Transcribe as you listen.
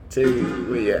Tell you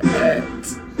where you're at.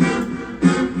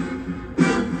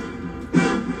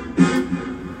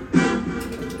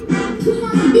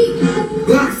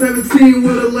 Glock 17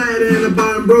 with a ladder in the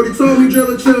bottom. Brody told me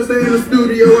drill a chill, stay in the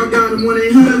studio. I got him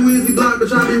 1-800 Weezy Block,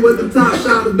 bitch. I be with the top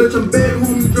shotters. Bitch, I'm big,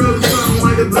 homie, drilling something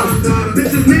like a dime dollar.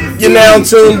 Bitches nasty. You're now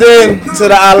tuned in to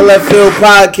the Out of Left Field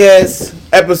podcast,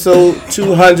 episode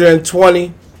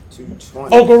 220.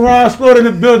 Uncle Ron Slaughter in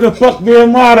the building, fuck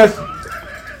being modest.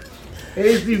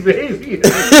 Hazy baby. I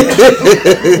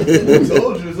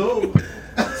told you it's over.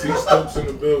 T-Stokes in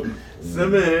the building.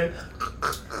 Simmons.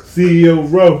 CEO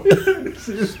Rowe.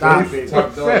 Stop it.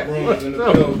 Top dog rooms in the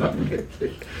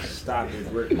building. Stop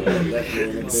it, Rick.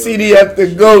 CDF the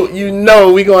GOAT, you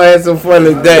know we gonna have some fun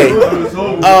today.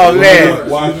 Oh man.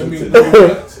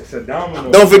 It's a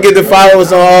domino. Don't forget to follow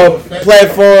us on all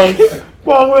platforms.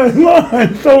 Follow in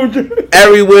line, soldier.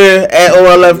 Everywhere at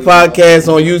OLF Podcast,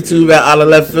 on YouTube at Out of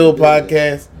Left Field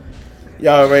Podcast.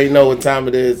 Y'all already know what time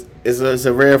it is. It's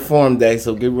a rare form day,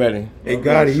 so get ready. Hey,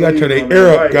 Gotti, you gotta turn the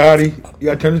air up, Gotti. You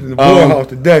gotta turn this into the house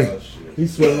today.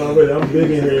 He's sweating already. I'm big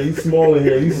in here. He's small in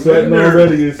here. He's sweating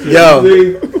already. And shit. Yo.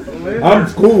 See? I'm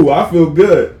cool. I feel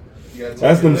good.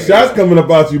 That's some shots coming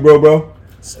up out you, bro.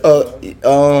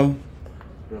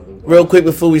 Real quick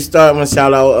before we start, I'm gonna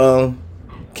shout out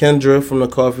Kendra from the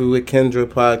Coffee with Kendra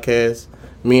podcast.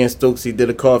 Me and Stokesy did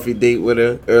a coffee date with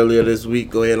her earlier this week.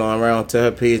 Go ahead on around to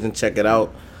her page and check it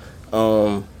out.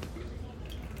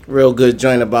 Real good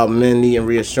joint about men needing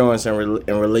reassurance and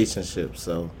relationships.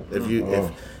 So if you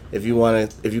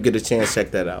get a chance,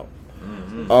 check that out.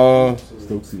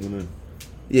 Stokesy went in.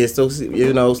 Yeah,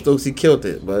 Stokesy killed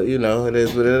it, but it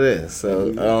is what it is.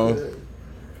 So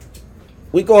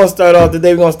we gonna start off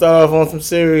today. We gonna start off on some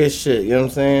serious shit. You know what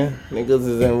I'm saying? Niggas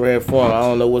is in rare form. I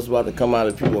don't know what's about to come out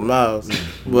of people's mouths,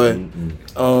 but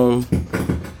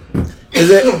is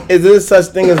there such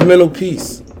thing as mental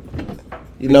peace?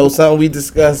 Something we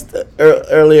discussed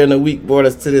earlier in the week brought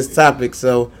us to this topic.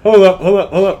 So Hold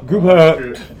up. Group hug.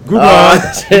 You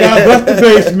gotta bust the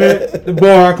basement, the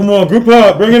bar. Come on, group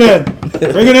hug. Bring it in.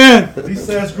 He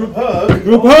says group hug.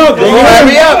 Group hug.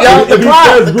 hurry up, y'all. The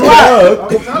clock.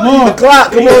 Come on. The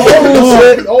clock. Come on,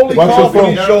 shit. Only Watch call your for phone.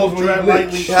 these shows when you're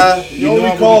lightly. You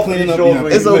only call for these shows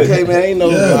when It's okay, man. Ain't no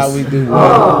how we do.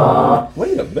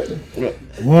 Wait a minute.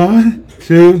 1,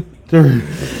 2, 3.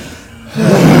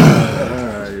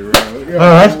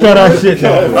 Let's start our shit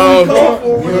now.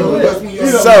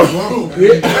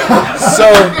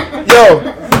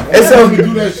 It's okay.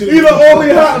 He the only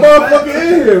hot motherfucker in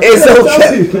here. It's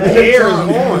okay.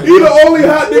 He the only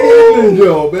hot nigga in this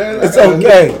job, man. It's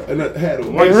okay. And I had a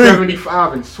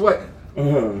 175 and sweating.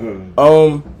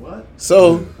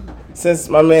 So since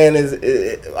my man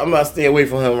I'm gonna stay away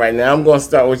from him right now. I'm gonna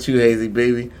start with you, Hazy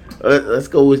baby. Let's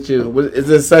go with you. Is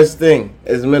there such thing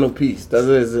as mental peace? Does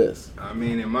it exist? I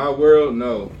mean, in my world,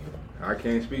 no. I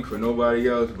can't speak for nobody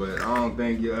else, but I don't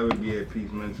think you'll ever be at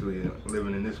peace mentally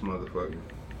living in this motherfucker.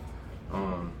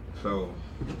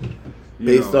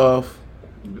 Based off.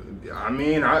 I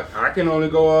mean, I can only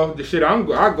go off the shit I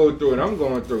go through and I'm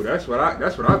going through. That's what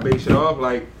I base it off.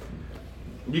 Like,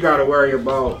 you gotta worry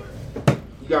about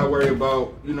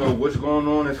what's going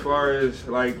on as far as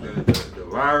like the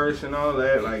virus and all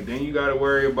that. Like, then you gotta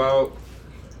worry about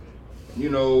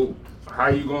how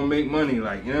you gonna make money.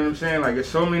 Like, you know what I'm saying? Like, there's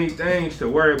so many things to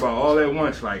worry about all at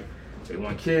once. Like, they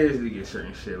want kids to get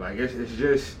certain shit. Like,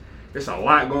 it's a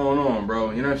lot going on,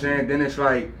 bro. You know what I'm saying? Then it's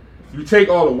like, you take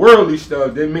all the worldly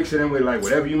stuff, then mix it in with like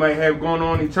whatever you might have going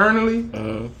on eternally.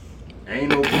 Ain't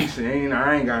no peace.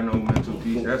 I ain't got no mental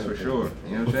peace. That's for sure.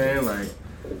 You know what I'm saying? Like,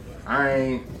 I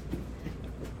ain't.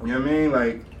 You know what I mean?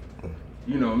 Like,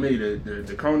 me,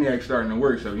 the cognac starting to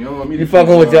work. So you don't want me to. You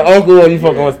fucking with your uncle or you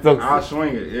fucking with Stokes? I'll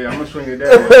swing it. Yeah, I'm gonna swing it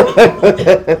that way.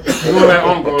 We're gonna let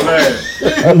uncle last.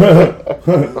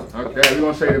 Okay, we're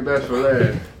gonna say the best for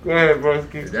last. Go ahead, bro.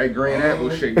 That green apple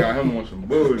shit got him on some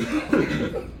bullshit.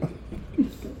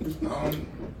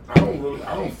 I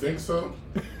don't think so.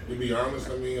 To be honest,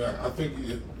 I mean, I think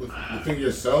within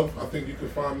yourself, I think you can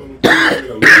find mental peace. I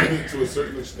mean, a little bit to a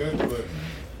certain extent, but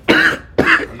I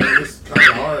mean, it's kind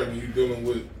of hard when you're dealing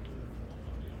with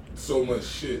so much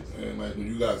shit, and like when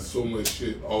you got so much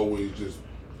shit always just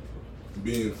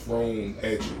being thrown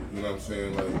at you. You know what I'm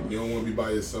saying? Like, you don't want to be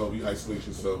by yourself. You isolate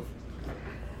yourself.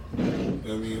 You know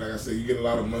what I mean? Like I said, you get a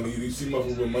lot of money. You see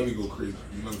motherfuckers with money go crazy.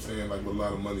 You know what I'm saying? Like with a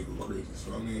lot of money go crazy.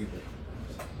 So I mean,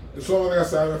 it's all, like I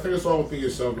said, I think it's all within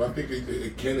yourself. I think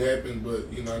it can happen,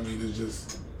 but you know what I mean?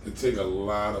 It take a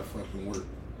lot of fucking work.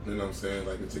 You know what I'm saying?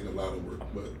 Like, it take a lot of work,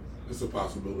 but it's a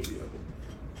possibility of it.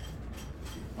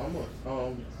 I'm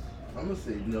gonna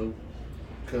say no,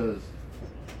 cause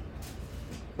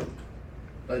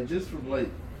just from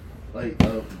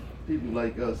people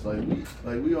like us,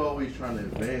 we always trying to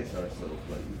advance ourselves.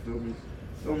 Like, you feel me?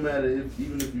 No matter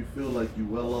even if you feel like you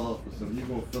well off or something, you're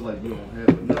gonna feel like you don't have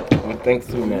enough. Don't think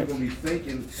too much. You're gonna be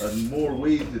thinking of more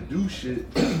ways to do shit,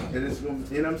 and it's gonna,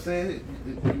 you know what I'm saying?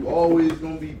 You always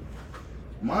gonna be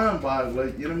mind-boggling,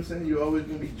 like, you know what I'm saying? You're always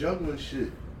gonna be juggling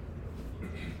shit.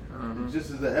 Just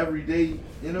as an everyday,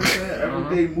 you know what I'm saying?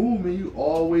 Everyday movement, you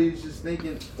always just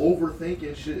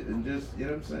overthinking shit, and just, you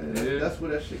know what I'm saying? That's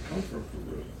where that shit comes from, for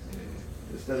real.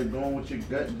 Instead of going with your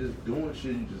gut and just doing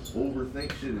shit, you just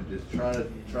overthink shit and just try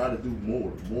to do more.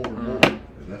 And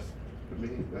that's, for me,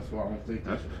 that's why I don't think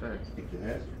that's a fact. It can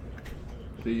happen.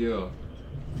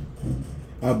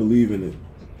 I believe in it.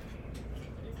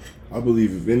 I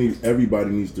believe everybody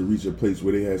needs to reach a place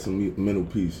where they have some mental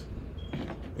peace.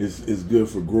 It's good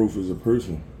for growth as a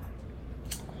person.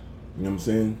 You know what I'm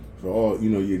saying? For all,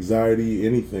 your anxiety,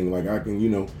 anything. Like,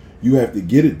 you have to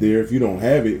get it there. If you don't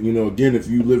have it, again, if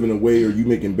you live in a way or you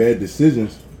making bad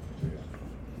decisions,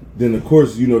 then of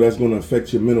course, that's going to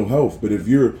affect your mental health. But if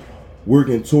you're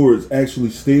working towards actually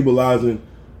stabilizing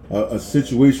a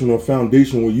situation or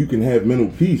foundation where you can have mental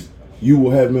peace, you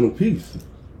will have mental peace.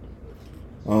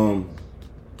 I'm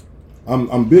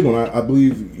big on it. I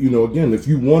believe, again, if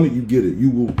you want it, you get it. You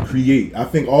will create. I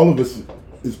think all of us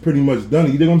is pretty much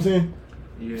done. You know what I'm saying?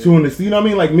 Yeah. So you know what I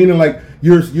mean? Like, meaning like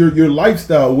your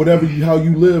lifestyle, whatever how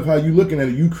you live, how you looking at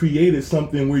it, you created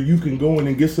something where you can go in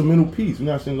and get some mental peace. I'm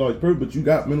not saying it's always perfect, but you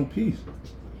got mental peace.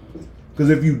 Because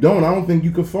if you don't, I don't think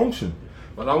you can function.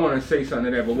 Well, I want to say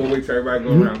something to that, but we'll wait till everybody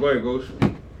go around. Go ahead, Ghost.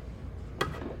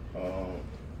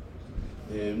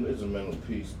 Yeah, it's a mental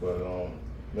peace, but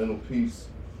mental peace,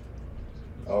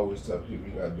 I always tell people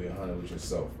you gotta be 100 with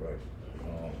yourself, right?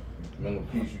 Mental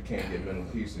peace, you can't get mental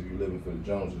peace if you're living for the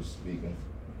Joneses speaking.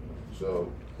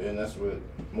 So, and that's what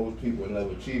most people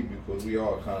never achieve, because we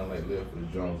all kind of like live for the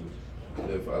Joneses,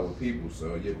 live for other people.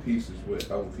 So your peace is what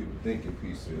other people think your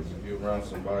peace is. If you're around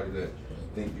somebody that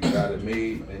think you got it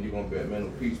made, then you're gonna be at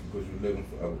mental peace because you're living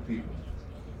for other people.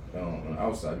 On the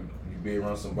outside, you be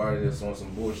around somebody that's on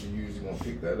some bullshit, you usually gonna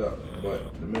pick that up.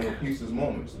 But the mental peace is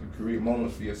moments. You create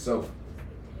moments for yourself.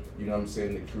 You know what I'm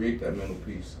saying? To create that mental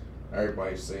peace.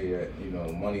 Everybody say that,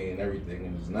 money ain't everything,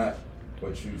 and it's not.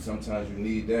 But sometimes you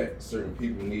need that. Certain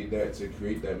people need that to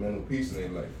create that mental peace in their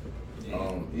life.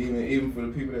 Even for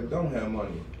the people that don't have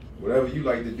money, whatever you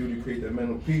like to do to create that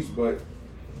mental peace, but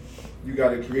you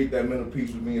got to create that mental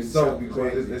peace within yourself,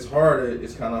 because it's harder.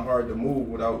 It's kind of hard to move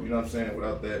without, without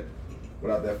that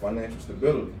financial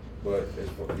stability. But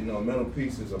mental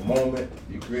peace is a moment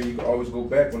you create. You can always go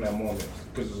back on that moment,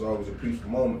 because it's always a peaceful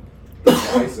moment.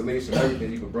 Isolation,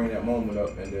 everything, you can bring that moment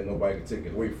up, and then nobody can take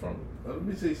it away from it. Let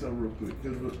me say something real quick,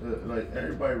 because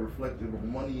everybody reflected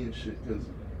on money and shit, because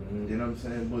you know what I'm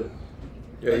saying. But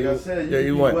I said,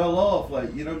 you well off,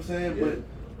 like, you know what I'm saying. Yeah. But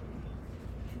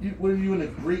when you're in a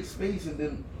great space, and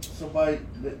then somebody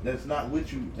that's not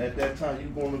with you at that time, you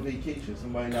go on a vacation,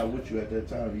 somebody not with you at that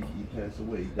time, he passed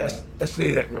away. Let's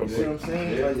say that real quick. You know what I'm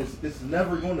saying? Yeah. Like, it's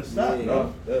never going to stop.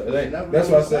 No, that's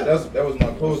what I said. That was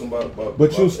my closing about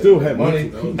but you'll still have money.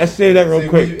 Let's say that real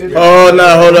quick. Oh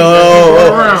no, hold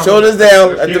on. Shoulders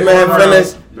down. Let the man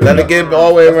finish. Let it get all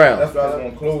the way around. That's what I was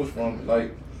going to close from.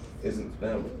 Like,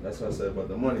 that's what I said about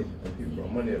the money. When people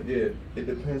brought money up, it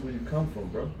depends where you come from,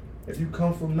 bro. If you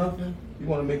come from nothing, you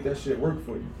want to make that shit work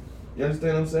for you. You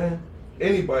understand what I'm saying?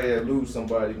 Anybody that lose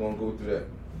somebody gonna go through that.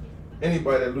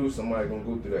 Anybody that lose somebody gonna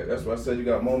go through that. That's why I said you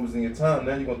got moments in your time.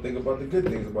 Now you're gonna think about the good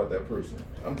things about that person.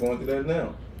 I'm going through that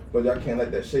now, but I can't let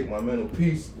that shake my mental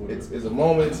peace. It's a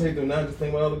moment to take them now. Just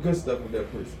think about all the good stuff with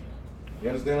that person. You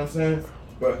understand what I'm saying?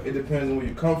 But it depends on where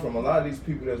you come from. A lot of these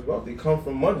people that's wealthy come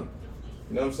from money.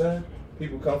 You know what I'm saying?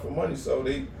 People come from money, so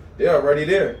they're already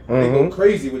there. They go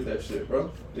crazy with that shit,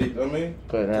 bro. You know what I mean?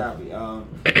 Copy. I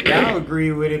don't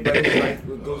agree with it, but it's like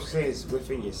what Ghost says,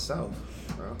 within yourself,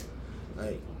 bro.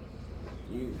 Like,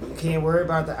 you can't worry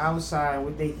about the outside,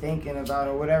 what they thinking about,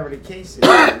 or whatever the case is.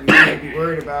 You can't be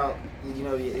worried about, you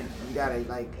got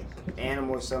a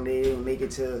animal or something, they didn't make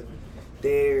it to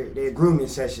their grooming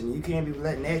session. You can't be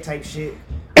letting that type shit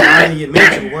out of your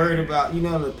mental, worried about,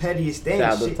 the pettiest things.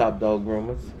 Shout out to Top Dog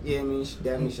Groomers. Yeah,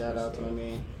 definitely shout out to my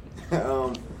man.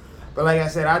 But like I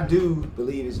said, I do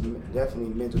believe it's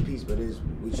definitely mental peace, but it's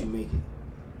what you make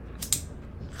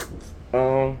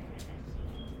it.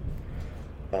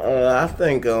 I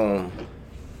think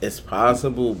it's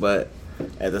possible, but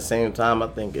at the same time, I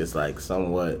think it's like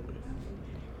somewhat.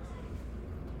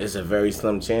 It's a very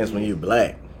slim chance when you're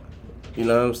black. You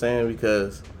know what I'm saying?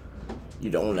 Because you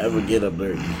don't ever get a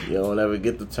break. You don't ever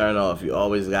get to turn off. You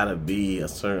always gotta be a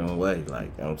certain way. Like,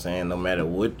 you know what I'm saying? No matter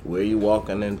where you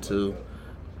walking into,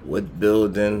 what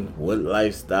building, what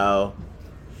lifestyle,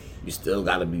 you still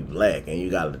gotta be black, and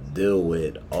you gotta deal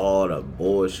with all the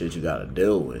bullshit you gotta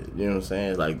deal with. You know what I'm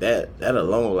saying? Like that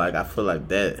alone, like I feel like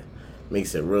that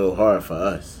makes it real hard for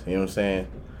us. You know what I'm saying?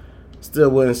 I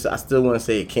still wouldn't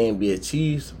say it can't be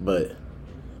achieved, but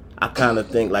I kind of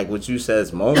think like what you said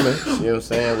is moments. You know what I'm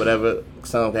saying? Whatever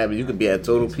something happens, you could be at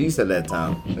total peace at that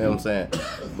time. You know what I'm saying?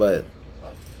 But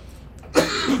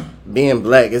being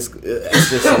black, it's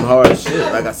just some hard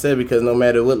shit. Like I said, because no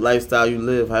matter what lifestyle you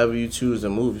live, however you choose to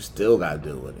move, you still gotta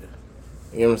deal with it.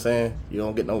 You know what I'm saying? You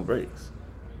don't get no breaks.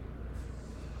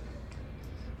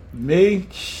 Me,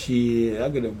 shit, I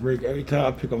get a break every time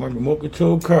I pick up my remote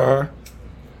control car.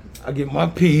 I get my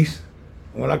peace.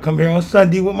 When I come here on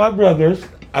Sunday with my brothers,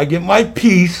 I get my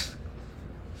peace.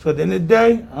 So at the end of the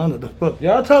day, I don't know what the fuck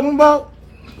y'all talking about,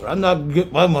 but I'm not gonna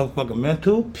get my motherfucking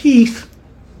mental peace.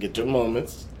 Get your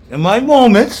moments. In my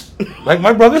moments, like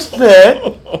my brother said, I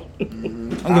don't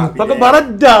give a fuck about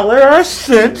 $1 or a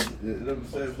cent.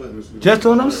 Just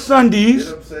on them Sundays,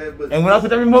 and when I put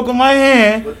that remote in my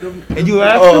hand, and you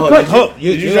ask the question,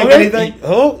 did you drink anything?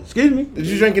 Oh, excuse me. Did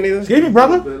you drink anything? Excuse me,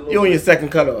 brother. You on your second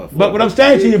cutoff. But what I'm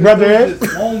saying to you, brother, is,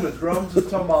 moments, bro. I'm just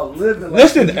talking about living.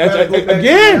 listen,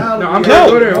 again. No, I'm gonna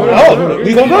go there. Hold on.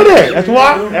 We gonna go there. That's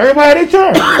why everybody had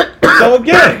their turn. So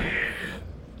again,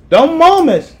 those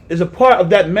moments is a part of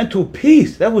that mental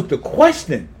peace. That was the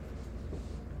question.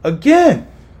 Again,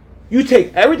 you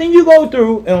take everything you go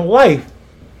through in life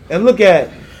and look at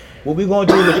what we're going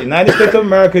to do with the United States of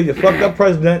America, your fucked up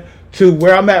president, to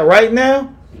where I'm at right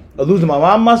now, of losing my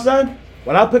mom and my son.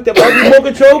 When I picked up my remote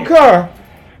control car,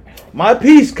 my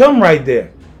peace come right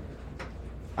there.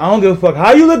 I don't give a fuck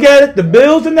how you look at it, the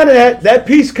bills and none of that, that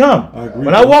peace come.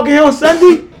 When I walk in here on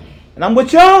Sunday and I'm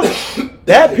with y'all,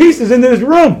 that peace is in this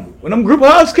room. When them group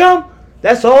hugs come,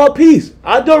 that's all peace.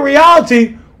 I do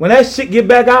reality when that shit get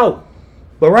back out.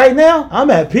 But right now, I'm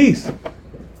at peace.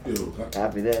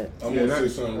 Copy that. I'm gonna say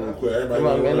something real quick. Everybody Come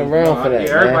on, man, went around for that.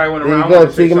 Yeah, everybody man. went There around. you I go,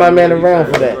 wanna say taking my something man to what he around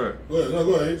said. for that. Go ahead. No,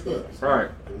 go ahead. It's good. Right.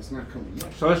 It's not coming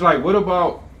up. So it's like, what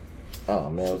about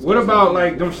What about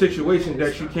like them situations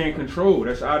that you can't control,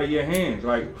 that's out of your hands?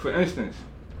 Like, for instance,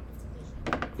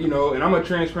 you know, and I'm a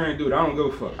transparent dude. I don't give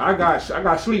a fuck. I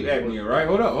got sleep apnea, right?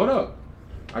 Hold up.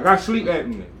 I got sleep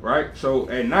apnea, right? So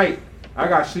at night, I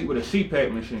got sleep with a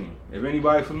CPAP machine. If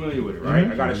anybody familiar with it, right?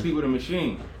 I got to sleep with a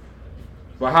machine.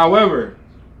 But however,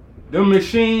 them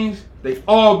machines, they've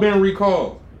all been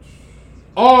recalled.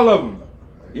 All of them.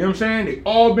 You know what I'm saying? They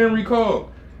all been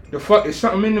recalled. The fuck is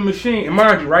something in the machine. And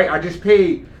mind you, right? I just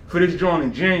paid for this joint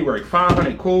in January,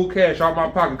 $500 cold cash out my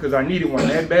pocket because I needed one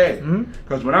that bad.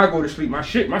 Because when I go to sleep, my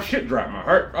shit dropped, my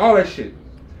heart, all that shit,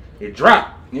 it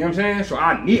dropped. You know what I'm saying? So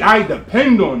I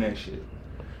depend on that shit.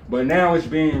 But now it's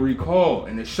being recalled,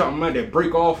 and there's something like that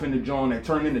break off in the joint that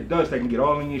turn into dust that can get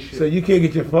all in your shit. So you can't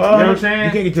get your $500. You know what I'm saying?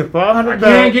 You can't get your $500 I back.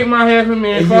 can't get my half a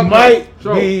million. And Fuck you no. might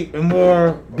So- be in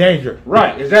more danger.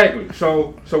 Right, exactly.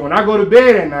 So when I go to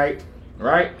bed at night,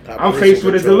 right, I'm faced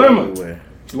with a dilemma.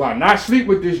 Do I not sleep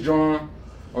with this joint,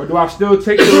 or do I still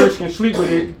take the risk and sleep with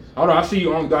it? Hold on, I see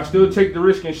you on. Do I still take the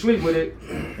risk and sleep with it,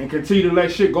 and continue to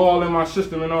let shit go all in my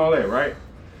system and all that, right?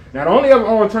 Now the only other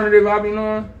alternative I be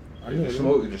knowing is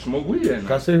smoke weed at Can I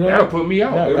night. say something? That'll put me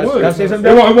out. Yeah, It can I would. say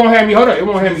something? It won't have me. Hold on. It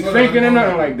won't have me thinking or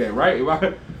nothing like that,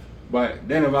 right? But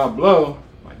then if I blow,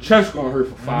 my chest gonna hurt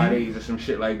for 5 days or some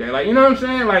shit like that. Like, you know what I'm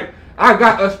saying? Like, I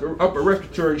got upper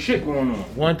respiratory shit going on.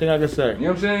 One thing I can say, You know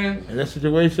what I'm saying? in that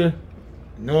situation,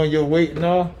 knowing your weight and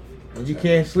all, when you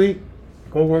can't sleep,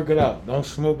 go work it out. Don't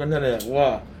smoke or none of that.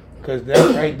 Why? Because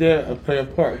that right there will play a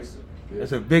part.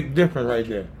 It's a big difference right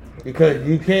there. Because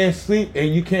you can't sleep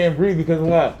and you can't breathe because of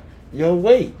what? Your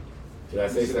weight. Should I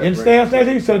say You something? understand what I'm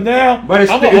saying? So now, But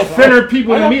it's thinner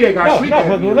people than me that got sleep apnea,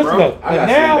 but listen bro. though. I got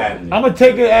Now sleep apnea. I'm gonna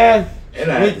take it as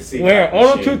And I had to see where that all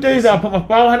them machine. two things. I put my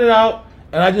 500 out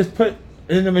and I just put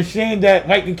in the machine that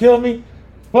might can kill me.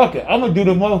 Fuck it. I'm gonna do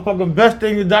the motherfucking best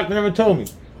thing the doctor ever told me.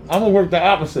 I'm gonna work the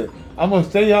opposite. I'm gonna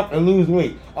stay up and lose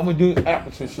weight. I'm gonna do the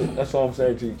opposite shit. That's all I'm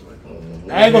saying to you.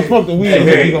 I ain't gonna smoke the weed.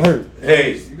 It's gonna hurt.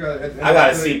 Hey, You got, I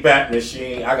got a CPAP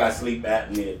machine. I got sleep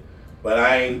apnea, but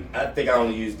I think I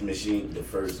only used the machine the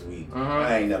first week.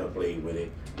 I ain't never played with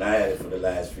it. And I had it for the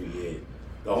last few years.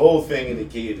 The whole thing in the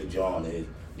key to John is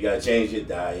you gotta change your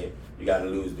diet. You gotta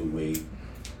lose the weight.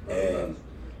 And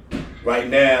right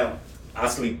now, I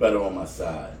sleep better on my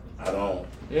side. I don't.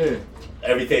 Yeah.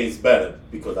 Everything's better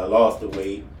because I lost the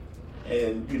weight.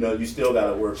 and you still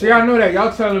gotta work. See, I know that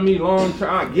y'all telling me long term.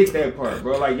 I get that part,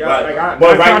 bro. Like y'all, Right. I'm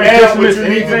But not right trying now, to what dismiss you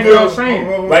need to anything do- y'all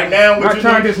saying. Right now, I'm what not you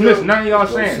trying to need to dismiss do- none of y'all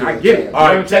saying. I get it. All right,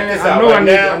 You know what I'm check saying? this I out. know Right I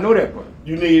now, know that part.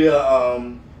 You need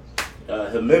a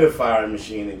humidifier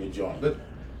machine in your joint.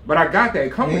 But I got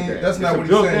that. Come with that. That's not It's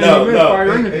what a he's saying. built-in No,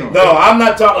 humidifier in the hey, joint. No, I'm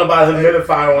not talking about a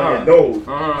humidifier on your nose.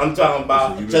 I'm talking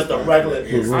about It's a just a regular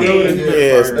humidifier. steam I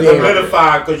know that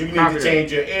humidifier because you need Copy to that.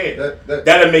 change your air. That-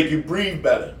 That'll make you breathe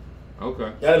better. Okay.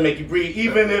 That'll make you breathe.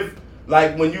 Even if,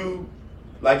 like, when you,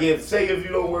 like, if you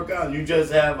don't work out, you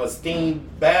just have a steam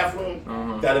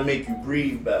bathroom, that'll make you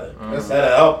breathe better.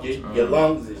 That'll help your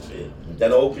lungs and shit.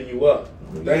 That'll open you up.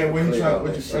 Damn, when he trying,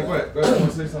 what you say? Go ahead. Go ahead. I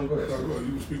want to say something. Go ahead. No, go ahead.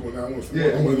 You speak on that. I want to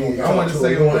speak. Yeah, I want to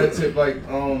say on that tip, like,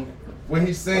 when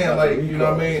he's saying, like, you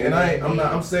know what I mean, and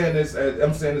I'm saying this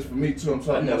for me too. I'm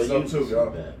talking to myself too,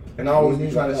 y'all. And I always be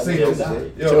trying to say this,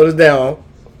 Show us down.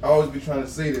 I always be trying to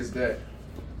say this, that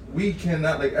we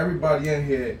cannot, like, everybody in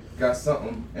here got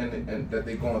something and that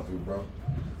they going through, bro.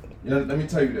 You know, let me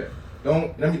tell you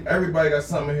that. Everybody got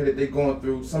something in here that they going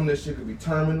through. Some of that shit could be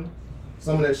terminal.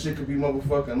 Some of that shit could be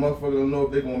motherfucking don't know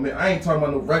if they gonna make. I ain't talking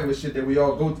about no regular shit that we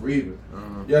all go through either.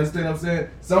 You understand what I'm saying?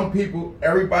 Some people,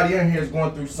 everybody in here is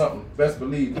going through something. Best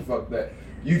believe, fuck that.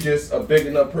 You just a big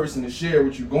enough person to share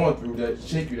what you going through that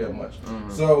shake you that much.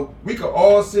 So we could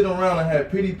all sit around and have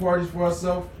pity parties for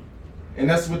ourselves, and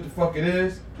that's what the fuck it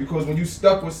is. Because when you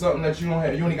stuck with something that you don't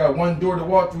have, you only got one door to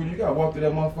walk through. You gotta walk through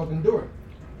that motherfucking door,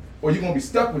 or you gonna be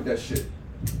stuck with that shit.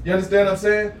 You understand what I'm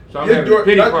saying? So I'm having a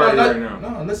pity party right now.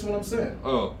 No, listen what I'm saying.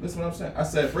 Oh. Listen what I'm saying. I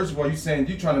said, first of all, you saying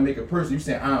you trying to make a person. You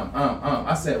saying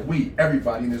I said we,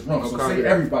 everybody in this room. So Okay. say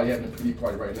everybody having a pity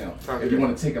party right now. Okay. If you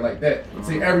want to take it like that,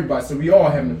 say everybody. So we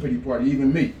all having a pity party,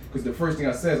 even me. Because the first thing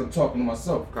I said is I'm talking to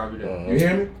myself. Copy that. You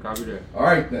hear me? Copy that. All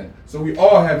right then. So we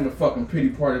all having a fucking pity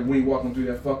party when you walking through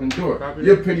that fucking door. Copy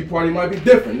Your that. pity party might be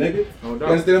different, nigga. No You doubt.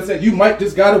 understand what I'm saying? You might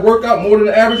just gotta work out more than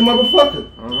the average motherfucker.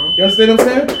 You understand what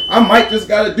I'm saying? I might just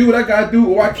gotta do what I gotta do,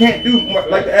 or I can't do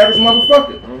like the average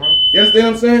motherfucker. You understand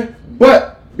what I'm saying?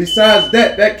 But besides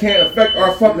that, that can't affect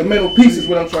our fucking mental peace, is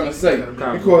what I'm trying to say.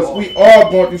 Because we all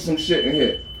going through some shit in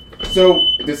here. So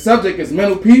the subject is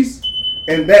mental peace.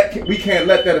 And that we can't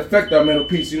let that affect our mental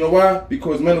peace. You know why?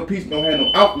 Because mental peace don't have no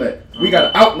outlet. We got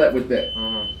an outlet with that.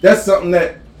 That's something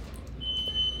that,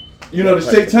 you know,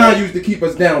 the Shaitan used to keep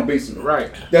us down, basically.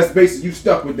 Right. That's basically, you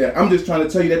stuck with that. I'm just trying to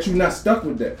tell you that you're not stuck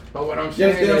with that. But what I'm You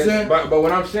saying understand what I'm is, saying? but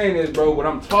what I'm saying is, bro, what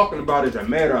I'm talking about is a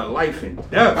matter of life and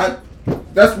death.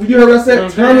 That's what you heard what I said. You know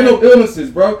what I'm Terminal illnesses,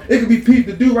 bro. It could be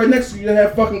people to do right next to you that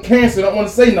have fucking cancer. Don't want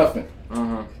to say nothing.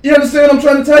 You understand what I'm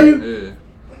trying to tell you? Yeah.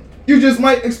 You just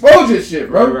might expose your shit,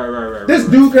 bro. Right. This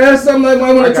dude could have something like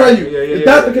I want to tell you. The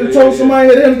doctor could have told somebody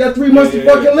that they only got 3 months to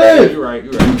fucking live. You're right.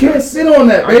 You can't sit on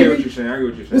that, I get what baby. you're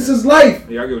saying. This is life.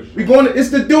 Yeah, I get what you're We saying. going. It's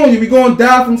the doing you. We going to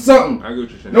die from something. I get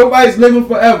what you're saying. Nobody's living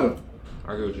forever.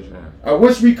 I get what you're saying. I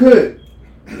wish we could.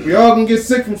 We all can get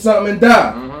sick from something and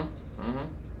die.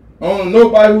 I don't know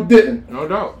nobody who didn't. No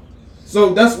doubt.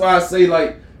 So that's why I say,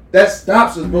 like, that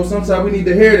stops us, bro. Sometimes we need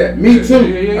to hear that. Me too.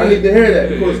 I need to hear that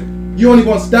because you only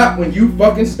gonna stop when you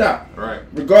fucking stop. Right.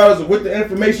 Regardless of what the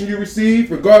information you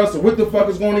receive, regardless of what the fuck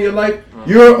is going on in your life,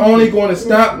 you're only going to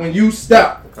stop when you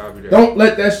stop. Don't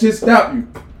let that shit stop you.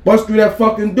 Bust through that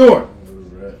fucking door.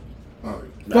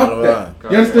 Fuck that.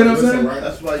 You understand what I'm saying?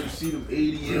 That's why you see them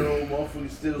 80-year-old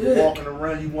motherfuckers still walking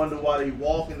around. You wonder why they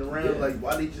walking around, like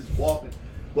why they just walking.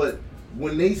 But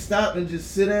when they stop and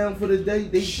just sit down for the day,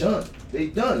 they done. They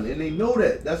done, and they know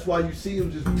that. That's why you see them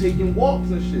just taking walks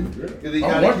and shit. They I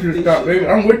gotta want you keep to their stop, shit baby.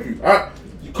 going. I'm with you. I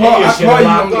call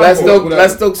you.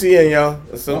 Let's Stokesy in, y'all.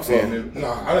 Let's Stokesy in. Uh-oh.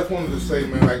 No, I just wanted to say,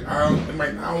 man, like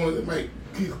it might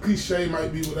cliche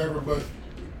might be whatever, but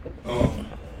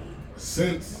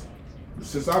since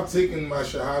I've taken my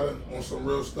shahada on some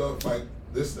real stuff, like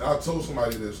this, I told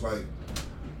somebody this, like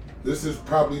this has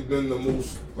probably been the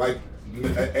most like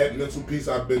at mental peace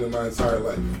I've been in my entire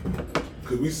life.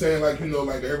 Cause we saying like, you know,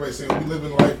 like everybody saying we live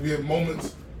in life, we have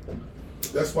moments.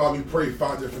 That's why we pray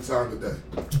 5 different times a day.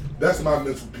 That's my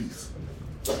mental peace.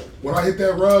 When I hit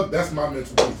that rug, that's my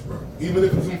mental peace, bro. Even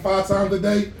if it's 5 times a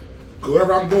day,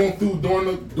 whatever I'm going through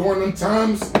during them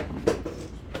times,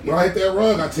 when I hit that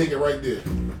rug, I take it right there.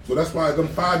 So that's why them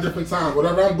 5 different times,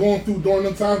 whatever I'm going through during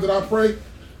them times that I pray,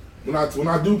 when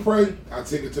I do pray, I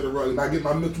take it to the rug and I get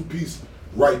my mental peace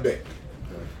right back.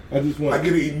 I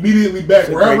get it immediately back.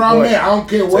 Wherever I'm at, I don't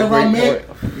care wherever I'm at.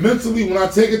 Mentally, when I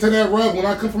take it to that rug, when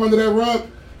I come from under that rug,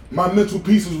 my mental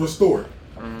peace is restored.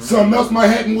 Something else might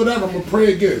happen, whatever, I'm going to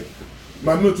pray again.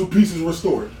 My mental peace is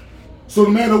restored. So no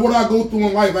matter what I go through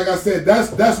in life, like I said,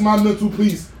 that's my mental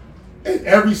peace at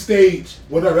every stage,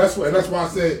 whatever. That's why I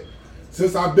said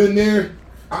since I've been there,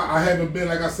 I haven't been,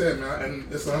 like I said, man,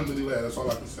 and it's alhamdulillah. That's all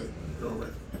I can say.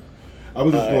 I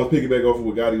was just going to piggyback off of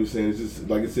what Gotti was saying. It's just,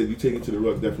 like I said, you take it to the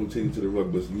rug, definitely take it to the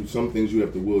rug, but some things you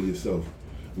have to will yourself.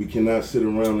 We cannot sit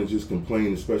around and just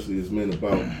complain, especially as men,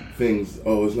 about things,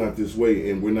 oh, it's not this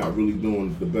way, and we're not really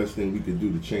doing the best thing we could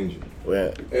do to change it.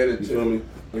 Well, you feel me?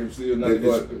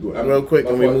 Real quick,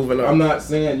 and we moving on. I'm not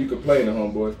saying you complain,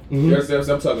 homeboy. Mm-hmm.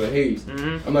 I'm talking to Hayes.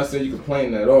 Mm-hmm. I'm not saying you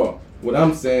complain at all. What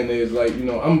I'm saying is, like, you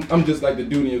know, I'm just like the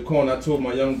dude in your corner. I told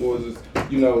my young boys is,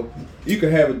 you know, you can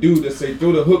have a dude that say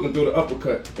throw the hook and throw the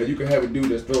uppercut, and you can have a dude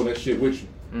that's throwing that shit with you.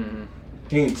 Mm-hmm.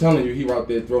 He ain't telling you he out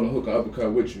there throwing the hook and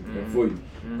uppercut with you and for you.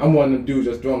 Mm-hmm. I'm one of them dudes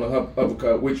that's throwing the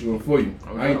uppercut with you and for you.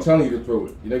 I ain't telling you to throw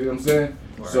it. You know what I'm saying?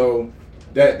 Right. So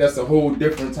that's a whole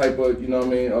different type of, you know what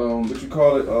I mean, what you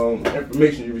call it,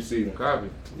 information you're receiving. Copy.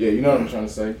 Yeah, you know what I'm trying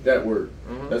to say. That word.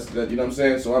 Mm-hmm. That's that. You know what I'm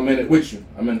saying? So I'm in it with you.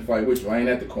 I'm in the fight with you. I ain't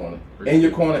at the corner. In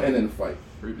your corner and in the fight.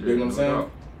 You know what I'm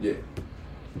saying? Yeah.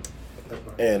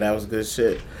 Yeah, that was good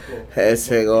shit.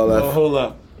 Hashtag all that. Oh, hold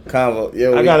up. Convo.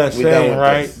 Yeah, I got a saying,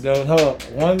 right? Hold up.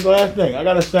 One last thing. I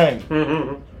got a saying.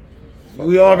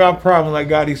 We all got problems, like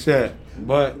Gotti said.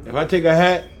 But if I take a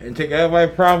hat and take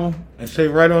everybody's problem and say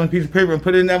right on a piece of paper and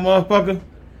put it in that motherfucker,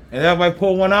 and everybody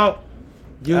pull one out,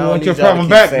 you want your problem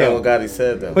back, though. What Gotti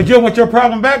said, though. But you don't want your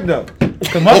problem back, though.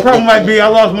 Because my problem might be I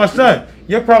lost my son.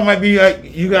 Your problem might be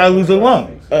like you gotta lose a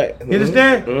lung. Right. You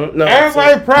understand? Mm-hmm. No,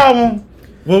 everybody's problem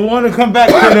will want to come back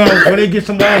to them when they get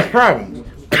somebody's problems.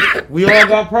 We all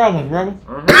got problems, brother.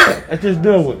 Let's just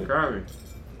deal with it.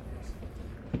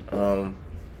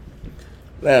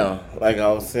 Now, like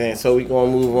I was saying, so we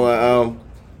gonna move on.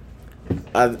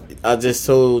 I just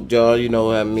told y'all, you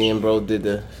know, me and bro did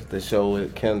the show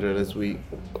with Kendra this week,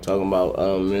 talking about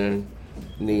men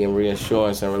needing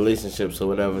reinsurance and relationships or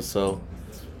whatever. So,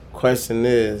 question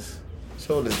is,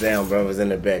 show this down, brothers in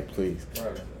the back, please.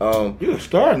 You a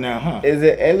star now, huh? Is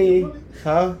there any,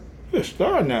 huh? You a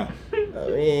star now. I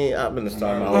mean, I've been a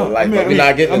star my whole life, but we're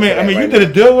not getting into that you right did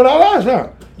a deal with all us, huh?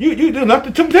 You did up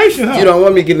to temptation, huh? You don't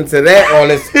want me to get into that on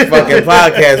this fucking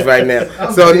podcast right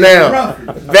now. So now,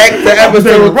 back to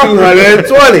episode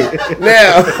 220.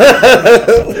 Now,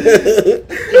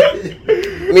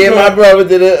 me and my brother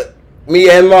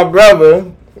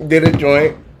did a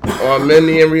joint on men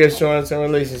needing reinsurance and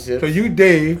relationships. So you,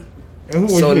 Dave, and who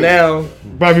was so you? Now,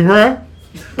 Bobby Brown?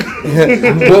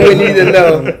 What we need to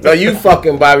know. No, you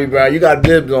fucking Bobby Brown. You got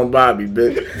dibs on Bobby,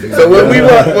 bitch. So what we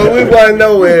want to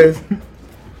know is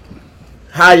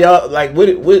how y'all, like,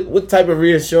 what type of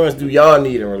reassurance do y'all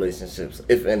need in relationships,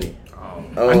 if any?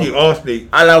 I need Allstate.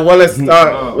 And I want to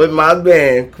start with my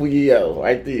band, Quio,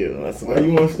 right there. Why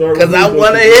you want to start? Because I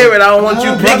want to hear it. I don't want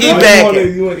you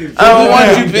piggybacking. I don't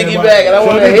want you piggybacking. I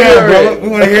want to hear it. We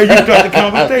want to hear you start the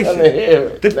conversation. I want to hear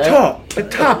it. The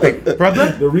topic,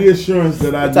 brother. The reassurance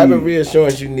that I need. What type of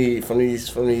reassurance you need from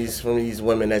these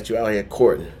women that you out here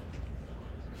courting?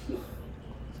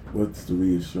 What's the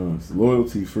reassurance?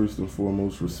 Loyalty, first and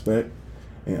foremost, respect,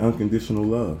 and unconditional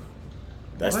love.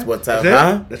 That's what type,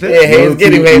 huh? That's it? Yeah, Hayes,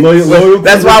 get him, Hayes.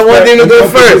 That's why I wanted him to go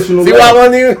first. See why I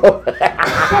wanted him to go?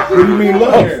 What do you mean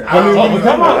love?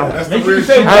 Come on. That's the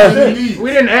reassurance you need.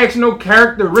 We didn't ask no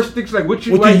characteristics like what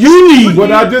you What like. do you need?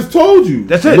 What I just told you.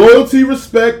 That's it. Loyalty,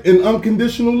 respect, and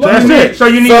unconditional love. That's it. So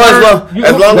you need as long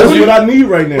That's as what I need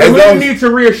right now. What do you need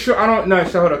to reassure? I don't know.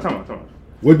 So hold on, come on.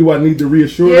 What do I need to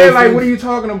reassure? Yeah, those like things? what are you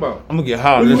talking about? I'm going to get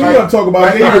hot. What do you mean I'm talking about?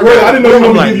 I didn't know you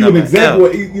wanted to give you an example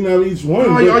of each one.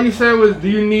 No, all you said was, do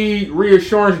you need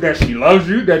reassurance that she loves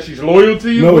you, that she's loyal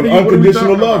to you? No, what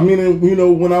unconditional love, meaning, you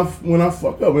know, when I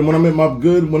fuck up and when I'm at my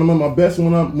good, when I'm at my best,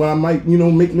 when I might, you know,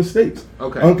 make mistakes.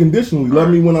 Okay. Unconditionally. Love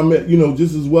me when I'm at, you know,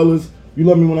 just as well as you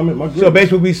love me when I'm at my good. So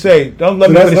basically we say, don't love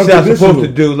me for the shit I'm supposed to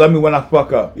do. Love me when I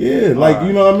fuck up. Yeah, like,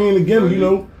 you know what I mean? Again, you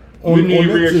know. You need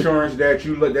reassurance that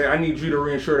you look. I need you to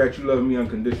reassure that you love me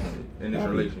unconditionally in this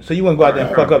relationship. So you want to go out there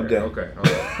and fuck up then? Okay.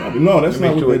 No, that's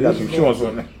not what that's some insurance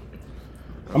on me.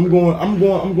 I'm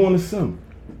going to Sim.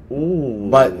 Ooh,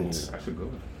 buttons. That's a good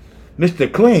one.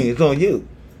 Mr. Clean, it's on you.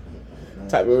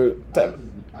 I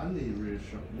need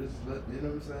reassurance. Just you know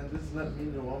what I'm saying? Just let me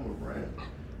know I'm around.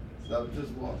 Stop just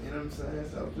walking. You know what I'm saying?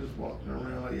 Stop just walking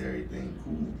around like everything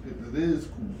cool, because it is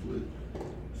cool, but.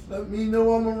 Let me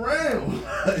know I'm around.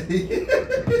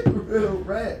 Real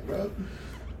rat, bro.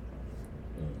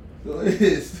 So it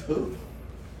is too.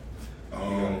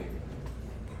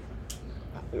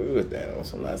 We with that on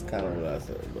some last kind of what I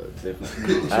said, but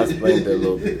different. I explained that a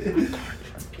little bit.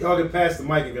 Y'all can pass the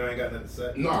mic if y'all ain't got nothing to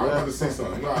say. No, I want to say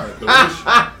something.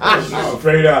 No,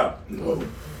 Straight up. no.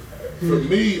 For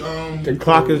me, The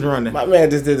clock is running. My man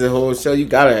just did the whole show. You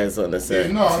gotta have something to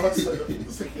say. no, I'm about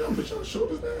to say take you put your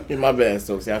shoulders down. Yeah, my bad,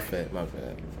 Stokesy. I fed. My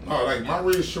bad. No, like my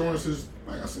reassurance is,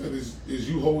 like I said, is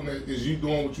you holding it, is you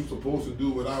doing what you're supposed to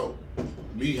do without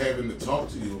me having to talk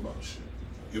to you about shit.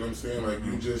 You know what I'm saying? Like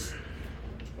you just,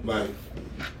 like,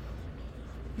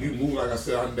 you move, like I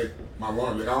said, I make my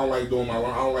laundry. Like, I don't like doing my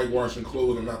laundry. I don't like washing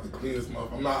clothes. I'm not the cleanest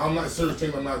motherfucker. I'm not certain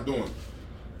things I'm not doing.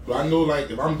 But I know,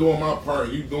 like, if I'm doing my part,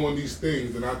 you doing these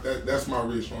things, then that's my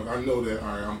reassurance. I know that,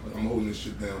 all right, I'm holding this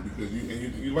shit down because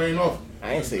you laying off.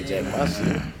 I ain't say jack my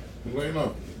shit. You laying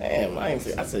off. Damn, I ain't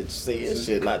say. I said say your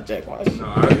shit, not jack my shit.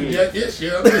 No, I didn't jack your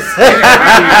shit. I'm just saying.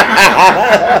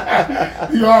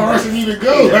 You all rushing me to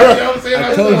go. You know what I'm saying?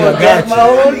 I told you I got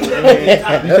you.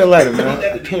 You should let him, man.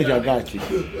 I told you I got you.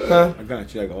 Huh? I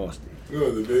got you like Austin.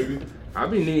 Good, baby. I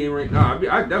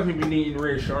definitely be needing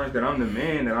reassurance that I'm the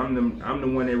man, that I'm the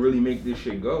one that really make this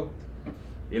shit go.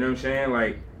 You know what I'm saying?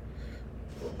 Like,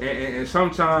 and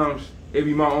sometimes it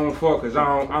be my own fault because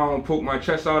I don't poke my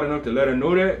chest out enough to let her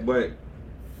know that. But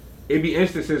it be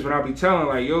instances when I be telling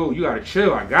like, yo, you gotta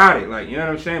chill, I got it. Like, you know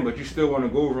what I'm saying? But you still want to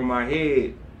go over my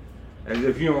head as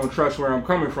if you don't trust where I'm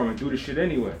coming from and do the shit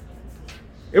anyway.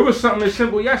 It was something as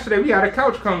simple yesterday. We had a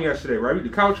couch come yesterday, right? The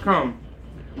couch come.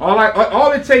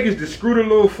 All it takes is to screw the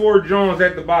little 4 joints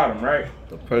at the bottom, right?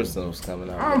 The person was coming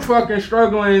out. I'm fucking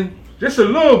struggling just a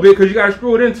little bit because you gotta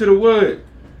screw it into the wood.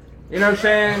 You know what I'm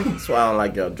saying? That's why I don't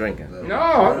like y'all drinking. No,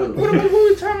 what are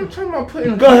we talking about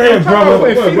putting? Go ahead, brother.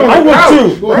 I want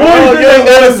to. You ain't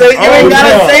gotta say. You ain't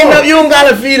gotta say nothing. You don't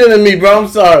gotta feed it to me, bro. I'm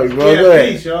sorry, bro. Go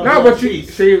ahead. No, but you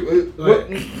see, we're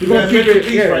gonna keep it.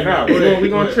 Yeah, no, we're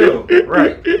gonna chill,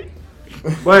 right?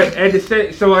 But at the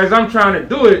same, so as I'm trying to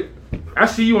do it, I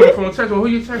see you on the phone texting. Who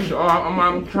you texting? Oh,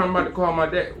 I'm trying about to call my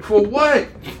dad. For what?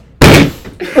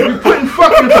 You putting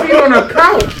fucking feet on a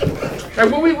couch. Like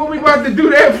what we about to do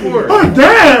that for? Oh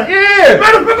damn! Yeah.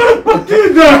 Matter of fact, what the fuck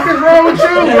you doing? What is wrong with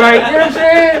you? Like, you know what I'm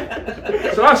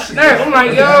saying? So I snap. I'm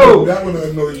like, yo. That one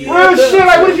annoy you. Real shit.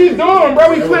 Like, what you doing, bro?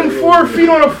 We putting 4 feet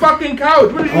on a fucking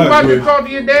couch. What are you about to talk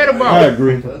to your dad about? I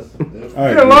agree.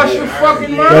 You done lost your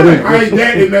fucking mind. I ain't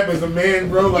that inept as a man,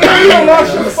 bro. Like, You done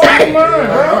lost your fucking mind,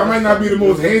 bro. I might not be the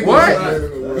most handsome What? man in the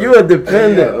world. You a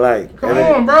dependent, like. Come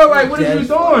on, bro. Like, what is you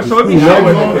doing? So it be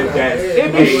shit.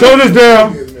 It be Shoulders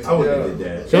down. I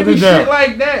Shoulders It be down. shit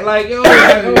like that. Like, yo.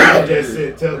 I just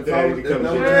said, tell daddy to come to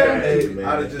the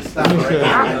I'd have just stopped right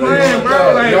I'm now. playing,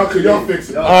 bro. Like, y'all fix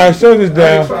it. All right, shoulders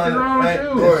down. what's wrong with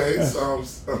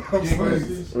Go you?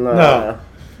 ahead. Nah.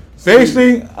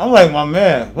 Basically, I'm like my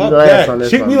man. Fuck Glass on that. this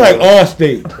Treat one, me bro. like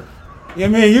Allstate. You know what I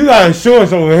mean? You got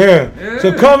insurance over here. Yeah.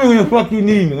 So call me when the fuck you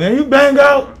need me. When you bang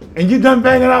out and you done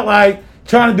banging out like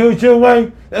trying to do it your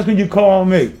way, that's when you call on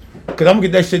me. Cause I'm gonna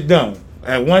get that shit done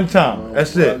at one time.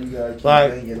 That's Why it. you gotta keep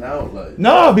Like, banging out, like,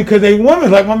 no, because they women,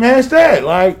 like my man said.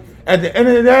 Like, at the end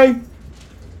of the day,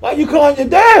 why you calling your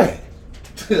dad?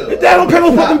 Your dad don't pay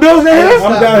no fucking bills in here.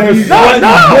 I'm down here sweating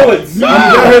bullets. No.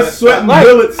 I'm down here sweating Like,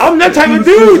 bullets. I'm that type of He's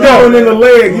dude, screwing though. in the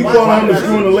leg. You calling him the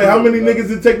screw in the leg? How many niggas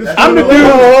it take to screw I'm in the the dude.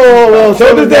 leg? Whoa,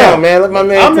 Shoulders down, man. Let my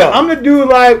man talk. I'm the dude.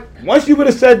 Like, once you would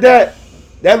have said that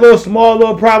little small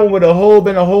little problem would have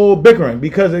been a whole bickering.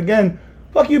 Because again,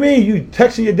 fuck you mean you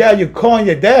texting your dad, you calling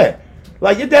your dad.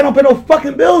 Like, your dad don't pay no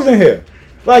fucking bills in here.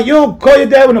 Like, you don't call your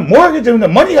dad with a mortgage and the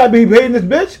money gotta be paid in this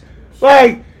bitch.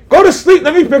 Like, go to sleep.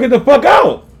 Let me figure the fuck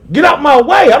out. Get out my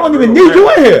way. I don't even need you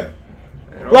in here.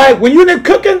 Like, when you nigga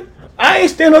cooking, I ain't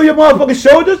standing on your motherfucking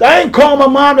shoulders. I ain't calling my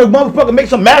mom to motherfucking make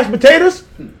some mashed potatoes.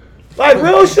 Like,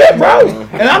 real shit, bro.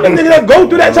 And I'm the nigga that go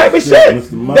through that type of shit.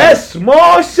 That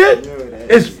small shit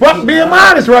is fuck being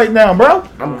modest right now, bro.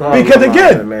 Because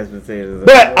again,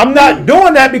 but I'm not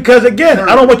doing that because again,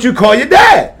 I don't want you to call your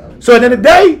dad. So at the end of the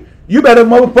day, you better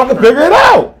motherfucking figure it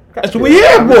out. That's what we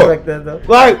here for.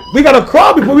 Like, we gotta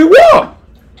crawl before we walk.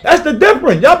 That's the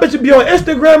difference. Y'all bitches be on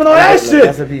Instagram and all that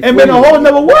shit and been a whole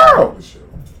nother world.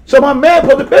 So my man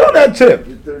put the bit on that tip.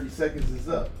 your 30 seconds is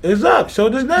up. It's up.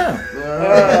 Shoulders down.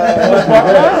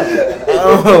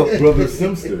 Oh, Brother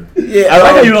Simpson. yeah. I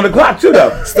like how you on the clock too,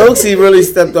 though. Stokesy really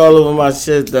stepped all over my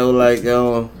shit though. Like,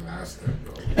 yeah,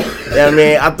 I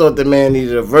mean, I thought the man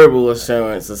needed a verbal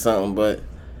assurance or something, but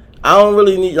I don't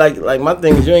really need like my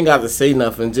thing is you ain't got to say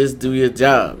nothing. Just do your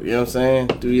job. You know what I'm saying?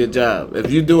 Do your job.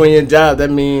 If you doing your job, that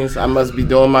means I must be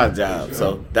doing my job.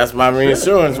 So that's my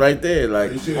reinsurance right there.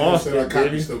 Like, You should have said I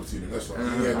copied Stokesy. That's all.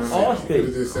 You had to say that. You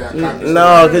could've just said I copied no,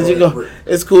 Stokesy. cause you go.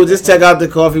 It's cool. Just check out the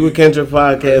Coffee with Kendra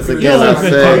podcast again. I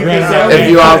said,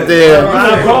 if you out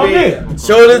there, Call me.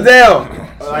 shoulders down.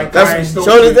 like, That's alright,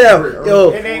 shoulders down.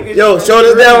 Yo,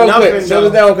 shoulders down quick. nothing,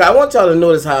 Shoulders though. down quick. I want y'all to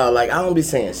notice how like I don't be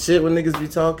saying shit when niggas be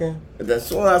talking. But as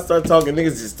soon as I start talking,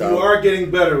 niggas just talk. You are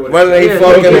getting better with Whether they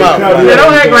fucking mouth. Yeah,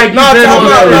 don't act like you been on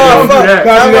that. Don't do that.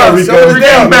 Shoulders You're down.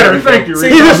 getting better. Thank you,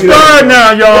 Rick. He's a star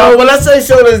now, y'all. Yo, when I say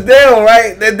shoulders down,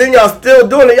 right, then y'all still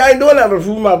doing it. Y'all ain't doing that to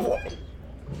prove my point.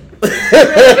 The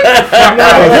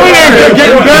point is you're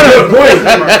getting better.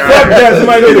 Fuck that.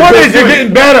 Somebody The point is you're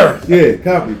getting better. Yeah,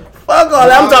 copy. Fuck all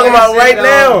that. I'm talking about right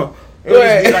now. It would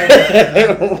just be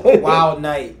like a wild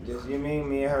night. Just you mean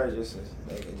me and her just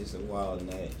a wild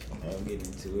night. I don't get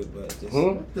into it, but just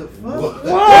What the fuck? What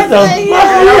the fuck? You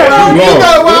know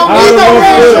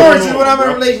reassurance when I'm in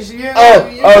a relationship.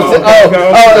 You know,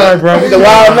 The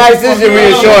wild nights is your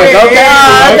reassurance. Okay,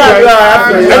 I got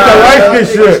That's the life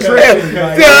shit.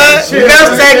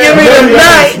 That's that. Give me the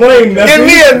night. Give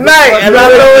me a night, and I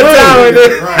know what time it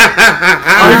is.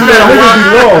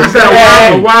 You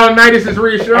said a wild night is his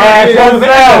reassurance.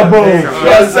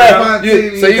 Yes, sir.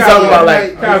 So you talking about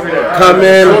like come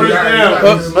in?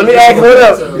 Let me ask. Hold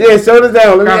up. Yeah, shoulders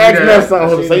down. Let me ask you something.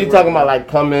 Hold up. So you talking about like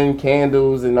come in,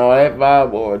 candles, and all that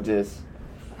vibe, or just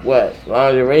what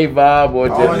lingerie vibe, or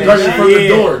just from the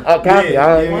door. Oh, copy.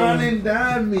 Wine and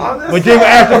dine me. But you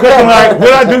ask the question like,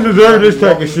 what I do deserve this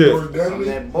type of shit? I'm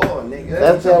that boy, nigga.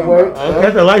 That's that work.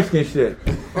 That's the light skin shit.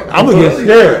 I'm gonna get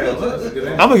scared.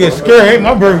 I'm gonna get scared. Ain't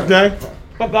my birthday.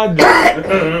 Fuck I do.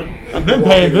 I've been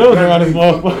paying bills around this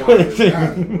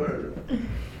motherfucker.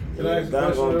 Can I ask a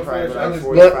question real fast? I just-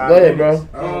 Go ahead, bro.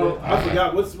 I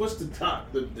forgot what's the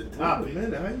top the topic.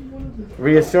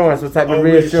 Reassurance. What type of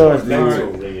reassurance do you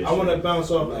need? Alright, I want to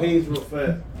bounce off Hayes real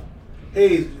fast.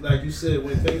 Hayes, like you said,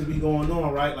 when things be going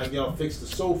on, right? Like y'all fix the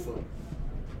sofa.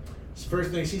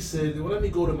 First thing she said, well, let me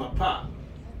go to my pop.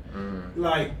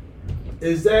 Like,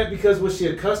 is that because what she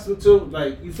accustomed to?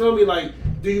 Like, you feel me? Like,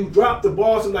 do you drop the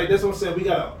ball? Like, that's what I'm saying. We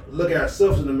gotta look at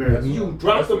ourselves in the mirror. Do you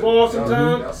drop the ball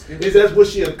sometimes? Is that what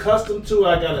she accustomed to?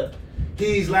 I gotta.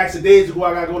 He's lackadaisical.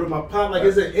 I gotta go to my pop. Like,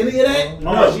 is there any of that?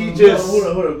 Or she just. Hold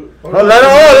on. Let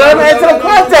him answer the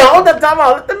question. Hold the time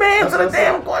out. Let the man answer the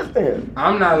damn question.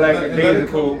 I'm not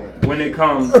lackadaisical when it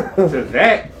comes to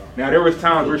that. Now there was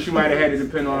times where she might have had to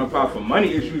depend on her pop for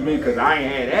money issues, maybe because I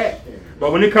ain't had that.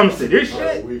 But when it comes to this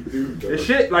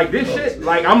shit, like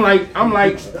I'm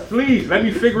like, please let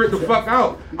me figure it the fuck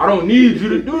out. I don't need you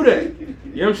to do that. You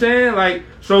know what I'm saying? Like,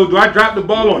 so do I drop the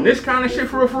ball on this kind of shit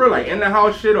for real, like in the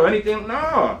house shit or anything?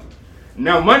 No.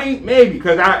 Now money, maybe,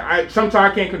 because I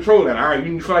sometimes I can't control that. All right,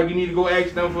 you feel like you need to go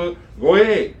ask them for, go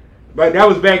ahead. But that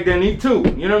was back then too.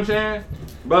 You know what I'm saying?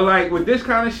 But like with this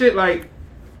kind of shit, like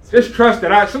just trust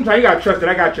that sometimes you gotta trust that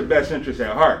I got your best interest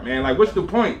at heart, man. Like what's the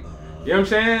point? You know what I'm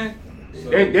saying?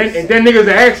 And then niggas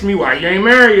ask me why you ain't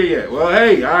married yet. Well,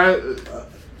 hey,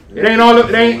 it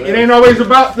ain't always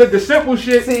about the simple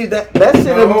shit. See that shit piss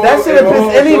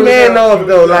any man off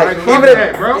though. Like even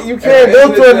that, bro. if you can't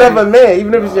go to another man,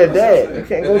 even if it's your dad, you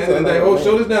can't go to another man. Oh,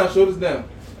 shoulders down.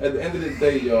 At the end of the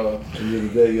day, y'all. At the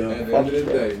end of the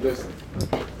day, listen.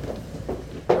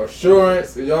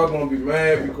 Assurance, and y'all gonna be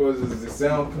mad because it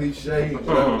sound cliche,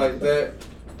 stuff like that,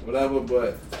 whatever.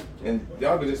 But and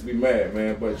y'all can just be mad,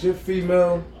 man. But your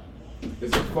female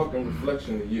is a fucking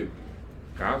reflection of you.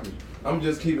 Copy. I'm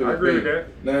just keeping it I agree big. with that.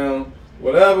 Now,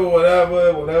 whatever. You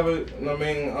know what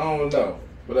I mean, I don't know.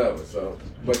 Whatever. So,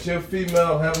 but your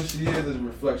female, however she is a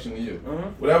reflection of you.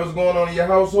 Whatever's going on in your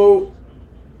household,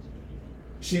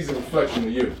 she's a reflection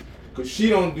of you. Cause she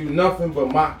don't do nothing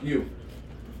but mock you.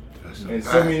 In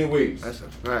so many ways. That's a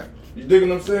fact. You dig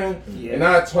what I'm saying? Yeah. And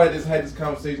I tried to had this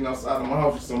conversation outside of my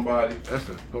house with somebody. You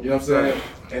know what I'm saying?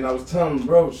 And I was telling them,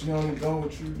 bro, she only doing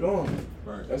what you doing.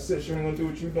 Right. That's it. She ain't gonna do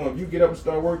what you doing. If you get up and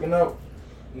start working out,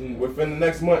 within the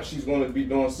next month, she's gonna be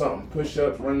doing something.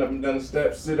 Push-ups, running up and down the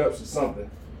steps, sit-ups, or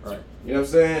something. Right. You know what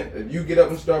I'm saying? If you get up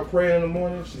and start praying in the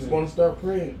morning, she's gonna start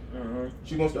praying.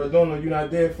 She's gonna start doing it. You're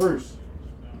not there first.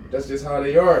 That's just how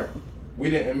they are. We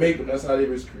didn't make them. That's how they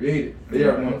was created. They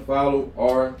are going to follow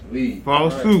our lead. Follow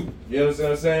suit. You understand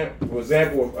what I'm saying? For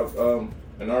example,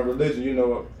 in our religion, you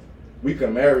know, we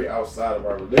can marry outside of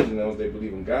our religion as they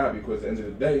believe in God, because at the end of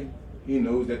the day, He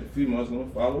knows that the female is going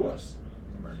to follow us.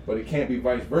 But it can't be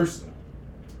vice versa.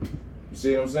 You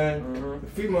see what I'm saying?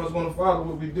 The female is going to follow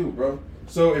what we do, bro.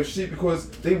 So if because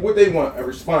what they want, a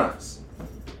response.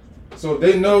 So if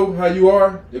they know how you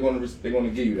are, they're going to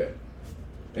give you that.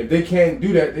 If they can't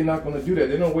do that, they're not going to do that.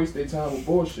 They don't waste their time with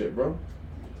bullshit, bro.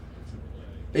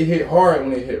 They hit hard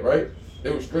when they hit, right? They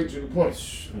were straight to the point.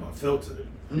 Filtered.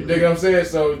 You dig what I'm saying?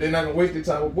 So they're not going to waste their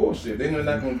time with bullshit. They're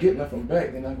not going to get nothing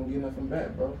back. They're not going to get nothing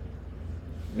back, bro.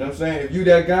 You know what I'm saying? If you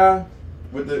that guy,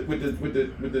 with the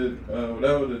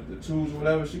whatever the tools or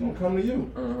whatever, she gonna come to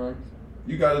you.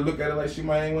 You gotta look at it like she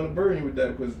might ain't wanna burden you with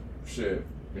that because shit.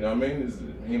 You know what I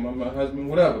mean? He my husband,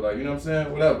 whatever. Like, you know what I'm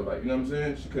saying? Whatever. Like, you know what I'm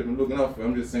saying? She couldn't be looking out for him.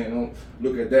 I'm just saying, don't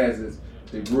look at that as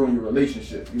they ruin your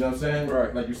relationship. You know what I'm saying?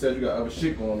 Right. Like you said, you got other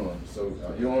shit going on. So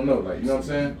you don't know. Like, you know what I'm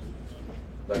saying?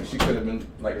 Like, she could have been,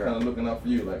 like, kind of looking out for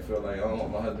you. Like, feel like, I don't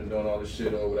want my husband doing all this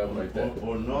shit or whatever like that.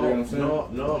 Or you know what I'm saying?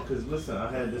 no, because listen, I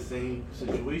had the same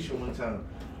situation one time.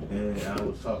 And I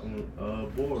was talking to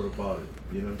Boar about it.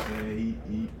 You know what I'm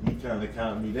saying? He kind of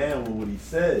calmed me down with what he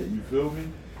said. You feel me?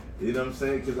 You know what I'm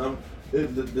saying? Because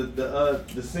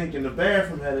the sink in the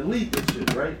bathroom had a leak and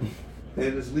shit, right?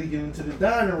 And it's leaking into the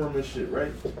dining room and shit,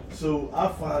 right? So I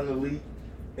find the leak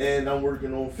and I'm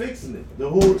working on fixing it. The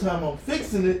whole time I'm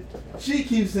fixing it, she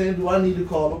keeps saying, do I need to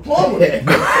call a plumber? You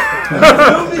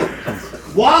feel me?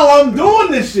 While I'm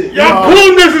doing this shit. Y'all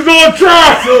coolness is on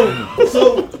trial.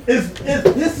 So it's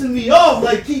pissing me off.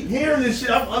 Like, keep hearing this shit.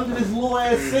 I'm under this little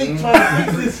ass sink trying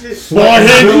to fix this shit. Boy,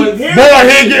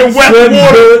 here getting wet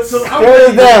water. So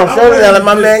Slow down, let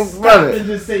my man run it. And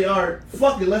just say, all right,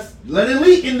 fuck it, let's let it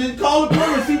leak and then call the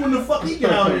plumber and see when the fuck he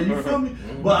get out here. You feel me?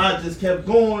 But I just kept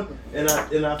going and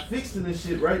I fixed it and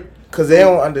shit, right? Cause they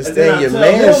don't understand your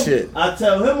man shit. I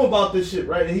tell him about this shit,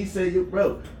 right? And he said, yo,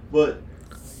 bro, but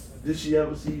did she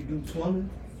ever see you do plumbing?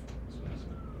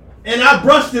 And I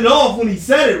brushed it off when he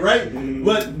said it, right?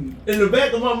 But in the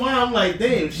back of my mind, I'm like,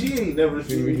 damn, she ain't never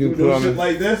seen me do no shit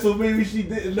like that. So maybe she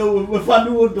didn't know if I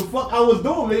knew what the fuck I was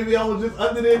doing. Maybe I was just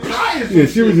under there trying. Yeah,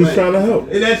 she was just trying to help.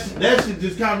 And that shit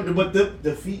just commented. But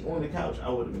the feet on the couch, I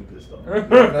would have been pissed off.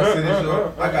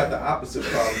 I got the opposite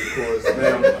problem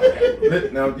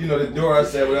because now you know the door I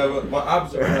said whatever. My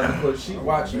opposite problem because she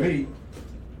watched me.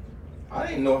 I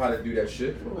didn't know how to do that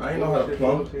shit. I didn't know how to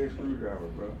plumb.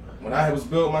 When I was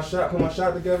building my shop, put my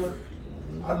shop together,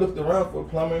 I looked around for a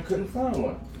plumber and couldn't find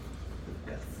one.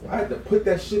 I had to put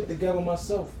that shit together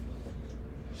myself.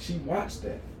 She watched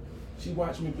that. She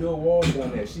watched me build walls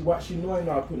down there. She knew I didn't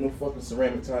know how to put no fucking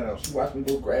ceramic tile down. She watched me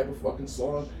go grab a fucking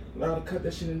saw, learn how to cut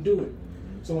that shit and do it.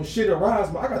 So when shit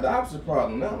arises, I got the opposite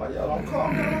problem. Now I'm like, yo, I'm calm.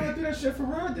 I did that shit for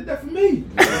her. I did that for me.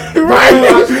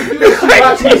 Right. She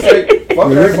watched me say,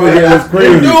 fuck everybody. That's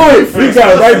crazy. Do it. He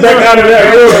got right back out of that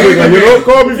real quick. Like, you don't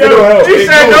call me for no help. He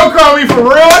said, don't call me for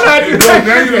real.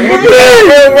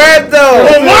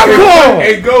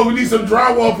 Hey, go. We need some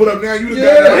drywall put up now. You the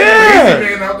guy.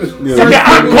 Man out this.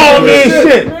 I'm calling this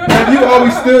shit. Have you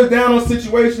always stood down on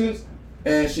situations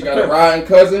and she got a riding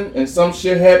cousin and some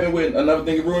shit happened with another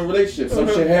thing that ruined relationship? Some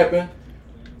shit happened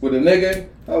with a nigga.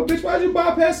 Oh, bitch, why'd you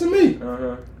bypassing me?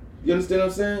 You understand what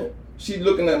I'm saying? She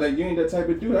looking at like, you ain't that type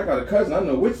of dude. I got a cousin. I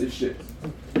know what's this shit.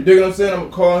 You dig what I'm saying? I'm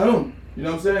gonna call him. You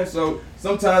know what I'm saying? So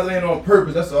sometimes it ain't on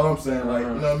purpose. That's all I'm saying. Like, you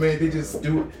know what I mean? They just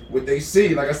do what they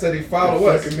see. Like I said, they follow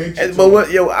us. But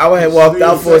what, yo, I had walked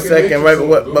out for a second, right?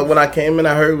 But when I came in,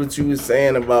 I heard what you was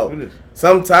saying about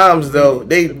sometimes though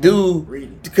they do,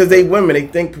 because they women, they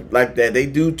think like that. They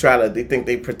do they think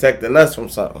they protecting us from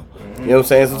something. You know what I'm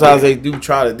saying? Sometimes they do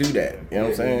try to do that. You know what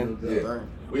I'm saying? Yeah.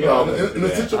 We all in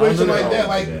a situation like that,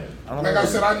 like I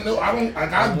said, I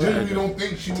genuinely don't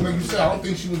think she was, like you said, I don't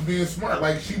think she was being smart.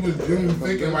 Like she was genuinely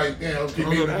thinking like, damn, okay,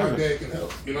 maybe my dad can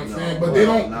help. You know what I'm saying? But they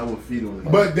don't.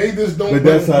 But they just don't. But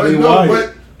that's how they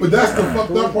wired. But that's the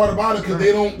fucked up part about it, because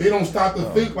they don't stop to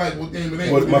think like, well, damn, it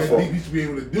ain't really that deep. You should be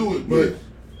able to do it, but.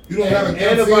 You don't have to.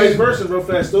 And the vice versa, real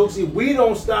fast, Stokesy. We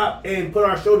don't stop and put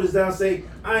our shoulders down and say,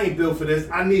 I ain't built for this.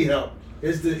 I need help.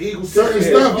 It's the eagle. Certain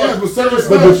stuff, yes, but certain stuff.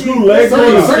 But the true leg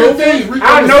certain things.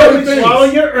 I know you swallow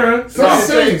your certain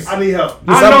things. I need help.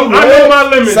 I know my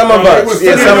limits. Some of us.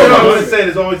 Yeah, some of us. Say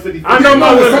there's always 50. I know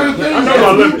my limits. I know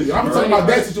my limits. I'm talking about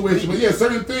that situation, but yeah,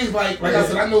 certain things like I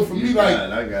said, I know for me, like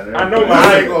I know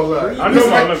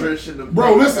my limits.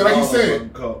 Bro, listen, like you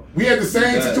said, we had the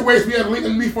same situation. We had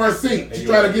Lincoln me for our sink. She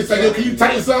tried to get like, yo, can you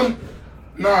tighten something?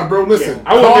 Nah, bro, listen.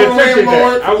 I wouldn't have attempted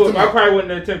that. I probably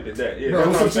wouldn't have attempted that. Yeah, bro,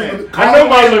 that's what I'm saying. I know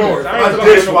my limits. My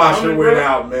dishwasher went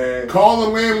out, man. Call the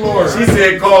landlord. She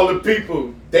said call the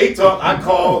people. They talking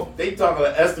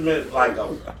an estimate like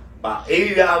about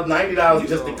 $80, $90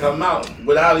 just to come out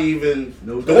without even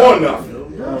doing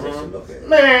nothing.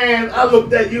 Man, I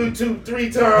looked at YouTube 3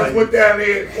 times, went down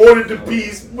there, ordered the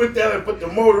piece, went down and put the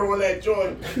motor on that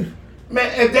joint.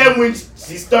 Man, and then when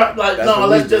she start like, no,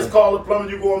 let's just call the plumber,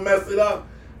 you gonna mess it up.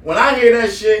 When I hear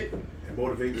that shit,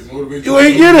 Motivate You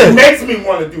ain't It get it. makes me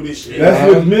want to do this shit.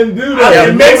 That's what men do.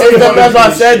 It makes me wanna That's do why I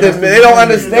this said shit. this, man. They don't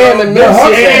understand the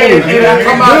men shit. And I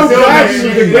come out Bill doing that Cosby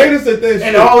was shit. the greatest at that And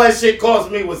shit. all that shit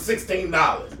cost me was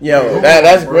 $16. Yo,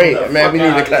 that's great, man. We need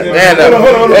to cut that Hold up.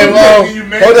 on, hold on, Hey,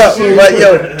 hold hold up, but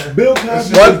yo, Bill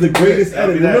Cosby was the greatest at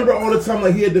it. Remember all the time,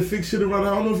 like he had to fix shit around.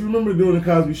 I don't know if you remember doing the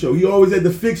Cosby Show. He always had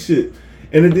to fix shit.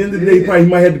 And at the end of the day, probably he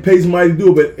might have to pay somebody to do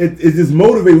it, but it's just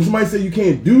motivating. When somebody say you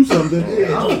can't do something,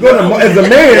 as a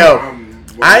man, yo,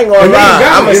 I ain't gonna lie.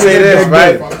 I'm gonna say this,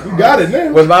 right? You got it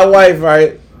now. With my wife,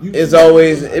 right? It's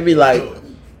always, it be like,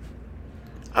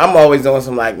 I'm always doing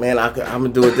some like, man, I'm gonna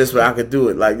do it this way. I could do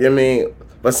it, like, you know what I mean?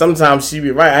 But sometimes she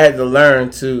be right. I had to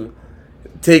learn to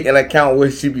take into account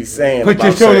what she be saying. Put about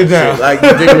your shoulder certain down. shit. Like,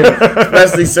 you dig me?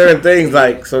 Especially certain things.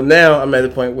 Like, so now I'm at the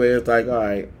point where it's like, all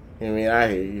right, you know what I mean? I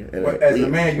hear you. And But as a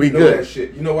man, you know that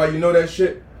shit. You know why you know that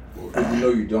shit? Because you know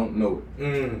you don't know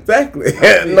it. Exactly.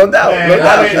 No doubt. Man, No I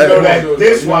doubt. didn't know that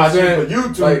dishwashing for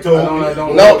YouTube Like, told I me.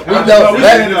 don't No, we don't.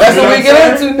 That's what we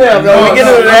get into now, bro. We get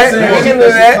into that. We get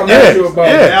into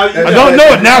that. Yeah. I don't know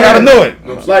it. Now I gotta know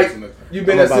it. Like, you've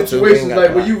been What in about you? situations We ain't like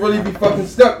got where you really be fucking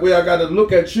stuck, where I gotta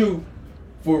look at you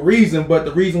for a reason, but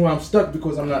the reason why I'm stuck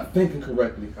because I'm not thinking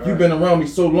correctly. You've been around me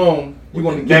so long, you're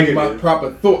gonna give me my negative.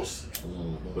 proper thoughts.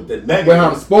 With the Where I'm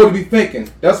negative. supposed to be thinking.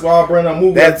 That's why I bring that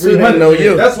movie. That's like who they 300. know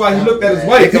you. That's why he looked at his They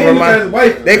wife. He can didn't look at remind- his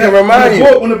wife. they can remind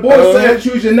you. When the boy said,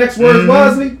 choose your next words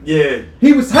wisely, Yeah.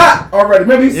 he was hot already.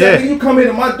 Remember, he said, Yeah. you come here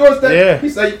to my doorstep. Yeah. He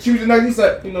said, you choose your next. He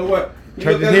said, you know what? He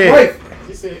Turn looked his at his head. wife.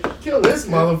 He said, kill this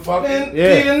motherfucker. Man,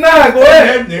 Yeah. yeah. Nah, go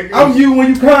Damn, ahead. nigga. I'm you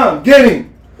when you come. Get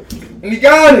him. And he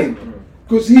got him.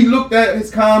 Because he looked at his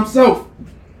calm self.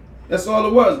 That's all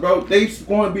it was, bro. They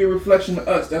going to be a reflection of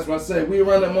us. That's what I said. We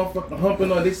around that motherfucker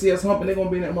humping, or they see us humping, they going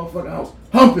to be in that motherfucking house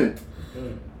humping.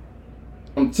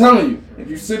 I'm telling you, if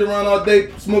you sit around all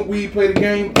day, smoke weed, play the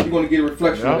game, you're going to get a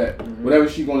reflection of that. Whatever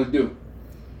she going to do.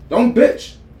 Don't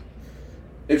bitch.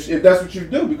 If that's what you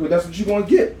do, because that's what you're going to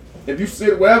get. If you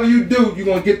sit, whatever you do, you're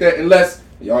going to get that unless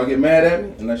y'all get mad at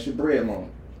me, unless your bread long.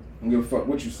 I don't give a fuck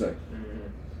what you say.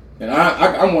 And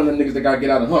I'm one of them niggas that got to get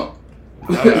out of hump.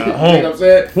 You know what I'm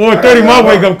saying? 4:30 my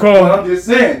wake up call. But I'm just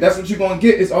saying, that's what you're going to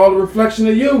get. It's all a reflection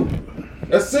of you.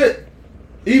 That's it.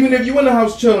 Even if you in the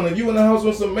house chilling, if you in the house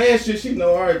with some man shit, she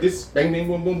know, all right, this bang, bang,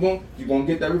 boom, boom, boom, you're going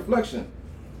to get that reflection.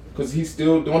 Because he's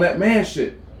still doing that man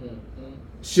shit.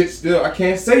 Shit still, I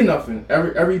can't say nothing.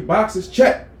 Every box is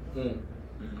checked.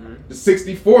 The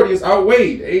 60-40 is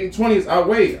outweighed. The 80-20 is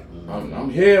outweighed. I'm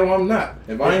here or I'm not.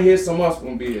 If I ain't here, someone else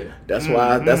gonna be here. That's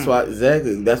why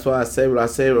exactly. That's why I say what I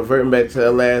say. Reverting back to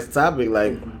the last topic,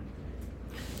 like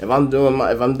if I'm doing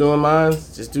mine,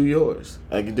 just do yours.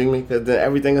 Like, you dig me? Because then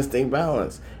everything will stay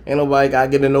balanced. Ain't nobody gotta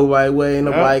get in nobody's way. Ain't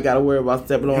nobody gotta worry about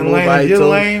stepping on Your lane is nobody's your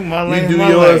toes. lane, my lane You is do my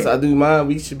yours, lane. I do mine.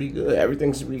 We should be good.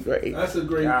 Everything should be great. That's a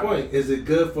great point. Is it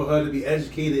good for her to be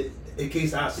educated in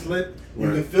case I slip? You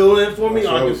can fill in for me, or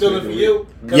I can fill in for you?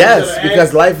 Yes,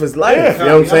 because life is life. Yeah. You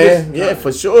know what I'm saying? Yeah. Yeah,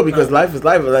 for sure. Because life is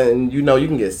life, and you know you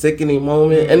can get sick any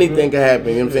moment. Anything can happen.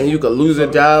 You know what I'm saying? You could lose a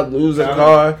job, lose a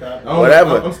car,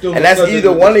 whatever. I'm still And that's subject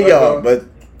either to one of this, y'all. like, But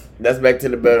that's back to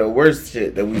the better or worse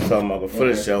shit that we was talking about before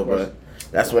the Okay, show. question.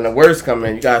 But that's when the worst come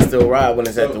in. You gotta still ride when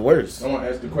it's at the worst. I want to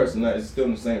ask the question. That it's still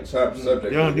in the same subject.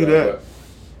 You don't do that.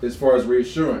 But as far as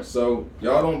reassurance, so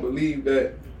y'all don't believe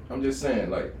that? I'm just saying,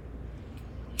 like,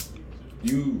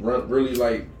 you really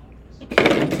like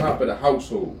the top of the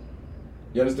household.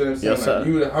 You understand what I'm saying? Yes, sir. Like,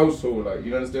 you the household. Like,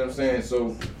 you understand what I'm saying?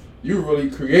 So you really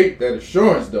create that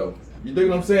assurance, though. You dig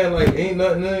what I'm saying? Like, ain't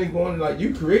nothing going. Like,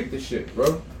 you create the shit,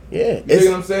 bro. Yeah, You dig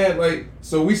what I'm saying? Like,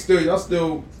 so y'all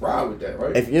still ride with that,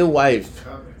 right? if your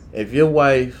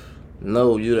wife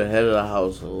know you the head of the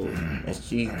household and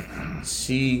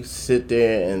she sit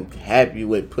there and happy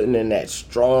with putting in that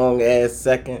strong ass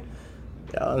second,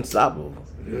 y'all unstoppable.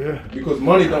 Yeah. Because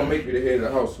money don't make you the head of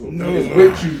the household. No. It's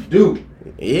what you do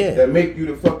Yeah. that make you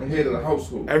the fucking head of the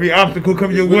household. Every obstacle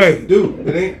come your It's what way. you do.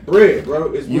 It ain't bread,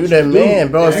 bro. It's You what the you man,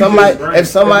 do. bro. If And somebody, it's if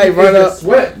somebody it's run the up,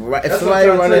 sweat. right, if That's somebody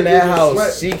what I'm run trying in to that tell you, house,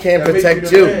 it's the she sweat can't that make protect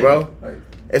the you, man. bro. Like,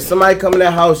 If somebody come in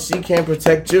that house, she can't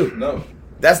protect you. no.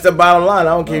 That's the bottom line.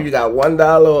 I don't care if you got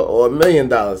 $1 or $1 million.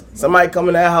 Somebody come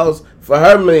in that house for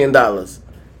her $1 million.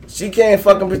 She can't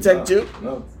fucking protect you.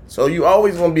 No. So you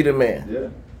always gonna be the man. Yeah.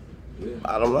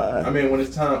 Bottom line. I mean, when it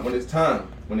gets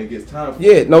time for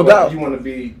Yeah, no doubt. You want to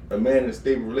be a man in a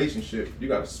stable relationship, you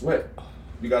gotta sweat.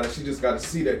 She just gotta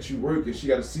see that you work, and she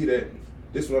gotta see that.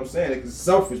 This is what I'm saying. It's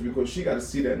selfish because she gotta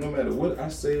see that no matter what I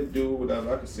say or do,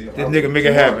 whatever I can say. This nigga make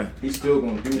it happen. He's still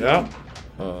gonna do. Yeah.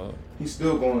 He's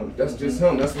still going. That's just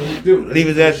him. That's what he do. Leave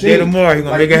his ass dead tomorrow. He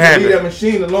gonna make it you happen. Leave that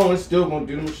machine alone. It's still gonna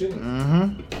do the machine.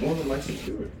 Mm-hmm. Woman like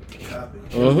security. You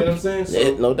understand what I'm saying?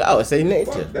 So, No doubt, it's a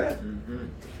nature. fuck that.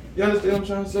 You understand what I'm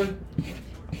trying to say?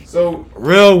 So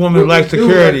Real women like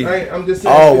security. I'm just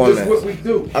saying, All it's just women. what we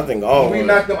do. I think all We women.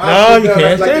 knock them No, out. you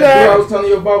can't say the that. girl I was telling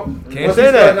you about. Can't Once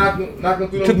say we start that. Knocking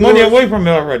through them Took money doors, away from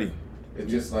me already. It's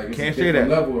just like it's Can't a say different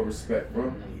that. level of respect,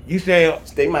 bro. You say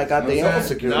They might got their own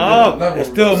security. no, it's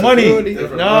still money.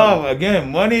 Security. No,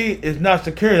 again, money is not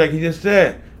security, like you just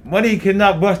said. Money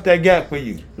cannot bust that gap for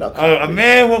you. No, A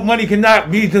man with money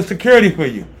cannot be the security for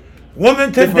you. Women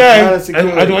Different today, kind of as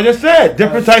security. I just said,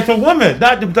 different types of women,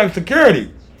 not different types of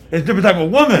security. It's different type of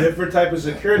woman. Different type of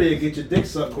security to get your dick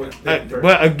sucked quick.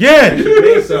 But again,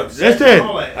 listen,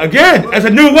 again, that's a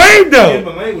new wave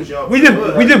though. We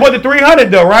just bought the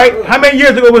 300 though, right? How many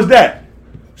years ago was that?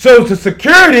 So the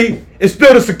security is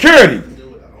still the security.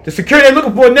 The security they're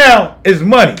looking for now is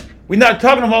money. We're not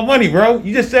talking about money, bro.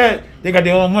 You just said they got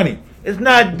their own money. It's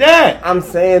not that. I'm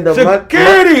saying the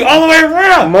security all the way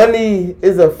around. Money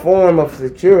is a form of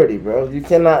security, bro. You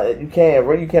can't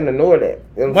ignore that.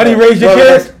 You know what I'm Money saying? raise your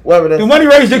kids? Do money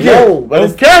raise your kids? No, but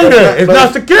Okay then. It's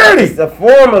not security. It's a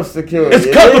form of security. It's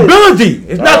comfortability.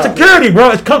 It's not security,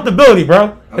 bro. It's comfortability,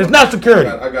 bro. It's not security.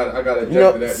 I got object You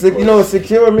to that. know what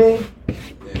secure mean?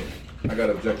 I got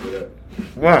object to that.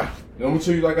 Why? I'm gonna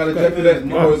show you like I object to that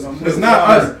because it's not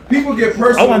us. People get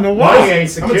personal. I wanna know why. I'm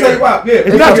gonna tell you why. Yeah,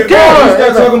 It's not secure. You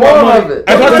start talking about money.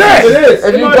 That's what I said. It is.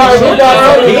 If you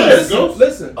got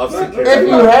Listen. if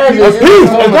you have A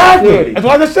piece, exactly. That's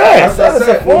what I just said. That's what I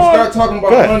said. When we start talking about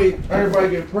Good. money, everybody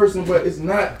get personal, but it's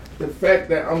not the fact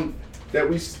that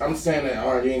I'm saying that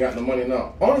all right, you ain't got no money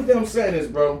now. Only thing I'm saying is,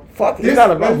 bro, it's not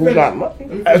about who got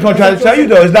money. That's what I'm trying to tell you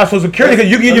though. It's not so security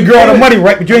because you give your girl the money,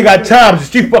 right? But you ain't got time. It's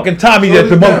she fucking Tommy that's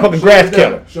the motherfucking grass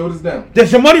killer. Shoulders down.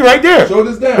 That's your money right there.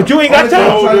 Shoulders down. But you ain't got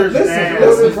time.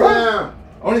 Listen, bro.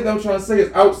 Only thing I'm trying to say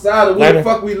is outside of where the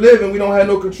fuck we live and we don't have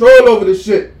no control over this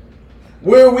shit.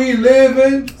 Where we live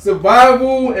in,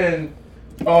 survival and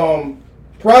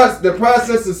the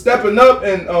process of stepping up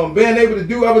and being able to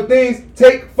do other things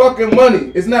take fucking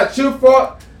money. It's not your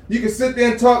fault. You can sit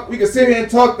there and talk. We can sit here and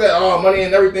talk that money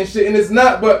and everything shit, and it's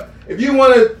not. But if you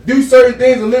want to do certain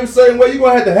things and live a certain way, you're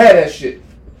gonna have to have that shit.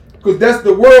 Cause that's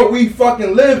the world we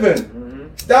fucking live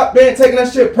in. Stop taking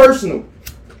that shit personal.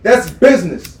 That's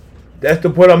business. That's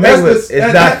the point I'm making. It's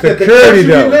not the security country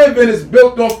though. we live in is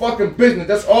built on fucking business.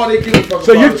 That's all they give a fuck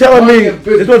So about. you're telling me,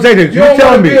 This that's what I'm saying. You You're don't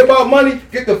telling want to me. be about money?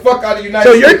 Get the fuck out of the United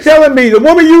So States. you're telling me the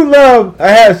woman you love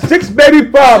has 6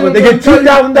 baby fathers, they get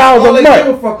 $2,000 all a they give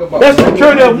a month. fuck about. That's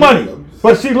security of money.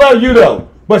 But she loves you though.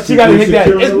 But she gotta hit that.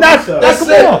 It's not. That's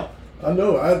Come on. I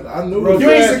know. I know. You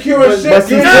ain't secure as shit. But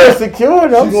she's still secure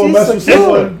though. She's gonna She's mess with secure.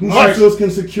 someone who she feels can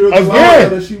secure the Again. lifestyle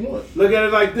that she wants. Look at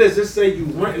it like this. Just say you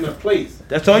renting a place.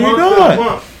 That's all you month to doing.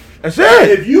 month. That's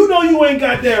it. If you know you ain't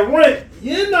got that rent,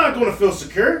 you're not gonna feel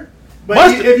secure. But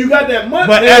Must- if you got that money,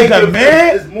 But then as a it's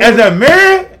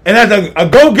man, more- and as a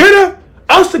go-getter,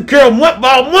 I'm secure month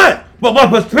by month. But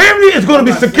my family is going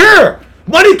to be secure.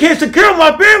 Money can't secure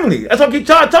my family. That's what I keep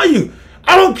trying to tell you.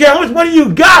 I don't care how much money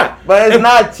you got. But it's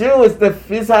not you.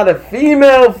 It's how the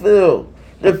female feel.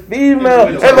 The female.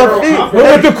 If a female. What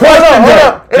was the question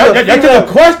though? That's If just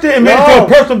a question and made it to a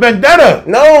personal vendetta.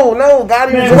 No,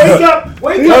 Gotti Man, was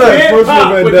wake up, man,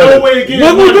 pop with no way to get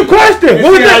What was the question?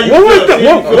 What was that? What was the?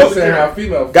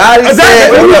 Gotti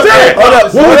said. What was that? Hold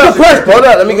up. What was the question? Hold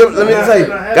up. Let me tell you.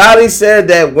 Gotti said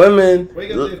that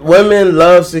women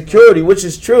love security, which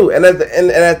is true. And at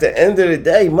the end of the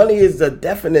day, money is a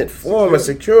definite form of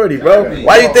security, bro.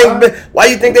 Why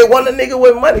you think they want a nigga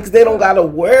with money? Because they don't gotta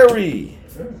worry.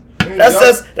 That's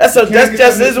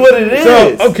just is what it is.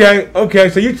 So okay.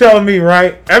 So you telling me,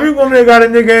 right? Every woman that got a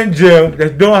nigga in jail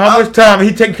that's doing how much time and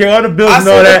he take care of all the bills and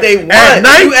all that. At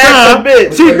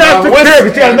nighttime, she's not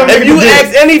secure. If you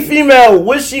ask any female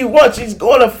what she wants, she's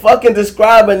gonna fucking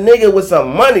describe a nigga with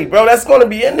some money, bro. That's gonna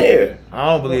be in there. I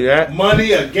don't believe that.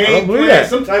 Money, a game I don't believe plan, that.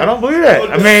 some type I don't believe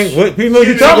that. I mean, what females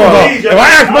you Shit, talking it's about? easy. If I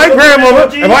ask my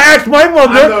grandmother, if I ask my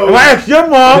mother, if I ask your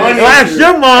mom, if I ask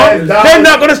your mom, they're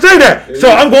not gonna say that.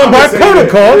 So I'm going by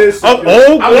protocol of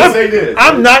old. I'm gonna say this.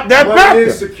 I'm not that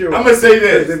Money is factor. secure. I'm gonna say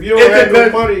this. If you don't have no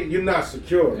money, you're not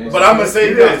secure. But I'm gonna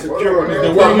say this. Secure.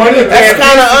 The word money That's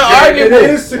kind of unarguable. It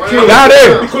is secure. Got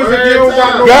it. Because if you don't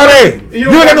got no Got money, it.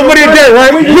 You ain't got no money today,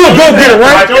 right? You a go get it,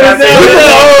 right?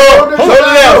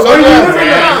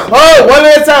 Hold one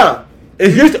at a time.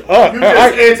 It's just You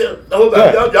just answered. Hold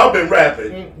up, y'all been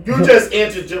rapping. You just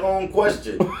answered your own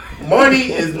question.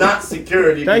 Money is not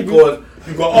security because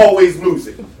you can always lose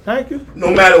it. Thank you.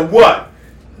 No matter what.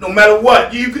 No matter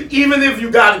what. You could, even if you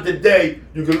got it today,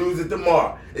 you can lose it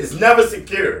tomorrow. It's never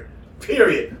secure.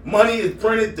 Period. Money is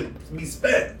printed to be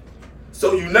spent.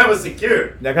 So you never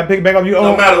secure. Now, can I pick it back up? You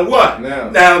No matter what.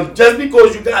 Now, just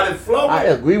because you got it flowing, I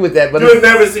agree with that, but you're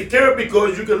never secure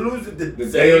because you can lose it the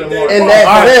same day. in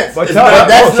that sense, but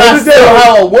that's not still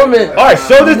how a woman. All right,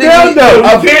 show this down though.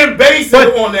 You can't base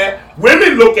it on that.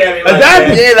 Women look at it like that.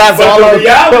 Yeah, that's but all.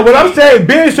 But what I'm saying,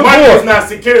 being money is Shabor, not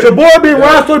secure. Shabor being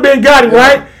Ron Slaughter being Gotti,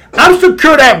 right? I'm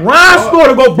secure that Ron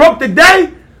Slaughter go broke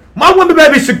today. My woman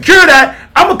better be secure that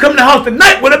I'm gonna come in the house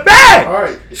tonight with a bag. All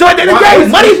right. So at the end of the day,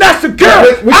 money's not secure.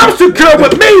 I'm secure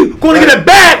with me going to get a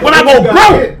bag when I go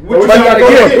broke. I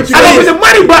go with the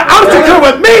money, but I'm secure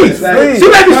with me. She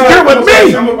may be secure with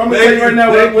me. I'm gonna tell you right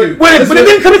now. But it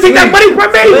didn't come and take that money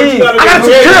from me. I gotta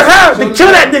secure her to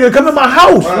kill that nigga to come in my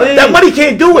house. That money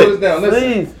can't do it.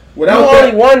 Please. You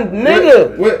only one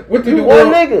nigga.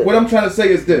 What I'm trying to say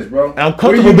is this, bro. I'm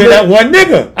comfortable being that one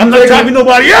nigga. I'm not trying to be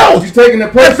nobody else. You taking the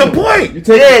person. That's the point. You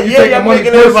taking money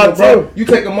personal, bro. You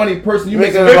taking money person. You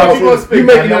making it about.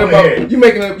 You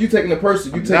making it about. You taking the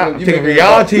person. You taking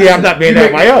reality. I'm not being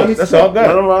that else. That's all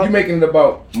good. You making it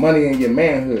about money and your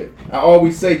manhood. I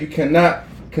always say you cannot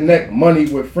connect money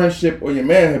with friendship or your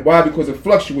manhood. Why? Because it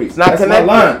fluctuates. It's not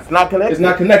connected. It's not connected. It's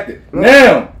not connected.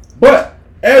 Now, but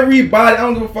everybody, I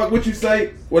don't give a fuck what you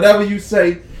say, whatever you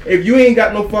say. If you ain't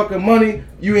got no fucking money,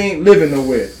 you ain't living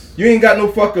nowhere. You ain't got no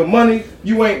fucking money.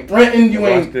 You ain't renting. You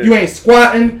ain't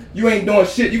squatting. You ain't doing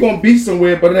shit. You gonna be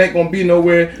somewhere, but it ain't gonna be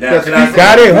nowhere. That's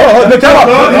got it. Hold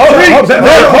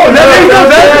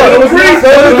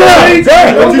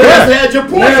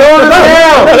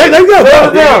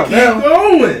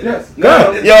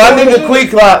Yo, I need the quick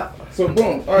clock. So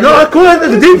boom. Right, no, cool.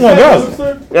 That's a deep one. Go.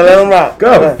 Yeah, let him rock.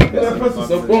 Go.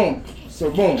 So boom.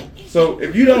 So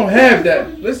if you don't have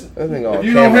that, listen. If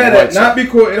you don't have that, not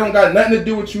because it don't got nothing to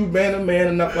do with you being a man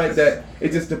and nothing like that.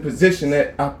 It's just the position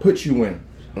that I put you in.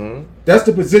 Mm-hmm. That's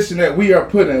the position that we are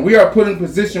put in. We are put in a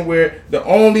position where the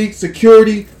only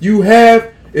security you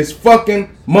have is fucking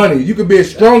money. You could be as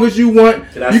strong as you want.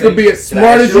 You could be as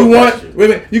smart as you want.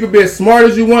 You could be as smart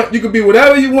as you want. You could be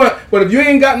whatever you want. But if you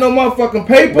ain't got no motherfucking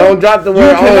paper, don't drop the word.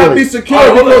 You cannot be secure.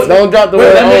 Don't drop the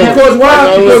word. Because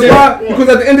why? Because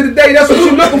at the end of the day, that's what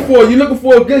you're looking for. You're looking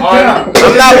for a good job.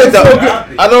 I'm not with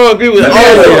that. I don't agree with all of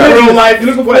that. Real life.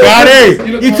 You're looking for.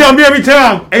 You tell me every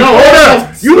time. Hey, hold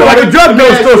up. You look like a drug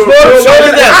dealer.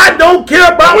 I don't care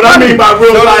about what I mean by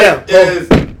real life is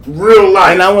real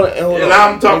life. And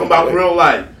I'm talking about real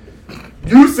life.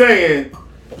 You saying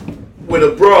with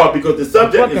a broad, because the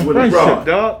subject is with a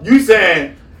broad. You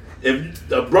saying if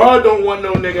the broad don't want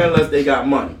no nigga unless they got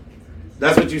money.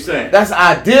 That's what you saying. That's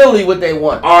ideally what they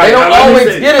want. All right, they don't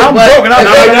always get it. I'm broke and I'm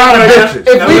out of bitches.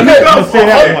 If we could,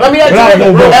 let me ask you.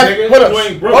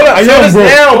 Hold up. Show this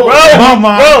down,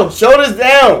 bro. Show this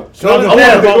down. Show this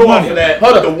down.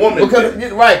 Hold up. The woman.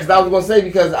 Because I was gonna say,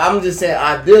 because I'm just saying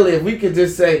ideally, if we could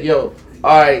just say, yo,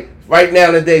 all right, right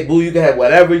now today, boo, you can have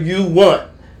whatever you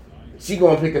want. She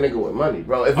gonna pick a nigga with money,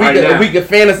 bro. If we could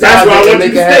fantasize, that's why I want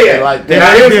you to stay at. Like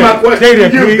now here's my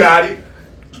question to you, Gotti.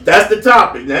 That's the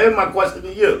topic. Now here's my question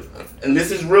to you. And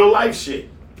this is real life shit.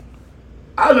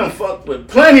 I done fucked with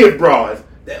plenty of broads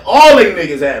that all they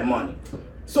niggas had money.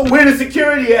 So where the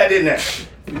security at in that?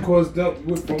 Because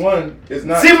for one, it's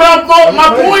not. See my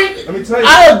point? Let me tell you.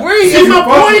 I agree. See my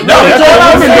point? No,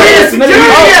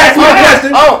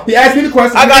 he asked me the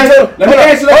question. I got to. Let me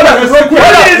answer that question real quick.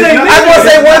 I just want to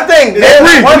say one thing.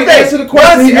 One thing.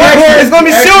 It's gonna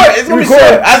be short. It's gonna be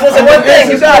short. I just want to say one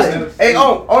thing. You got it. Hey,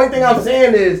 only thing I'm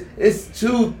saying is it's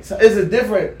a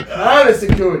different kind of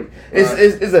security.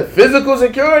 It's a physical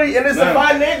security and it's a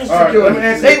financial security.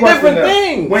 They different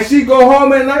things. When she go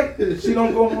home at night, she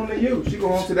don't go home to you. She go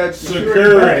home to that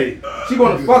security bag. She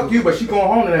gonna fuck you, but she going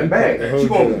home to that bag. She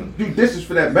gonna do dishes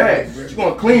for that bag. She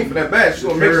gonna clean for that bag. She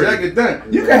gonna make sure that get done.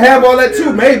 You can have all that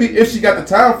too, maybe if she got the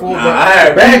time for it. But I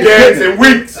had weekends and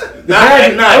weeks.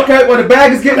 Okay, well the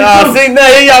bag is getting. See, now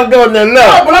here y'all going there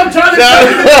now. No, but I'm trying to tell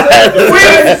you,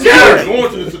 where the security? Going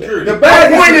to the security. The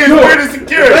bag is where the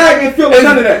security? The bag ain't feeling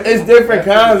none of that. It's different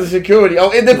kinds of security.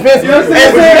 Oh, it depends. Yo,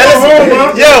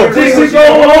 she go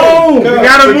home. We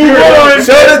gotta move on.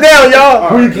 Show this down,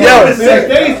 y'all. Yo, 6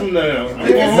 days from now.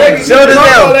 Show this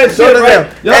down. Show this down.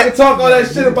 Y'all can talk all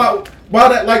that shit about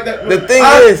that like that. The thing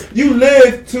is, you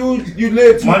live two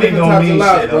different types of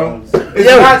lives, bro.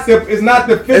 It's not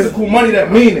the physical money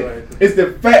that mean it. It's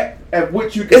the fact at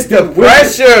what you can It's do the with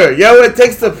pressure, yo. It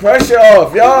takes the pressure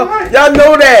off, y'all. Y'all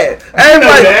know that.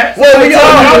 Everybody, well, we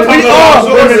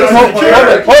all.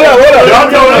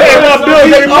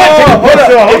 Hold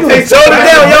up. Shoulders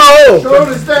down, y'all.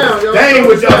 Shoulders down, yo. That ain't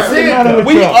what y'all saying.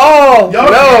 We all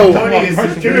know. Money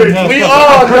is security. We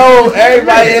all know.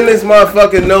 Everybody in this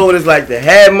motherfucker know what it's like to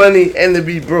have money and to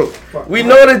be broke. We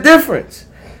know the difference.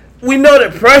 We know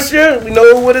the pressure. We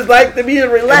know what it's like to be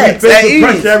relaxed, at ease.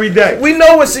 Pressure every day. We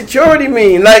know what security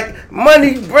mean. Like,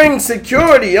 money brings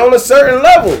security on a certain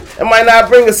level. It might not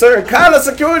bring a certain kind of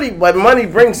security, but money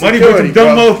brings security. Money brings some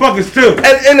dumb motherfuckers too.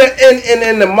 And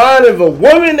in the mind of a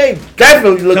woman, they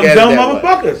definitely look Some at dumb it that way.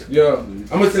 motherfuckers. Yeah,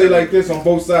 I'm gonna say it like this on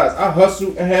both sides. I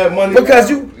hustled and had money. Because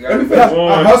you- Let me finish.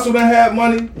 I hustled and had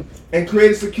money and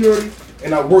created security,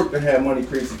 and I worked and had money,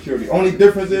 created security. Only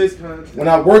difference is when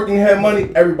I worked and had money,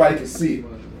 everybody can see it.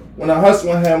 When I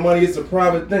hustle and have money, it's a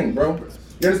private thing, bro.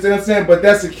 You understand what I'm saying? But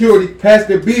that security has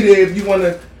to be there if you want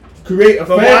to create a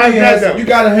But family. why is that, and though? You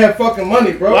gotta have fucking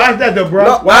money, bro. Why is that though, bro?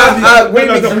 No, I agree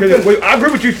with you. I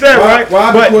agree with you said, Why- right?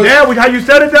 why? But Because- now with how you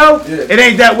said it though, Yeah. it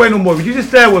ain't that way no more. What you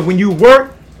just said was when you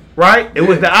work, right? It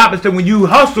was the opposite. When you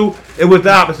hustle, it was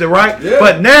the opposite, right? Yeah.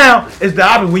 But now it's the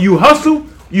opposite. When you hustle,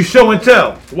 you show and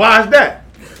tell. Why is that?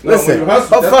 No, when Listen, you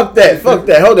hustle, fuck that.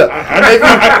 Hold up.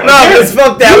 No, just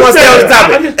fuck that. I You want to stay on the said it. I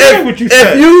topic. understand what you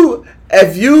said.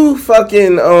 If you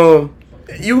fucking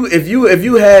if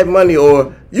you had money,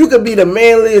 or you could be the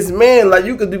manliest man, like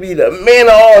you could be the man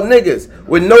of all niggas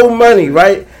with no money,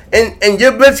 right? And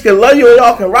your bitch can love you and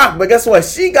y'all can rock, but guess what?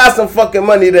 She got some fucking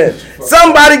money then.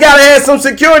 Somebody gotta have some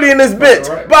security in this bitch.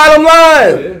 Bottom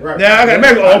line. Now I gotta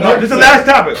make this is the last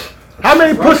topic. How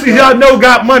many pussies y'all know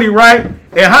got money, right?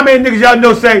 And how many niggas y'all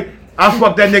know say, I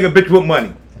fuck that nigga bitch with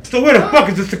money? So where the fuck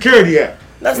is the security at?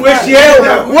 That's Where not- she at?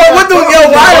 What the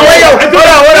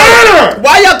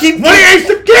why y'all keep Money ain't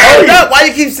security. Hold up, why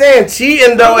you keep saying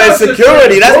cheating though as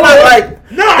security? That's not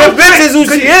like No, the bitch is who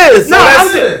she is. So No,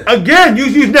 that's I'm again, you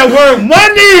use that word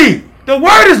money. The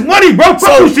word is money, bro. Fuck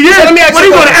So, who she is. let me ask money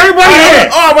you go to something. everybody here.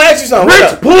 Oh, I'm gonna ask you something. Hold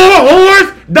Rich, up. poor,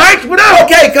 whores, dykes, whatever.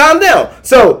 Okay, calm down.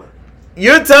 So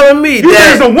you're telling me You that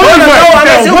said it's a woman, no, right? I'm You said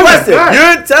asking a you a woman. question. Right.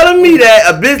 You're telling me that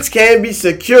a bitch can't be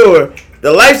secure.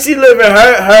 The life she living,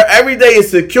 her every day is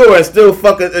secure and still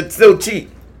still cheat.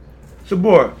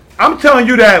 Sabor, I'm telling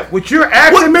you that what you're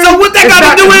asking me. So what that is got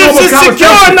not to do a with normal if she's secure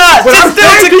or conversation. not? What She's I'm still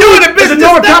saying to secure. you The bitch is a just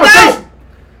normal stepped conversation.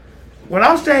 out. What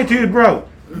I'm saying to you, bro,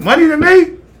 money to me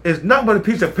is nothing but a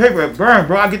piece of paper that burn,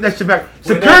 bro. I get that shit back.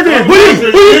 Security is Who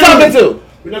you talking to?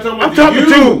 We're not talking I'm about talking you.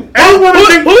 to any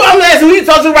woman. Who I'm asking who you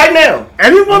talking to right now?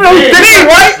 Any woman who Man. thinks Me,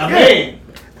 right? A man.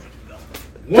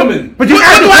 Woman. But you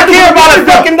What do I care about a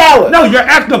fucking dollar? No, you're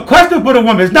asking a question for the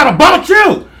woman. It's not about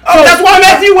you. Oh, that's why I'm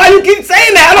asking you why you keep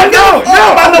saying that. I don't give a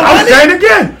fuck about no I'm money. saying it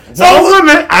again. So- So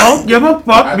women, I don't give a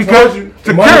fuck I because told you,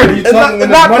 the money, security. you talking when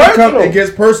it's not the money personal. comes, it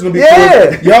gets personal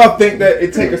because Yeah. y'all think that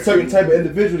it take a certain type of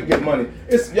individual to get money.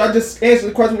 It's y'all just answer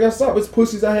the question yourself. It's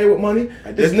pussies out here with money.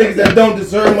 It's niggas that don't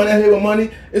deserve money out here with money.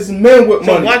 It's men with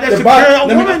So money. why that The secure bottom- a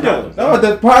let me- woman though? No,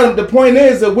 the problem. The point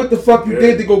is that what the fuck you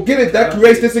did to go get it. That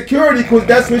creates the security because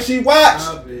that's what she watched.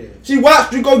 She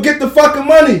watched you go get the fucking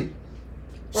money.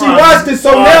 She watched it,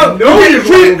 so now you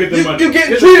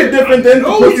getting treated different than the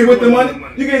pussy with the money.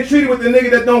 You getting treated with the nigga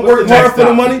that don't work hard for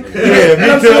the money. Yeah,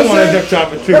 me too. I want that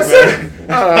topic too, That's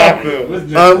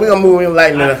man. We're gonna move in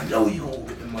lighten it up. No, you gonna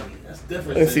get the money. That's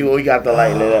different. Let's see what we got to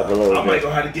lighten it up a little I might bit. go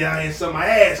have to get out here and suck my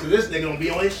ass because this nigga gonna be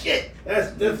on his shit.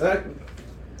 That's different.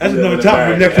 That's another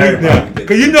topic for next week now.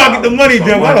 Cause you know I get the money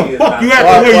then. Why the fuck you Why-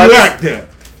 acting where why you this- act then?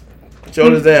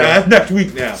 Shoulders Yeah, down. that's next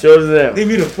week now. Shoulders down. Leave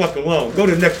me the fuck alone. Go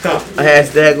to the next topic.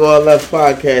 Hashtag All Left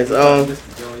Podcast.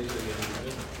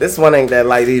 This one ain't that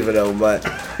light either though. But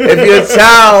if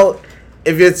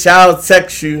your child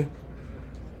texts you,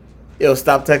 yo,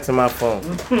 stop texting my phone.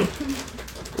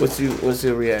 What's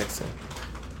your reaction?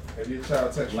 If your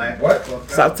child text you, what?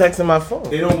 Stop texting my phone.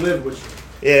 They don't live with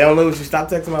you. Yeah, I don't know what you. Stop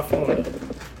texting my phone.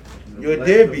 You're a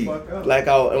deadbeat. Like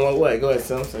out in what way? Go ahead,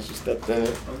 Sim, since you stepped in.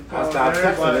 I stopped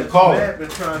texting and calling.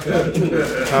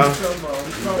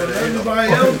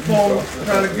 Everybody else phone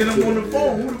trying to get him on the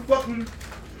phone. Who the fuck you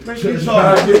think you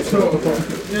talking to?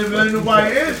 If ain't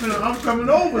nobody answering, I'm coming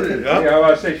over there. Yeah, I was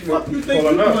about to say she What was you think you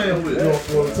pulling up. playing with?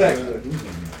 Absolutely.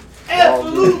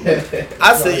 Absolutely.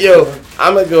 I said, yo,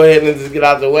 I'm gonna go ahead and just get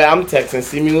out the way. I'm texting.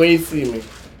 See me when you see me.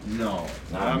 No.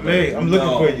 Nah, man, I'm looking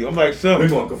for you. I'm like, son, We're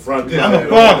gonna confront this. I'm a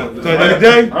father. So the other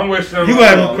day, I'm with some. you gonna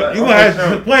have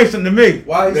to explain something to me.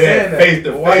 Why you Yeah, saying that? face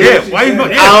to Why face. Yeah, she why you saying gonna?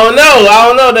 that? I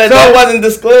don't know. That So- wasn't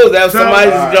disclosed. That was So-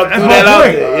 somebody just jumped That's threw my that out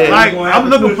point. there. Yeah. Like, I'm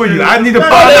looking for you. I need to Oh,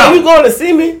 find damn, you out. going to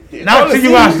see me? Now I see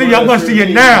you. I see you. I'm gonna see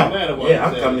you now. Yeah,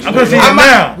 I'm coming. I'm gonna see you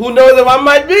now. Who knows if I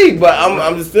might be, but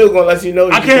I'm still gonna let you know.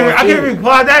 I can't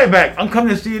reply that back. I'm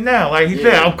coming to see you now. Like he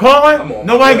said, I'm calling.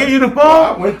 Nobody give you the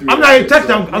phone. I'm not even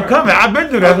texting. I'm coming. I've been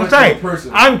through that. I'm saying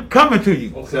I'm coming to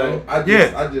you. So I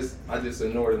just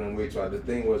ignored it and wait. The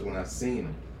thing was when I seen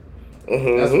him.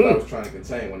 That's what I was trying to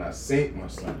contain. When I seen my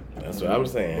son. That's what I'm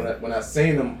saying. When I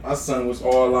seen him, my son was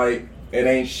all like, "It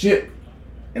ain't shit,"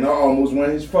 and I almost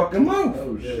went his fucking mouth.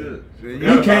 Oh shit!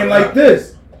 He came like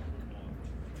this.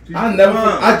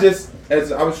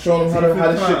 As I was showing him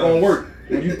how this shit gonna work.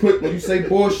 When you say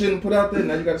bullshit and put out there,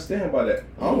 now you gotta stand by that.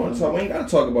 I don't want to talk. We ain't gotta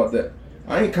talk about that.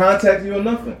 I ain't contacting you or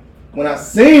nothing. When I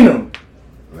seen him,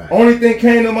 only thing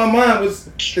came to my mind was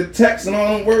the text and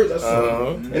all them words I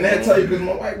saw. And that tell you because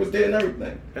my wife was there and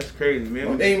everything. That's crazy, man.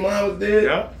 My baby mom was there.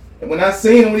 Yeah. And when I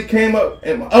seen him when he came up,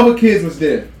 and my other kids was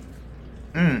there.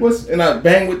 And I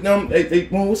banged with them. They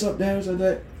well, what's up, Dad? What's up,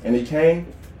 Dad? And he came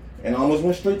and I almost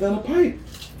went straight down the pipe.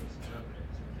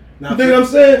 You dig what I'm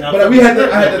saying? But I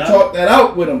had to talk that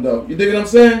out with him though. You dig what I'm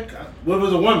saying? What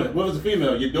was a woman? What was a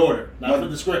female? Your daughter. Not for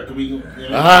the script. Cause we,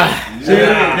 I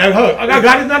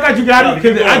got you.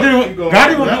 Because I did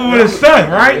Gotti went through with his son,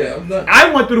 right?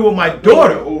 I went through with my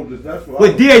daughter.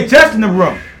 With DHS in the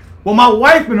room. With my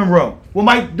wife in the room. With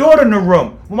my daughter in the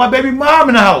room. With my baby mom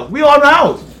in the house. We all in the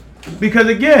house. Because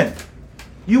again,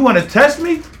 you want to test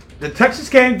me? The Texas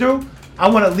came through. I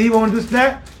want to leave on this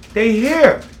net. They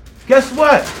here. Guess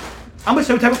what? I'm going to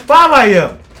show you what type of father I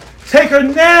am. Take her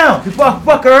now before I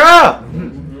fuck her up.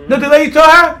 Know the lady told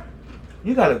her?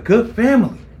 You got a good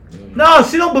family. No,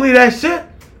 she don't believe that shit.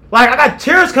 Like, I got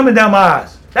tears coming down my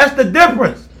eyes. That's the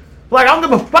difference. Like, I don't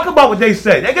give a fuck about what they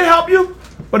say. They can help you,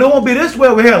 but it won't be this way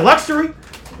over here in luxury.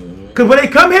 Because when they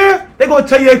come here, they're going to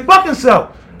tell you they fucking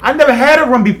self. I never had a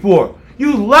run before.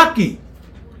 You lucky.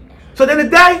 So at the end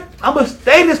of the day, I'm going to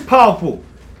stay this powerful.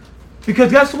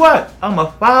 Because guess what? I'm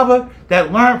a father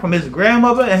that learned from his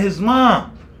grandmother and his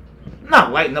mom. I'm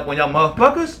not lighting up on y'all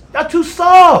motherfuckers. Y'all too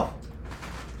soft.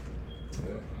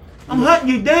 I'm hunting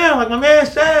you down like my man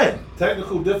said.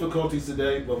 Technical difficulties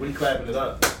today, but we clapping it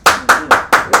up. There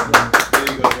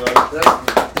you go, brother.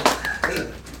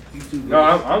 No,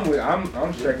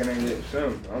 I'm checking in it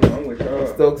soon. I'm with y'all.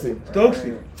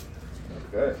 Stokesy.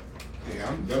 Okay. Yeah,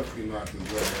 I'm definitely not just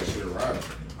letting that shit ride.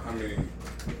 I mean,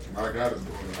 I got it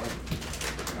going on.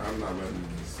 I'm not letting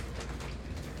this.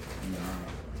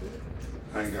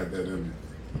 Nah, I ain't got that in me.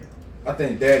 I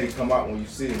think Daddy come out when you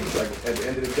see him. It's like at the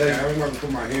end of the day. I don't want to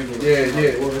put my hands on it.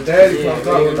 Yeah. Well, when Daddy comes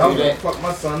out, I was gonna fuck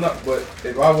my son up. But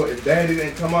if Daddy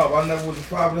didn't come out, if I never was a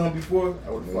father to him before, I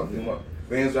would have fucked him up.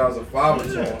 Fans, I was a father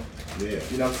to him. Yeah.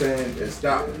 You know what I'm saying? It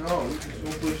stopped. You know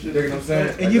what I'm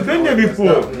saying? And you've been there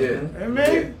before. Yeah.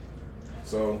 Amen.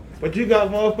 So. But you got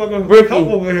motherfucking help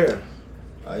over here.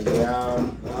 Yeah,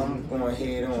 I'm going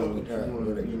head on with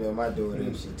her. You know, my daughter,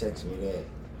 she texted me that.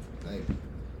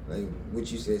 Like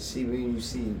what you said, see me when you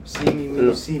see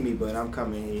me, see me, but I'm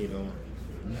coming head on.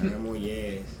 Like, I'm on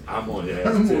your ass. I'm on your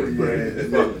ass too,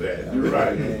 fuck that. You're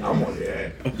right. I'm on your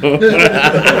ass. Fuck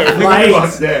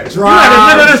that. Drive.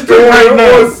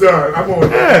 Or son. I'm on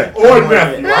your ass. Or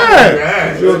nephew. I'm on your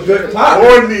ass. You're a good pop.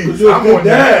 Or niece. I'm on your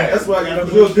ass. That's why you're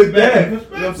a good dad. You know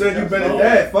what I'm saying? You've been a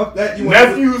dad. Fuck that. You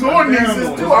nephews or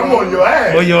nieces too. I'm on your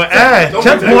ass. On your ass.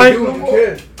 Checkpoint.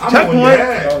 Checkpoint.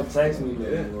 Don't text me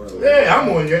that. Yeah, I'm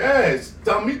on your ass.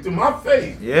 Tell me to my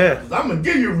face. Yeah. I'm gonna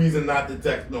give you a reason not to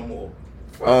text no more.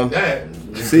 That.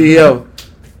 CEO.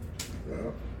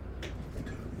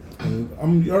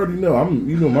 You already know.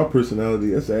 You know my personality.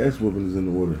 That's ass whooping is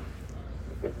in order.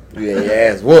 You getting your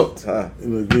ass whooped, huh? You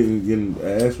know, getting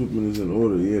ass whooping is in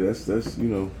order. Yeah, that's you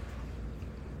know.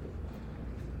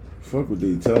 Fuck what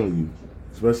they telling you,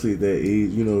 especially at that age.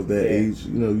 You know, age.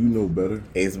 You know better.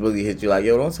 Ace Boogie hit you like,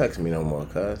 yo, don't text me no more,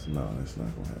 cuz. No, that's not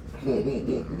gonna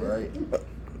happen. Right.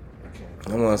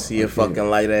 I want to see your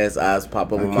fucking light ass eyes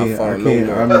pop up on my phone no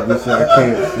more. I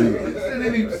can't see.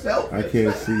 I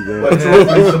can't see that.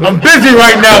 I'm busy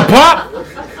right now, Pop.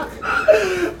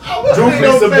 Truthfully,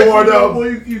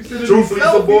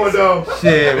 Sabordo.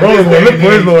 Shit, rolling with Lick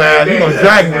Boy's little ass. You gonna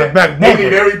drag him in the back They bumper.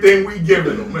 need everything we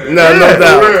giving them, man.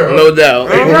 No doubt.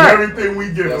 They need everything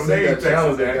we give them. They ain't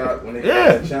challenge they got when they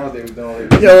got the challenge they was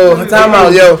doing. Yo, time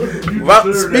out, yo.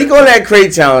 Speak on that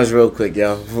crate challenge real quick,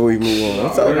 yo, before we move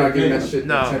on. We're not getting that shit.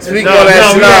 No. Speak on that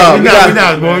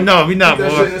shit. We not,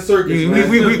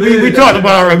 boy. We talked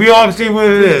about it already. We all see what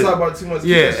it is.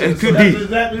 Yeah, it's too deep.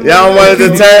 Y'all want to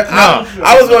deter?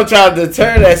 I was gonna try to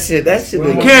deter that shit. That shit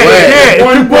been can't. It's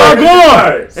too far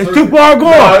gone. It's too far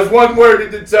gone. There's one word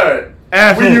to deter.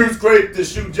 Asshole. We use crate to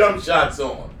shoot jump shots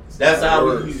on. That's how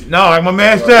we. No, like my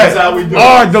man said. That's how we do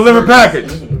Or it. deliver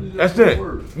package. That's it.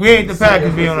 We ain't the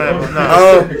package be on that.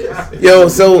 No. Yo,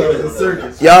 so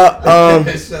y'all,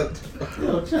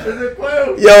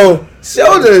 yo,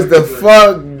 shoulders the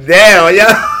fuck down,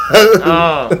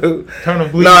 y'all. Turn the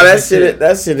bleed. No,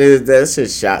 that shit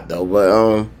shot though.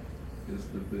 But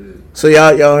so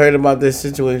y'all heard about this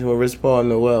situation with Rich Paul and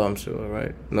Noel, I'm sure,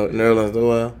 right? Nerlens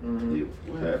Noel.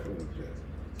 What happened with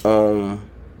that?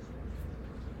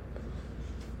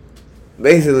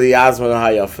 Basically, I just want to know how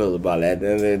y'all feel about that. At the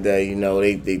end of the day, you know,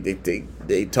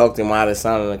 they talked him out of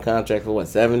signing a contract for what,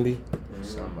 70?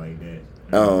 Something like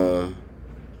that.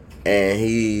 And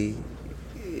he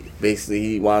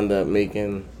wound up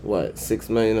making what, $6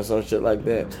 million or some shit like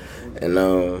that,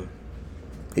 and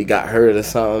he got hurt or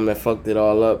something that fucked it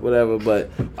all up, whatever. But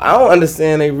I don't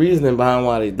understand their reasoning behind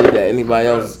why they did that. Anybody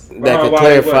else that could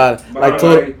clarify? Like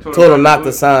told him not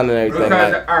to sign and everything.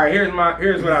 Because, all right,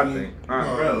 here's what I think.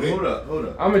 Bro, hold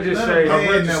up. I'm gonna just say, I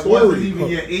read the story. Wasn't even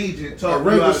your agent talking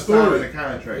about signing the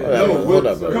contract. Hold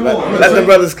up, bro. Come on, let the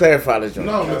brothers clarify this.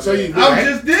 No, I'm gonna tell you. I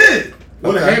just did.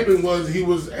 What happened was he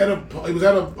was at a party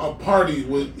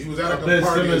with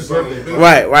or something.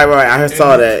 Right. I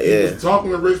saw that. He Yeah. was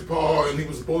talking to Rich Paul, and he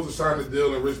was supposed to sign the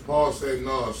deal, and Rich Paul said,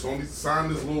 "No, so only sign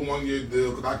this little 1-year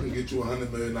deal because I can get you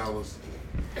 $100 million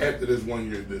after this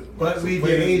 1-year deal." But leave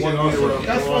your agent also.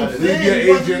 That's what I'm saying. Leave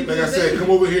your agent. Like I said,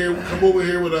 come over here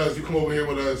with us. You come over here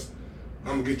with us.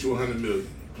 I'm gonna get you $100 million.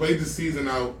 Played the season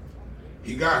out.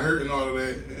 He got hurt and all of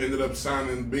that. Ended up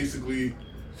signing basically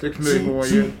 $6 million for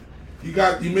 1 year. He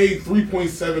made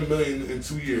 $3.7 million in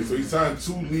 2 years, so he signed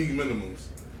 2 league minimums,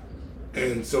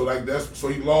 and so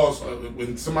he lost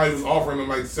when somebody was offering him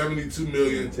like $72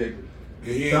 million, and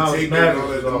he ain't taking it. And all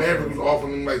that. The Maverick was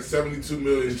offering him like $72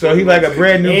 million. So he like a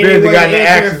brand new biz that got in the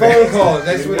accident. Phone calls.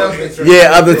 That's what else.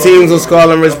 Yeah, other teams was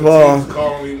calling Rich Paul.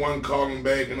 One calling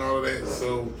back and all of that.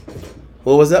 So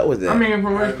what was up with that? I mean,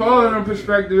 from Rich Paul's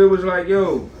perspective, it was like,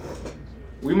 yo,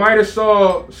 we might have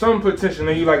saw some potential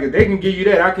in you. Like, if they can give you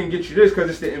that, I can get you this because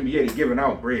it's the NBA. They're giving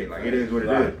out bread. Like, it is what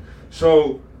it is.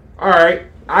 So, all right,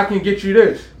 I can get you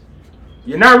this.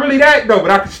 You're not really that, though, but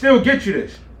I can still get you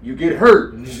this. You get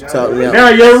hurt. Now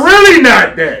you're really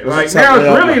not that. Like, now it's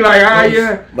really like,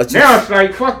 now it's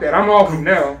like, fuck that. I'm off him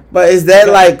now. But is that,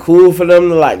 like, cool for them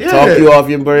to, like, talk you off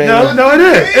your brain? No, it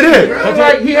is. It is. It's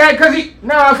like, he had,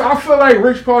 I feel like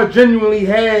Rich Paul genuinely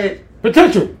had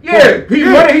potential. Yeah, I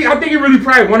think he really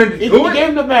probably wanted to do it. He gave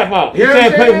him the map out. He You know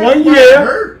said play 1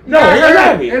 year. No,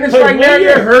 and it's like now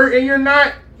you're hurt and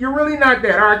you're really not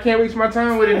that. I can't waste my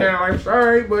time with it now. I'm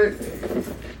sorry, but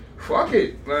fuck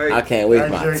it. Like, I can't waste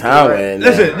my time with it.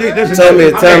 Listen. Told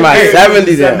me to turn my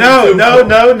 70 down. No.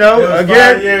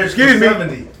 Again, excuse me.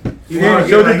 You want to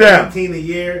show get it down. 18 a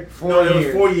year. No, it was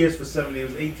 4 years for 70. It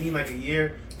was 18 like a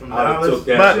year.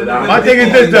 My thing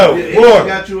is this though,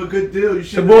 got you a good deal. You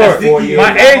should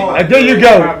there you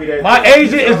go. My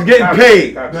agent is getting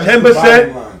paid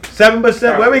 10%,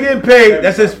 7%. Where we getting paid?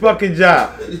 That's his fucking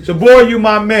job. So boy, you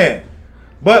my man.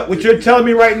 But what you're telling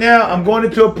me right now, I'm going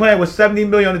into a plan with $70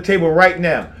 million on the table right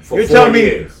now. You're telling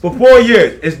me for 4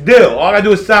 years, it's deal. All I gotta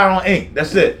do is sign on ink.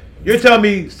 That's it. You're telling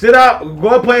me sit out,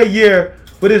 go and play a year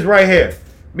for this right here.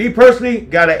 Me personally,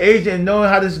 got an agent and knowing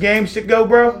how this game should go,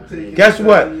 bro. Guess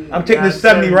what? I'm taking the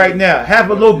 70 right now. Half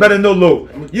a low, better no low.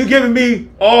 You giving me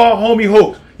all homie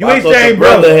hopes. You ain't saying,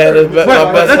 bro. No,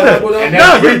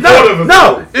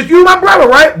 it's you, my brother,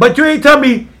 right? But you ain't telling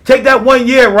me take that 1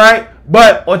 year, right?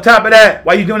 But on top of that,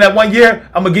 while you doing that 1 year,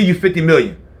 I'm gonna give you $50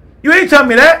 million. You ain't telling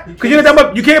me that, because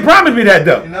you can't promise me that,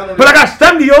 though. But I got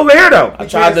 70 over here, though. I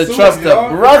tried to trust the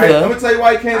brother. I'm going to tell you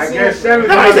why you can't sue him.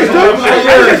 No, I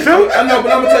can't sue. I know,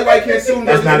 but I'm going to tell you why you can't sue him.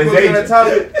 That's not his agent.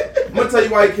 I'm going to tell you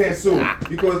why you can't sue him.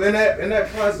 Because in that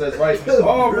process, right,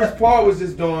 all Rich Paul was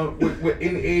just doing with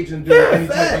any agent doing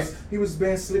anything, he was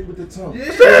being slick with the tongue. None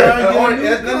of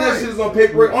that shit is on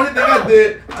paper. Only thing I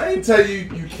did, I didn't tell you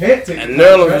can't take it. And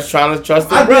Nerlens was trying to trust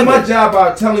the brother. I did my job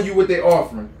out telling you what they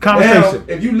offering. Conversation.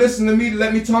 Now, if you listen to me to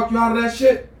let me talk you out of that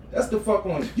shit, that's the fuck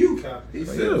on you. He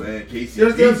said, man, Casey. You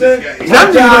understand what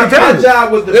I'm saying? My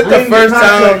job was to bring the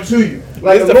contract to you.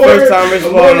 Like the first time Rich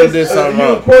Paul did something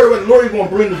wrong. The lawyer gonna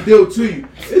bring the deal to you.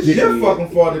 It's your fucking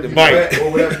fault if you back or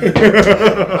whatever.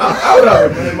 I'm out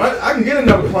of it, man. I can get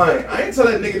another client. I ain't tell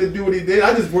that nigga to do what he did.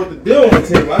 I just brought the deal on the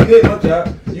table. I did my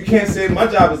job. You can't say my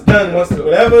job is done once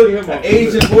whatever an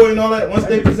agent, lawyer, and all that. Once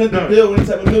they present the bill, any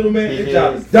type of middleman, their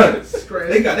job is done.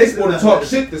 They supposed to talk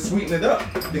shit to sweeten it up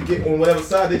to get on whatever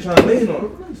side they trying to lean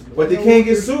on, but they can't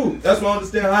get sued. That's why I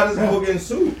understand how this whole getting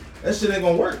sued. That shit ain't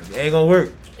gonna work. It ain't gonna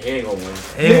work. He ain't gonna win.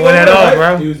 He didn't win at all,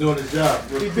 bro. He was doing his job.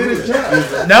 He did his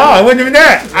job. No, it wasn't even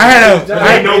that.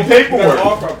 Ain't no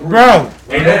paperwork. Bro.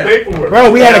 Ain't no paperwork.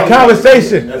 Bro, we had a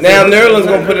conversation. Now Nerland's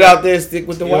gonna put it out there and stick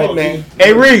with the white man.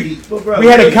 Hey, Reed, we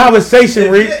had a conversation,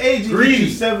 If Reed. your age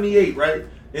is 78, right?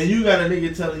 And you got a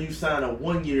nigga telling you sign a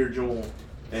 1-year joint,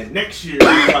 and next year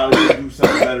you probably gonna do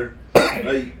something better.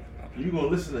 Like, you gonna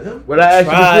listen to him? What I asked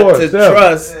Try you before, to Sim.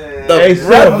 trust the Hey, Sim,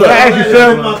 brother. what I asked you,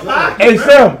 Sim. Hey,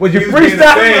 Sim, was you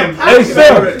freestyling? Hey,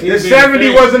 Sim. The 70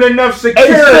 wasn't enough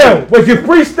security. Hey, Sim, was you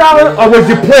freestyling or was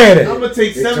you playing it? I'm gonna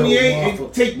take 78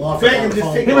 and take back and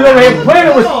just take. He was over here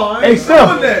playing with. Hey,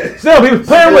 Sim, he was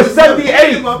playing with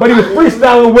 78, but he was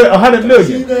freestyling with 100 million.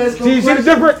 See the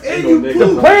difference?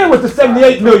 The playing with the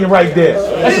 78 million right there.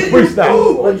 That's a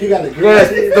freestyle. What you got to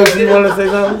Don't you want to say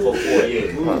something? For 4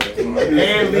 years.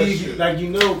 And Lee, like you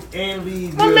know, and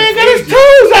Lee. My man got his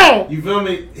toes out. You feel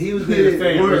me? He was being a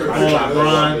fan.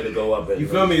 LeBron. You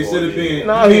feel me? Instead of being.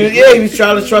 No, he was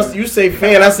trying to trust. You say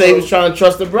fan, I say he was trying to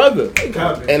trust the brother,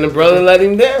 and the brother let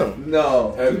him down.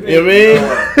 No. You know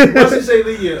what I mean? What's he say,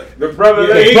 Lee? The brother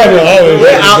let The brother always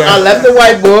let him I down. left the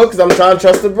white boy because I'm trying to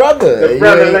trust the brother. The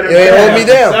brother you let him ain't hold me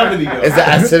down. down. 70 though. It's like,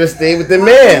 I should have stayed with the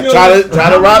man. Try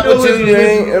to rock with you. You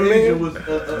ain't. I mean, was a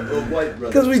white brother.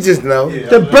 because we just know.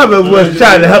 The brother was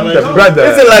trying to help the It's brother.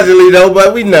 allegedly though,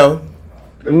 but we know.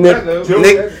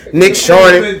 Nick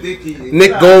Shorty,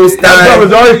 Nick That brother's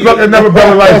Goldstein. always fucking another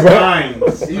brother like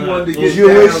bro. He wanted to get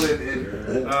Jewish. down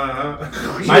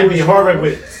and Might be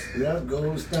Horowitz.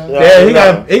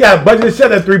 Yeah, he got a budget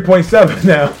shut at 3.7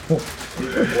 now.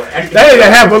 That ain't a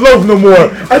half a loaf no more.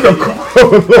 That's a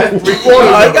quarter of a loaf.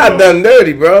 Oh, he got done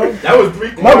dirty, bro. That was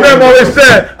 3 My grandma always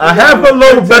said a half a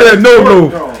loaf better than no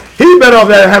loaf. He better off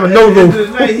that having no at the, end loaf.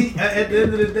 of the day, at the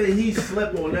end of the day, he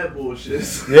slept on that bullshit.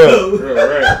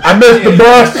 Yeah. I missed the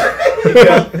boss.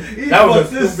 That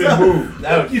was a stupid move.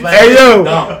 That was Hey yo,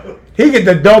 dumb. he get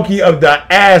the donkey of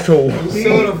the asshole. He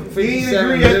didn't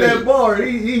agree at that bar.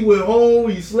 He went home.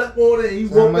 He slept on it. He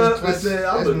woke up and said,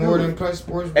 "I'm That's more than it." Clutch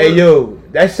Sports. Hey yo,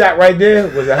 that shot right there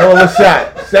was a hell of a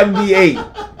shot. 78.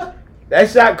 That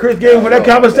shot Chris gave him for that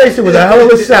conversation was a hell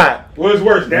of a shot. What's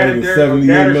worse, Dad Like a and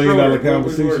 $78 million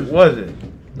conversation. Was it?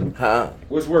 Huh?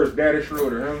 What's worse, Dad or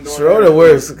Schroeder? Him doing Schroeder that?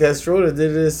 worse because Schroeder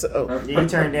did this. You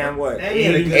turned down what? He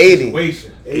had a good 80.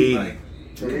 situation. 80. Like,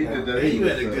 he had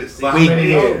a good For how many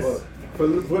years? For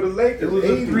the Lakers, It was a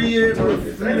 3-year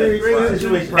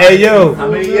situation. Hey yo. How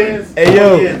many years? Hey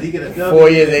yo. He get a W. 4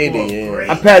 years, 80.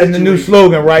 Yeah. I patented the new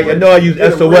slogan, right? I know I use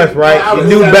SOS, right? You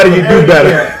do better, you do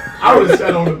better. I would have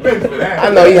sat on the bench for that. I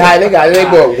know he high. They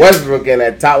brought Westbrook in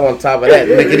that top on top of that.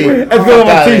 Lickety. Let's go on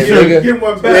my t-shirt. Get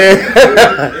one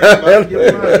back.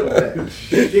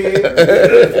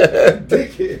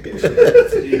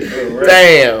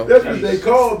 Damn. That's what they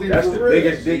called these. That's the for real.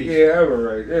 biggest dickhead ever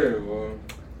right there, boy.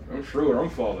 I'm Schroeder. I'm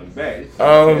falling back.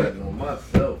 On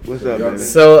myself. What's up, man?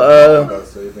 So I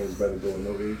say things better doing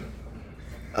no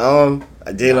agent.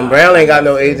 Jalen Brown ain't got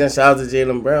no agent. Shout out to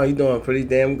Jalen Brown. He doing pretty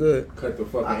damn good. Cut the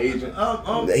fucking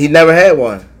agent. He never had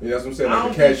one. Yeah, that's what I'm saying. I Like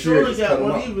don't the think cashier Schroeder just got cut him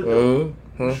one out. either. though.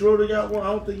 Mm-hmm. Schroeder got one. I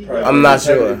don't think he got Right. one. I'm not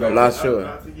sure. I'm not sure.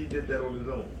 I think he did that on his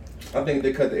own. I think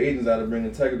they cut the agents out to bring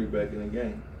integrity back in the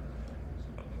game.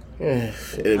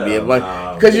 It'd be a bunch.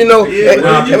 Because you know, Yeah,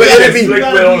 but you it'd be.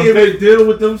 gotta be able to deal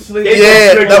with them slick.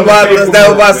 Yeah, that's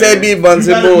what I said. Be a bunch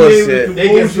of bullshit. They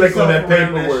get slick on that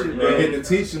paperwork, You bro. get to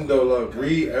teach them though, like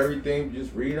read everything,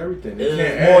 just read everything. They It's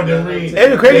can't more add than nothing. read.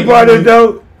 And the crazy part is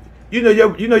though, you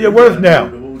know your worth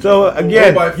now. So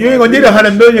again, you ain't gonna need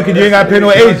 100 million because you ain't gotta pay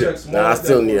no agent. Nah, I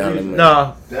still need 100 million.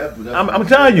 No, I'm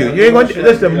telling you, you ain't gonna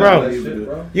listen, bro.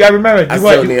 You gotta remember, I you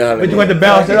still need 100 but you million. want to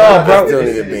balance it all, I bro. still need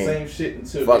a The bean. same shit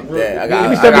until Fuck that. I Give got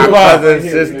me 75.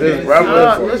 cousins, sisters,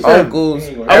 brothers, listen. uncles.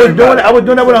 I was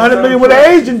doing that with 100 million with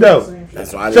an agent though.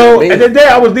 That's why I need So a at the bean. day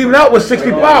I was leaving out with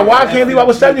 65. Why I can't leave out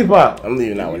with 75? I'm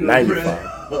leaving out with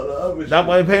 95. Not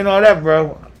money paying all that,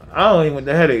 bro. I don't even want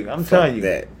the headache. I'm telling you,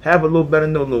 that. have a little better,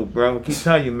 no little, bro. Keep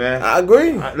telling you, man. I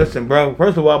agree. Listen, bro.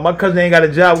 First of all, my cousin ain't got a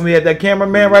job with me at that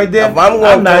cameraman right there. If I'm gonna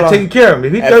I'm not come taking care of him.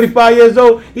 If he's 35 years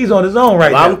old, he's on his own right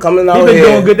If now. I'm coming out He been here,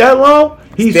 doing good that long.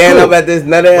 He's stand cool. up at this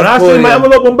nut ass When I see my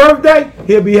podium. envelope on birthday,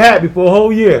 he'll be happy for a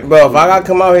whole year. Bro, if I gotta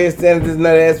come out here and stand at this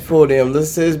nut ass podium,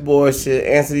 listen to this bullshit,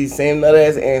 answer these same nut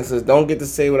ass answers, don't get to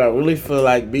say what I really feel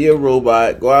like, be a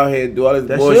robot, go out here, do all this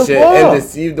That's your bullshit, fault. and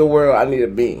deceive the world, I need a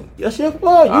bean. That's your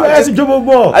fault. You I asked just- to dribble a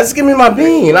ball. Just give me my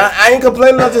bean. I ain't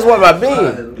complaining, I just want my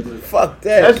bean. Fuck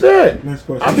that. That's it. Next I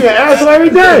question. be an asshole every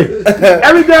day.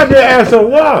 Every day I be an asshole.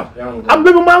 Why? I'm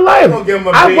living my life. Don't give him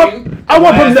a I bean. went from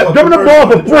Asshole dribbling the for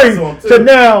ball for first one, free that's on to too.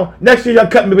 now, next year y'all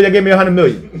cut me, but y'all gave me 100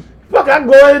 million. Fuck, I can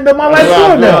go ahead and live my life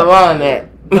I'm too now. line that.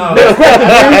 No, Next question,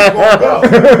 that's please. gonna go.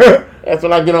 That's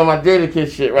when I get on my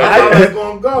Jadakiss shit, right? That's how it's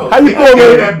gonna go. How you feel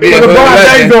when LeBron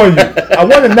James on you? I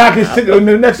want to knock his shit on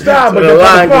the next side, but the that's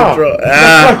line not control. the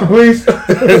Next question, please.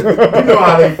 You know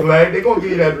how they flag. They gonna give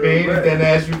you that bean and then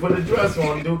ask you for the dress on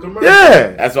and do a commercial.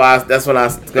 Yeah. That's why. That's when I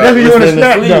That's when you wanna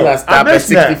snap, though. I stopped I at missed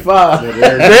that. 65.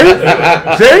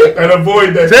 See? And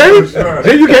avoid that.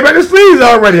 See, you came back to sleeves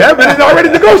already. That bitch is already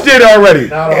negotiated already.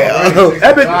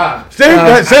 That bitch, see,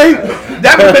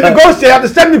 that bitch been negotiated after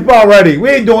 75 already. We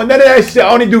ain't doing none of that shit. I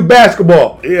only do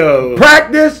basketball, Yo.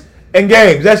 practice, and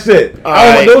games. That's it.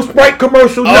 I don't want no Sprite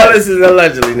commercial. All nothing. this is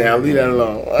allegedly now. Leave that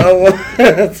alone.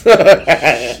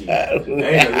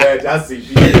 Ain't alleged. I see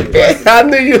people. I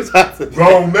knew you was about to.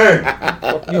 Grown men.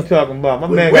 What you talking about? My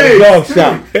With man got a dog wigs,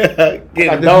 shop. I got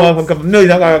Getting this dogs. motherfucker couple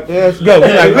million. I got let's go. We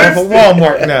like going for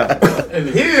Walmart now. And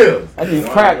heels. I need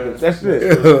practice. That's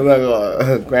it.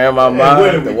 Like, grandma, And where mom,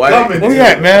 did the we wife. come in? Where we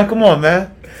at, man? Come on, man.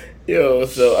 Yo,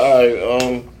 so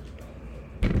alright,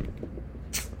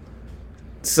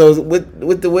 so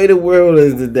with the way the world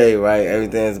is today, right?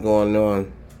 Everything's going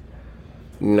on.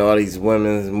 You know, all these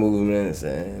women's movements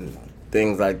and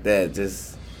things like that.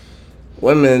 Just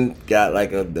women got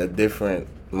like a different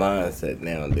mindset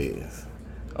nowadays.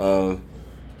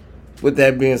 With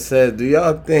that being said, do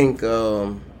y'all think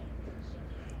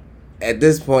at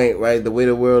this point, right, the way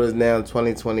the world is now in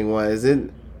 2021, is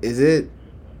it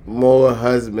more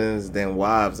husbands than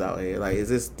wives out here? Like, is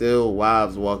it still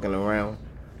wives walking around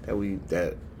that we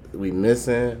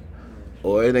missing,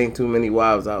 or it ain't too many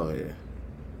wives out here?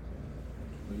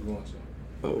 Where you going to?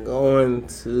 I'm going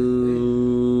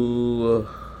to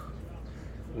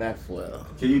Nafwell.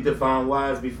 Can you define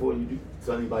wives before you do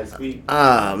so anybody speak?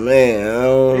 Ah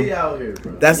man, They out here,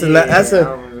 bro. that's a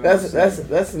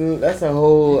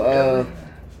whole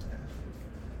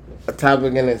a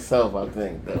topic in itself, I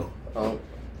think, though. What,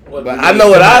 But you I mean know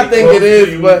what I somebody think it close to is,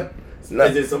 you? but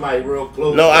Is it somebody real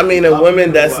close? no, I mean a Up woman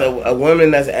to that's what? a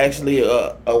woman that's actually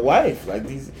a wife, like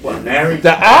these. What, married?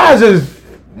 The odds is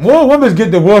more women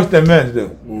get divorced than men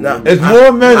do. No, It's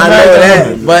more men I know married that,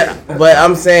 than women. but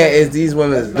I'm saying is these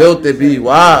women built to be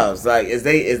wives? Like is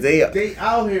they They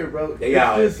out here, bro. They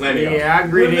out here, plenty of them. Yeah, I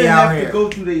agree. Women They out have here. to go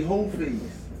through their whole phase.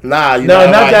 nah? You No,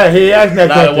 not not white. that. He asked that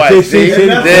Not a question. white. See, See,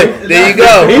 there you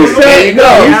go. He There said you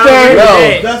go. He said No.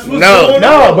 That's what's No. going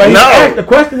no, on. but he No. asked. The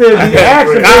question is, he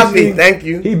asked. him Copy. basically- Thank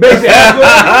you. He basically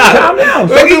asked. Calm down.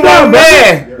 Look Slow at down, my bro.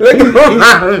 man. Look at my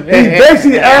He man.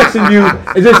 basically asking you,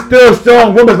 is it still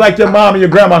strong women like your mom and your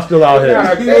grandma still out here?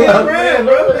 They around,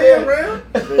 bro. They around.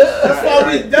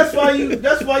 That's why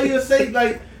you say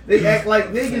like they act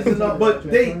like niggas and all, but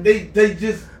they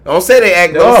just. Don't say they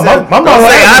act. No, Don't say, my mama don't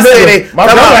say act I like say niggas. they. My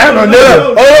come grandma on. act like niggas.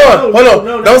 Hold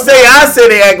on. Don't say I say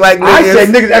they act like niggas. I say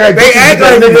niggas act like They bitches act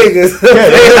because like niggas.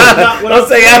 niggas. Don't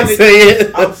say I say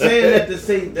it. I'm saying that to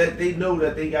say that they know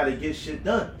that they gotta get shit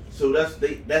done. So that's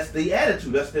their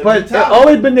attitude. That's their But it's mentality.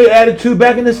 always been their attitude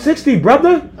back in the '60s,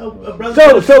 brother.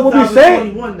 Brother, So what we say?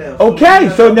 2021 now, Okay,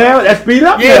 so now let's speed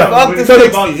up Yeah, now. fuck the So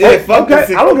 60s. Yeah, fuck the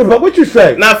okay, I don't give a fuck what you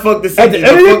say. Not fuck the 60s. At the end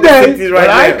of the but fuck day, 60s when right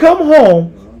I now. come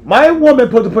home, my woman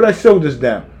supposed to put her shoulders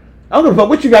down. I don't give a fuck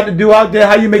what you got to do out there,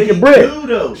 how you make They your bread. do,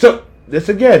 though. So this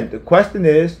again, the question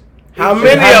is, How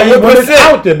many women what percent?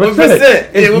 out there? What Percentage. percent?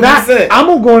 It's Yeah, what not. percent?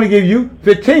 I'm going to give you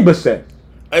 15%.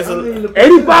 It's a-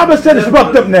 85% is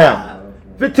fucked up now.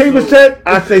 15%,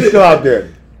 I say still out there.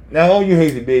 Now on you,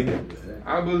 Hazy baby.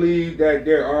 I believe that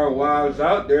there are wives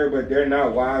out there, but they're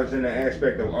not wives in the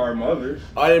aspect of our mothers.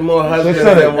 Are there more husbands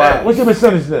Percentage. than wives? What's your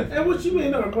percentage then? And what you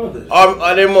mean, our brothers?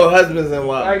 Are there more husbands than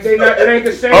wives? Like they not, it ain't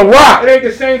the same. A rock. It ain't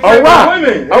the same A type rock. of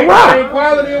women. It A ain't rock. the same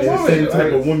quality of It's the women. same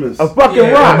type of women. A fucking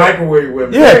Yeah, rock. microwave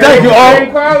women. Yeah, thank you Same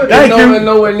all. quality. Thank Nowhere, you.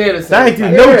 nowhere near the same. Thank you.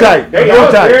 type. No type. They No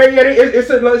out type. there, yeah, it's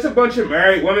a bunch of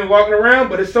married women walking around,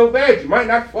 but it's so bad you might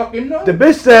not fucking know. The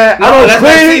bitch said, No, I don't that's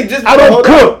not- see, clean, just I don't hold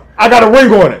cook. I got a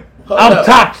ring on it. I'm up.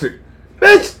 toxic.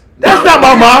 Bitch, that's not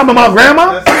my mom or my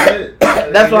grandma.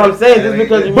 That's what I'm saying. Just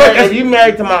because you But married, it's- if you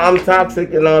married to my I'm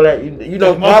toxic and all that, you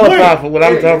don't my qualify point. for what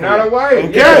I'm Yeah, talking you're not about. a wife.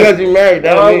 Okay, Yeah. because you married,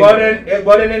 that don't mean.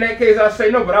 Well, then in that case, I'll say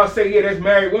no, but I'll say, yeah, there's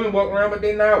married women walking around, but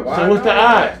they not wives. So what's the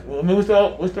odds? I mean, what's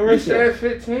the You ratio? said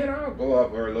 15, I'll go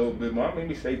up or a little bit more.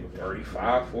 Maybe say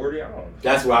 35, 40, I don't know.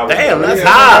 That's why I was Damn, that's Yeah,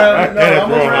 high. No,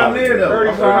 I'm around there though.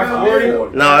 35, 40.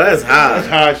 No, that's high. That's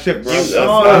high shit, bro. You-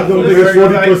 I don't think it's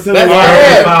 40% That's of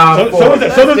high. wives. So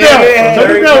this down. Yeah. So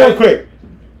this down real quick.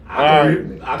 I All can- right.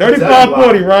 I can tell you 35, why.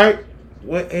 40, right?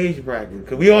 What age bracket?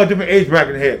 Because we all different age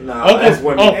bracket here. Nah, that's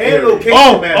women. Oh, And location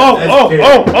oh,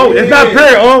 matters. it's not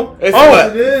fair. It's Oh, what?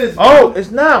 It is. oh,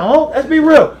 it's not. Oh, let's be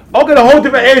real. Okay, the whole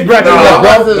different age bracket. No, here, bro.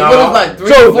 What is like 3,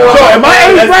 So 4? in my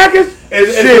age That's- brackets,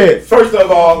 It's- shit. First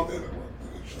of all,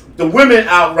 the women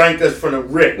outrank us from the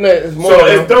rip. No, it's more So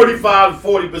than- it's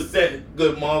 35-40%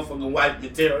 good motherfucking white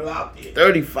material out there.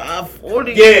 35,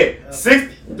 40. Yeah, 60.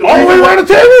 All the way around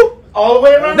the table? All the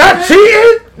way around. Not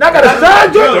cheating? Not got a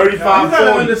side job? 35,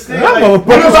 40. That Look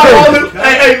motherfucker's about all crazy. the,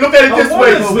 hey, look at it this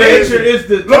way. woman's nature is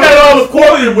the Look at all the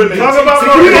corporate women. Talk about See,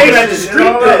 all you the looking at the nature street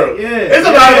and all that. girl. Yeah. There's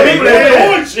a lot of people Yeah. that's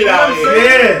doing shit out here.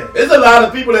 Yeah. There's a lot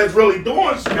of people that's really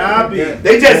doing shit. Copy.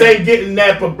 They just ain't getting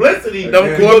that publicity. Them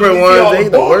because corporate we see ones, all they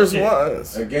the worst bullshit.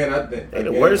 ones. Again, I think They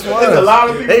the worst ones. There's a lot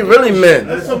of people. They really men.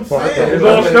 That's what I'm saying. It's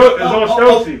all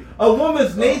Stokesy. A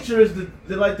woman's nature is to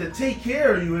like to take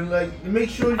care of you and like to make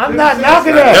sure. I'm not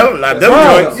knocking that. Not them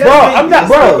Bro, joints. bro, I'm not,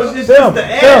 bro. It's Sim, just the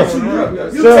attitude. Sim,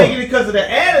 You Sim. taking it because of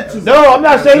the attitude. No, I'm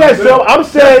not saying that, Sim. I'm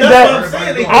saying That's what I'm that.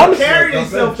 saying. They I'm carry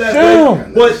themselves that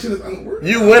Sim. way. Shit is unworked.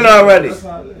 You win already.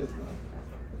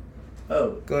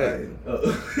 Oh, Go ahead.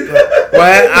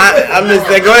 Well, I missed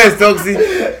that. Go ahead, Stokesy.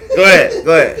 Go ahead.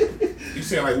 You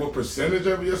saying like what percentage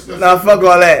of your stuff? Nah, fuck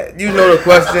all that. You know the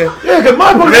question. Yeah, because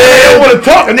my book, they don't want to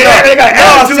talk and they got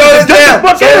attitude. Slow this down.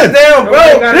 Slow this down, bro.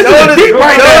 This is deep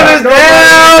right Slow this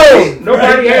down.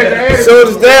 Nobody has an attitude. Slow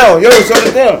this down. Yo, slow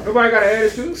this down. Nobody got an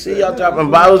attitude. See y'all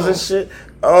dropping bottles and shit.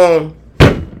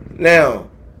 Now,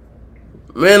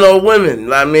 men or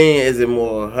women? I mean, is it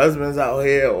more husbands out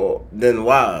here or than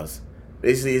wives?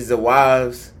 Basically, it's the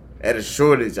wives at a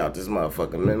shortage out this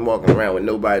motherfucker. Men walking around with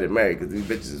nobody to marry because these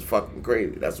bitches is fucking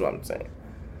crazy. That's what I'm saying.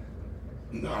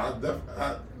 No,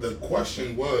 the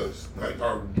question was like,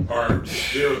 are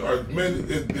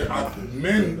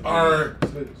men are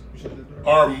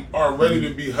ready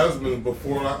to be husbands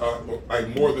before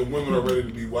like more than women are ready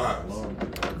to be wives.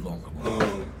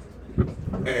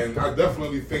 And I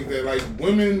definitely think that like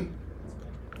women,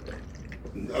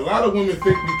 a lot of women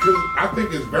think because I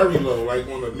think it's very low, like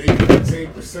on a maybe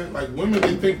 15%. Like women,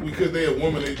 they think because they're a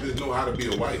woman, they just know how to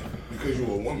be a wife because you're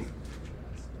a woman.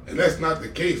 And that's not the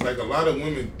case. Like a lot of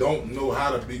women don't know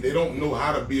how to be. They don't know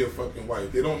how to be a fucking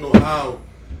wife. They don't know how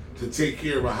to take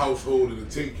care of a household and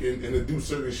to take and to do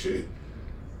certain shit.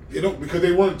 They don't because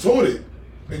they weren't taught it.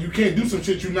 And you can't do some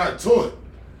shit you're not taught.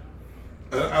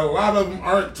 A lot of them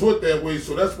aren't taught that way.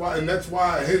 So that's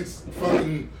why hence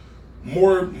fucking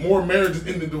more marriages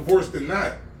end in divorce than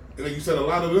not. And like you said, a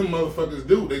lot of them motherfuckers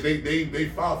do. They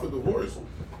file for divorce.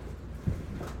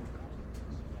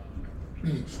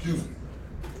 Excuse me.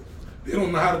 They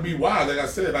don't know how to be wise. Like I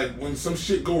said, like when some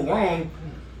shit go wrong,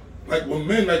 like when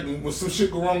men, like when some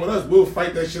shit go wrong with us, we'll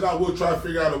fight that shit out. We'll try to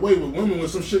figure out a way. With women, when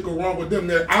some shit go wrong with them,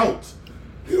 they're out.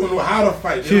 They don't know how to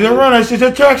fight. She's a runner. She's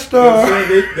a track star.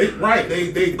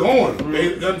 They going.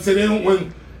 They, you know what I'm saying? They don't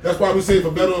win. That's why we say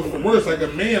for better or for worse. Like a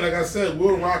man, like I said,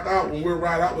 we'll rock out when we'll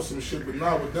ride out with some shit. But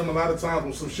not with them. A lot of times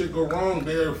when some shit go wrong,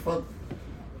 they're fuck.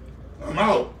 I'm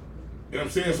out. You know what I'm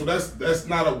saying? So that's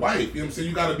not a wife. You know what I'm saying?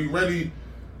 You got to be ready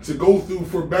to go through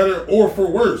for better or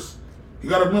for worse. You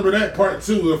got to remember that part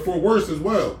too, for worse as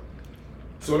well.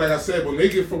 So like I said, when they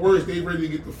get for worse, they ready to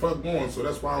get the fuck going. So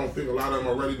that's why I don't think a lot of them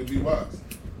are ready to be wise.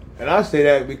 And I say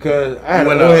that because I had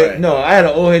You an went old all head, right. no, I had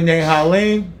an old head named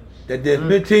Harleen that did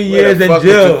 15 Where years the in fuck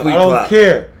was jail. the Queen I don't Clock?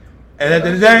 care. And at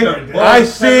the day, I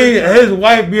see his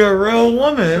wife be a real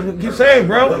woman. Keep saying,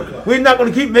 bro, we're not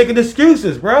gonna keep making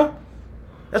excuses, bro.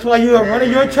 That's why you're a runner.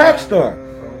 You're a track star.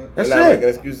 That's They're not making it.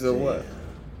 excuses of what?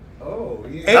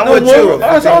 Ain't I'm no with woman. you.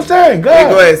 That's what I'm saying. Go Hey,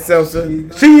 ahead. go ahead, Samson.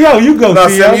 CEO, you go. No,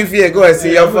 CEO. Sam, you go ahead,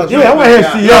 CEO. Fuck Yeah, you. I want to hear No,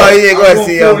 CEO. yeah, go ahead, I'm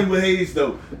CEO. 40 with Hayes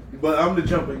though, but I'm the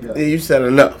jumping guy. Yeah, you said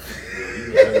enough.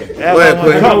 That's Go ahead, why I quick.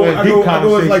 wanna talk with I deep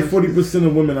know it's like conversation. 40%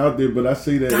 of women out there, but I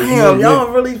say that. it's Damn, more y'all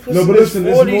men. really pushing No, but this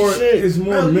listen, 40 it's more. shit. It's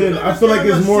more men. I feel like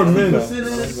it's more men.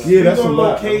 Yeah, that's a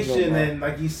lot. Location and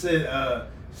like you said,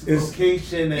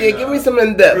 location and Yeah, give me some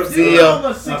in depth, CEO.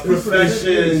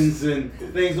 professions and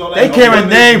things all that. They can't even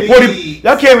name 40.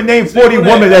 Y'all can't even name 40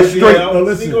 women that's straight. No,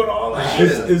 listen, all that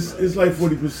shit. it's like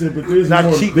 40%, but there's Not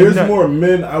more. cheap, There's not- more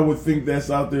men I would think that's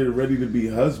out there ready to be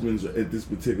husbands at this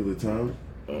particular time.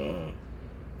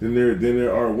 Than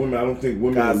there are women. I don't think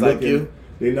women Guys are like looking. you?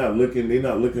 They're not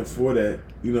looking for that.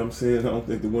 You know what I'm saying? I don't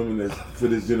think the women that's for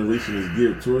this generation is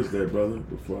geared towards that, brother.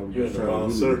 Before I was You're in the trying wrong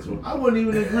to circle. I wouldn't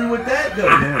even agree with that though.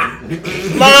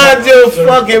 Mind your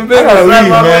fucking business. gotta Let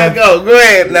leave, my man. man go. Go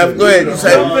ahead, now. Go ahead. You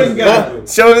said, go,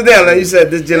 show it down. Now you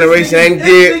said this generation ain't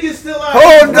geared.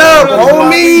 Hold up,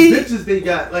 homie. Bitches they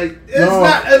got like it's No,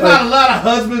 not a lot of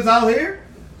husbands out here.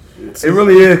 It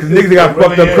really is because niggas got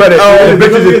fucked up credit. Oh, the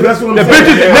bitches, that's what I'm the saying.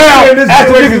 bitches Yeah. now Yeah, this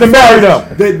asking generation niggas to marry them.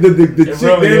 The chick,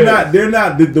 really they're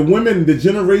not the women, the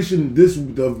generation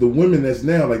of the women that's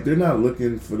now like they're not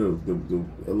looking for the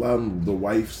a lot of the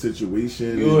wife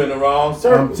situation. You in the wrong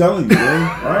circle. I'm telling you, man.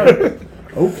 All right.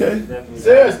 Okay.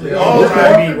 Seriously, all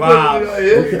Trying right. to be wild.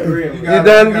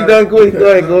 You done, quick?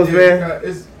 Go ahead, Ghost man.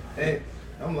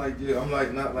 I'm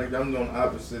like not like I'm doing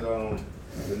opposite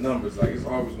the numbers. Like it's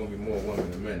always gonna be more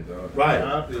women than men, dog. Right.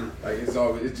 Like it's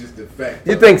just the fact.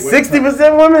 You think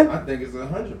 60% women? I think it's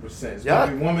 100%. It's Y'all-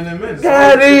 gonna be women and men.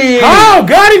 Got it. How?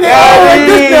 Got it. They all write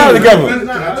this down together.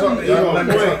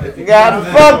 God,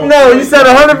 fuck no. You said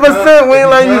 100%. We ain't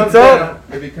letting you talk.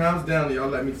 If it calms down, y'all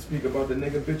let me speak about the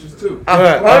nigga bitches too. All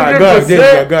right, go ahead, go 100%.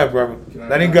 ahead, brother.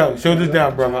 Let him go. Show this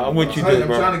down, brother. I'm with you, I'm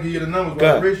bro. trying to give you the numbers Go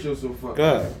why the ahead. ratio so fucking. Go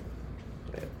ahead.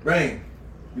 Rain.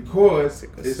 Because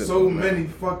there's so many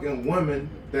fucking women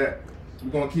that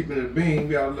we're gonna keep in the beam.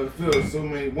 We out left field. So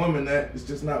many women that it's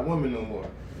just not women no more.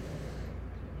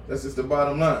 That's just the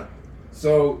bottom line.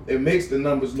 So it makes the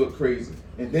numbers look crazy.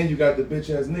 And then you got the bitch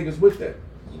ass niggas with that.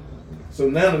 So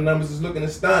now the numbers is looking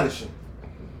astonishing.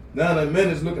 Now the men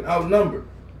is looking outnumbered.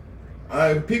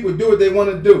 People do what they want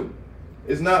to do.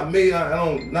 It's not me. I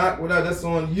don't knock whatever. That's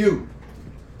on you.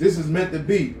 This is meant to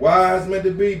be. Why it's meant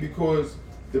to be? Because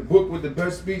the book with the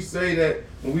best speech say that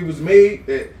when we was made,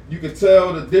 that you could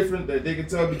tell the difference, that they could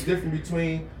tell the difference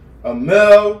between a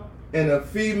male and a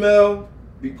female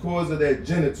because of their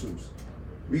genitals.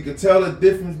 We could tell the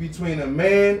difference between a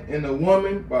man and a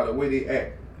woman by the way they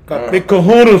act. Got big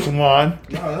kahunas, man.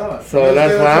 No. So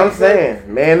that's what I'm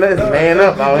saying. Man, let's man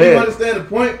up out Do you here. understand the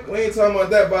point? We ain't talking about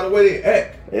that by the way they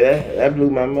act. Yeah, that blew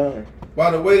my mind.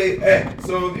 By the way they act.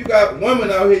 So if you got women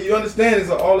out here, you understand it's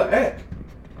all an act.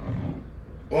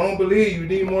 I don't believe you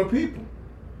need more people.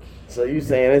 So you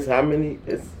saying it's how many?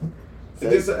 It's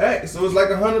an act. So it's like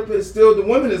 100%. Still, the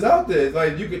women is out there. It's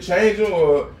like you could change them,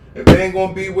 or if they ain't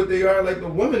gonna be what they are, like the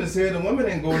women is here. The women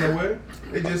ain't going nowhere.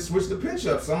 They just switch the pitch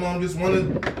up. Some of them just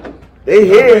want to. They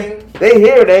here.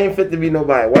 They ain't fit to be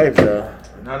nobody's wife though.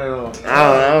 Not at all.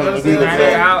 I don't believe it.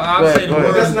 I'll say the world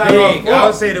is That's not big. our I would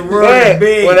fault. say the world is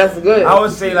big. Well, that's good. I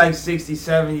would say like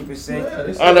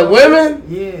 60-70%. On the women?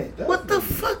 Yeah. What the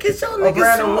fuck is y'all Around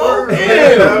niggas the world.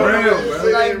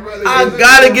 smoking? I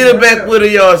gotta get it back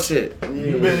with y'all shit.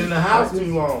 You've been in the house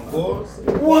too long, boys.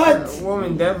 What? A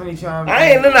woman definitely trying to I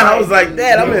ain't in the house like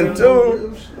that. I'm in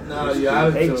tune.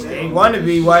 They want to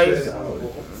be wives.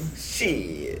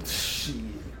 Shit.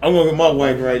 I'm gonna get my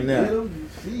wife right now.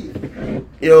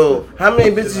 Yo, how many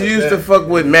bitches you used to fuck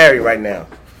with married right now?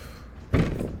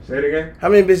 Say it again. How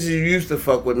many bitches you used to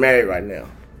fuck with married right now?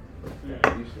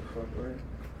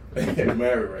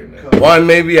 Married right now. One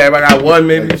maybe. Everybody got one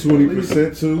maybe.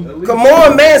 20% too. Come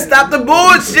on, man. Stop the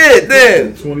bullshit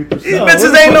then. 20%. These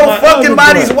bitches ain't no fucking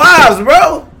bodies wives,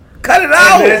 bro. Cut it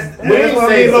out. We ain't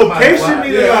say Location,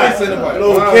 location.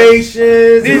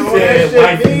 locations. These-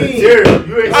 Material.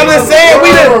 You ain't I'm just talking saying,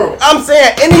 about I'm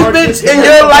saying any bitch in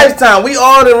your lifetime, we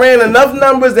all done ran enough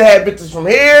numbers that had bitches from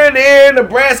here, there,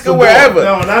 Nebraska, wherever.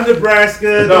 No, not Nebraska.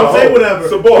 No, Don't say whatever.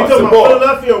 support, You talking support.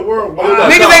 about Philadelphia or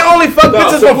worldwide? Niggas ain't only fuck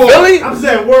bitches from support. Philly. I'm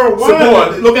saying worldwide.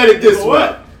 Support. Look at it this way.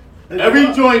 What?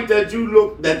 Every joint that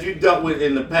you dealt with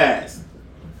in the past,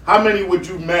 how many would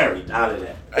you marry out of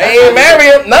that? I ain't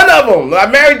married none of them. I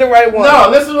married the right one. No,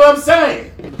 listen to what I'm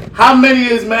saying. How many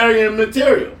is marrying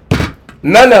material?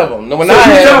 None of them. When So I you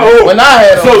had tell- them. When I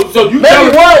had them. So you maybe tell-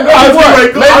 one. I was getting ready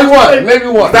to go- I was Maybe getting- one. Maybe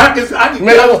one. I can get ready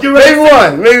Maybe to say-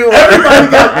 one. Maybe one.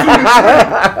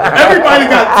 Everybody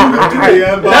got 2 to 3. Everybody got 2 to 3.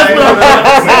 That's what I'm trying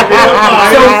to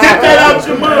say. So get that out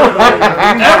your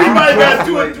mind. Everybody got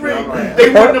 2 or 3. They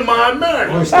wouldn't mind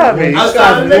marrying. Stop it.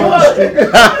 Outside of their wife.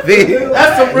 Stop it.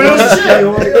 That's some real shit.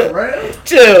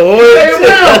 Chill. Stay Chill.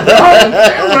 around, bro.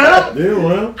 Stay around. They're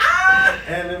around.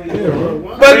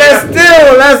 But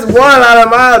that's one out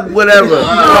of my whatever.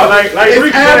 Like It's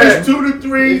Rick average said, 2 to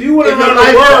 3. If you went in your around the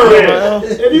lifetime. world,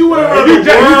 if you went around you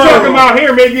the world, talking about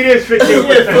here, maybe it is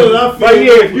 15%. Philadelphia. But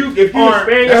yeah, if you expand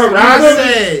your That's what I horizon,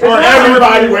 said. or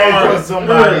everybody ran Or for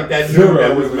somebody that knew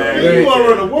that was married. if you went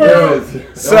around the world,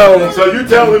 So you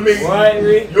telling me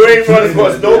you ain't run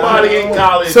across nobody in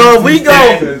college? So if we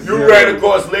go- you ran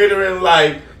across later in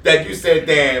life that you said,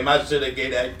 "Damn, I should have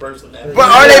gave that person that." But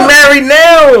are they married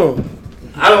now?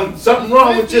 I don't. Something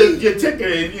wrong with your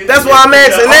ticket. That's why I'm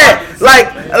asking that.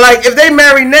 Like if they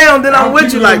married now, then I'm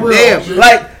with you. Like damn,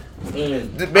 like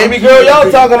the baby girl y'all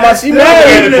talking about, she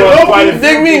married. You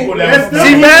dig me?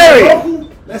 She married.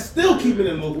 that's still keeping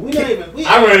it local. We not even. We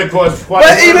I ran across quite.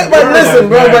 But listen,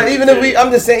 bro. But even if we,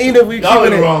 I'm just saying, even if we Y'all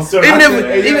keeping in the wrong it, circle. even if I we,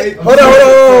 said, even hey, hold I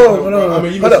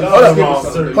mean, on.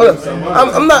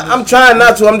 I'm not. I'm trying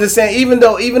not to. I'm just saying, even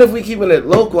if we keeping it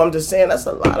local, I'm just saying that's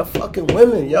a lot of fucking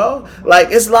women, y'all. Like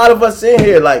it's a lot of us in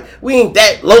here. Like we ain't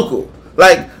that local.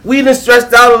 Like, we done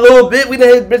stressed out a little bit. We done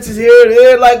hit bitches here and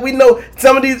there. Like, we know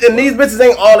some of these, and these bitches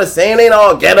ain't all the same. They ain't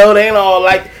all ghetto. They ain't all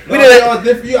like, we No, they done. all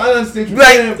different. I understand what you're Like,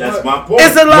 saying. That's but- my point.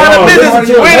 It's a lot of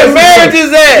bitches. Where the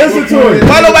marriages at? Listen to it.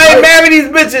 Why nobody marry these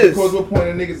bitches? Because what point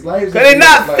in niggas' lives? Cause they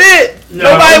not like, fit. No.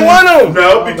 Nobody want them.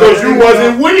 No, because you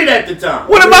wasn't with it at the time.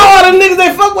 What about all the niggas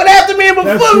they fuck with after me and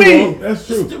That's before true. me? That's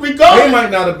true. They Regardless,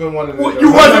 might not have been one of them.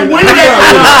 you wasn't with it at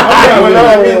the time. I'm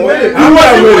not with it. I'm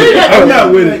not with it. I'm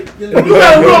not with it. You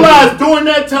gotta realize during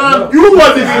that time, you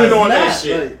wasn't even on that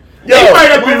shit. Yo, They might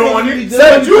have been on it,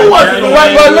 but you wasn't on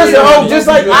right, that but listen, shit. just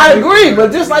like I agree,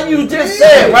 but just like you just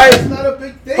said, right? It's not a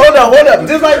big thing. Hold up.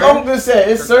 Just like Uncle said,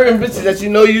 it's certain bitches that you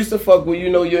know you used to fuck with, you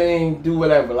know you ain't do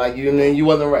whatever, like you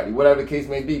wasn't ready, whatever the case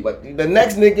may be. But the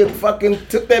next nigga fucking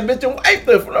took that bitch and wiped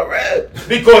her from the red.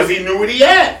 Because he knew what he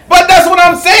had. But that's what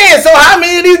I'm saying. So how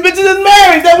many of these bitches is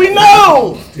married that we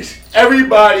know?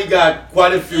 Everybody got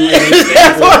quite a few.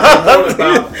 That's what I'm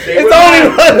saying. It's only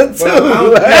one or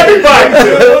two. Everybody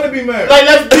They should. want to be married. Like,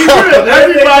 let's be real.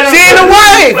 Everybody. She ain't a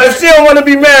wife if she don't want to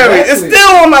be married. It's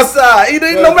still on my side.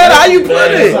 No matter how you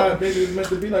put it. Maybe it's meant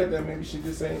to be like that. Maybe she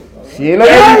just ain't. She ain't a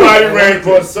Everybody wife. ran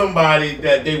across somebody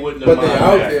that they wouldn't have But they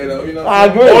minded. out there though, you know. I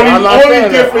agree. I'm not Only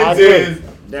saying that. I difference agree.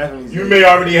 is Definitely. you may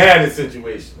already had a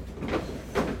situation,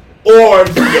 or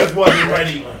you just wasn't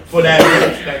ready for that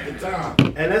person at the time.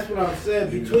 And that's what I'm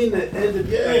saying. Between the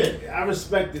independent, I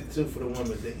respect it too for the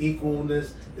women, the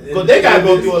equalness. Because they gotta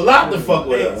go through a lot to fuck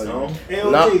with us, you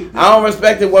know? No, I don't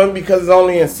respect it one because it's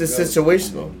only in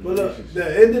situational. But look,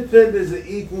 the independence are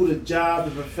equal to job,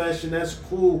 the profession, that's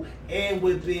cool. And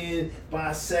with being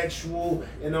bisexual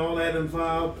and all that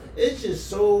involved, it's just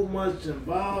so much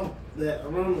involved that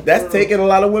around the That's world, taking a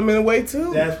lot of women away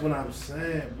too. That's what I'm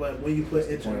saying. But when you put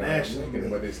internationally,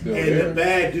 But they still and there. the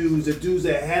bad dudes, the dudes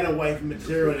that had a wife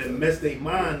material and messed their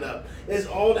mind up, it's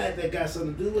all that got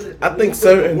something to do with it. I When think you put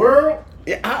certain- the world.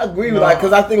 Yeah, I agree with that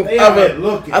because I think They out here other.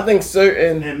 looking. I think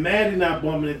certain. And Maddie not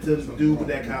bumping into the dude with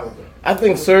that caliber. I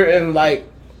think certain like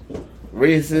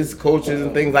races, cultures,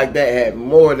 and things like that had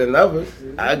more than others.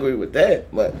 I agree with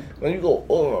that. But when you go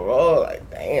overall, like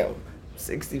damn,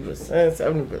 60%,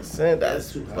 70%,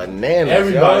 that's bananas.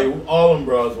 Everybody, Yo. all them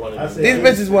bros want I to said- These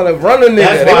bitches want to run a nigga.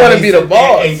 That's They why want to be the sit there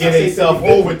boss. and get themselves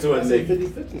over to a I say nigga.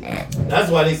 50-50.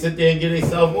 That's why they sit there and get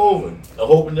themselves over,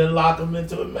 hoping to lock them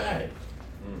into a marriage.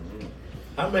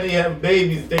 How many have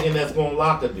babies thinking that's gonna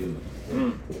lock a dude?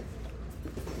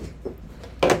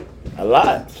 A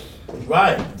lot.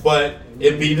 Right, but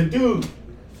it be the dude.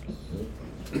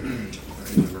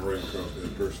 Never ran across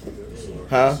that person yet, so I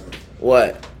Huh? can't say.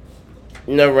 What?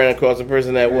 You never ran across a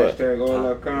person that what? Hashtag all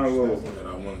that convo. And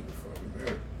I wanted to fucking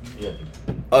marry. Yeah,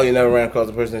 Oh, you never ran across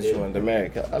a person that you wanted to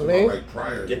marry. I mean, Like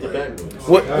prior. get the like,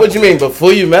 backwood. what you mean?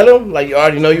 Before you met him? Like you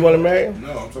already know you want to marry him? No,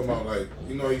 I'm talking about like,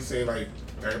 you know, he's saying like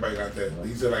everybody got that.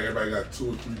 He said like everybody got two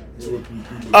or three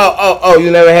people. Oh,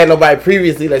 you never had nobody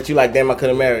previously that you like, damn, I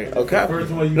couldn't marry. Okay.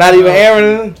 First one you Not even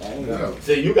Aaron. No.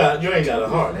 See, you ain't got a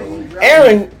heart.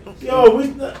 Aaron. Yo, we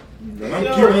not. I'm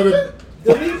keeping it.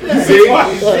 Delete that. See?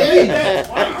 Delete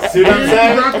that. See what I'm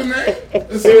saying? Drop the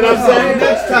name. See what I'm saying?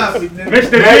 Next topic, nigga.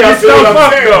 Mr. Now y'all Nigga see what stuff I'm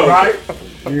up saying, though. right?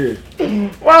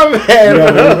 My man.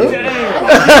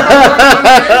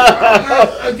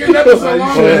 Again, that was so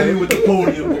long. Ready with the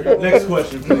podium. Next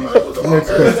question, please.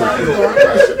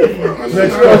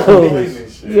 Next question, please.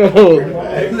 Yo,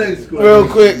 Next question. real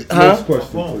quick, huh? Next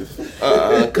question, please.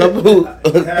 Couple.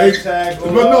 Hashtag.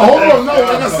 But no, hold on, no.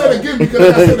 Like I said again, because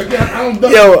like I said again, I don't.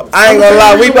 Yo, I ain't gonna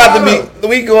lie, we about to be.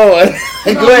 We going.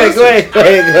 Go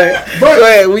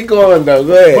ahead. We going though. Go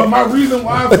But ahead. my reason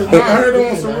why, when I heard her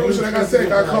on some real shit, like I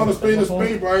said, I called a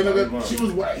spade, bro. You know that she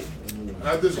was white. And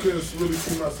I just couldn't really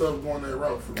see myself going that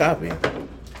route. For me. Copy.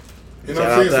 You know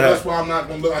what I'm saying? So that's why I'm not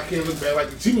gonna look. I can't look bad. Like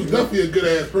she was definitely a good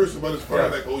ass person, but as far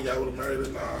as like, oh yeah, I would have married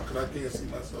her. Nah, because I can't see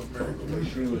myself marrying her.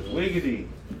 She was wiggity.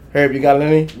 Herb, you got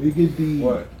any? We get the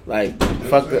What? Like,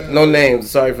 fuck the, no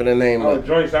names. Sorry for the name. Oh, But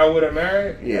joints I would have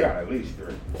married? Yeah. I got at least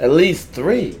 3. at least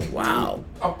 3. Wow.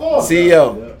 Of course.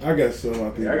 CEO. I got some I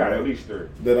think Yeah, I got at least 3.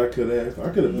 that I could have. I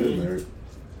could have been married.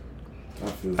 I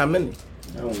feel. How many?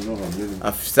 I don't know how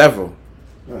many. Several.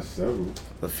 Not several.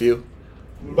 A few.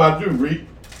 What about you, Reed?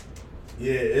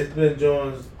 Yeah, it's been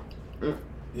Jones.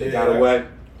 They got away.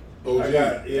 OG.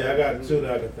 I got 2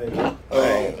 that I can think of.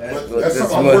 But that's This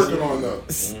something I'm much- working on though.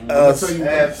 I'm gonna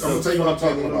tell you what I'm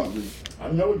talking about.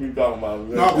 I know what you're talking about.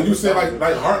 No, but you said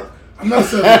like heart. I'm not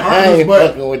saying I heartless, ain't but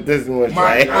fucking with this much, my,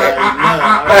 right?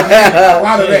 I a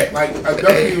lot of that. Like I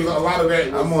definitely was a lot of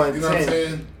that. Was, I'm on you know what I'm 10.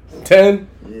 saying? 10?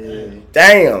 Yeah.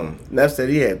 Damn. Neff said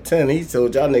he had 10. He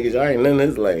told y'all niggas y'all ain't in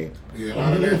his lane. Yeah, a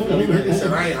lot of that. I mean, like I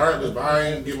said, I ain't heartless, but I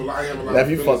ain't give a lot. I have a lot. Now, if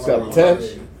of you feelings fucked up about 10,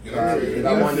 shit. You know what I'm saying? If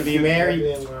I wanted to be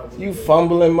married, you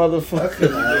fumbling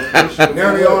motherfucker.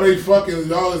 Now they all fucking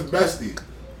y'all is bestie.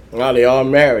 Now they all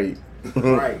married.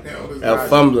 right? Now this El guy-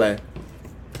 fumbling.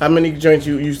 How many joints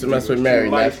you used to mess with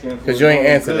married, man? Because you ain't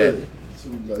answered that.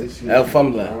 El I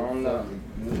fumbling. don't know.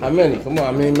 How many? Come on,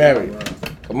 how many married?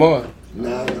 Come on.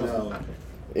 Nah, no.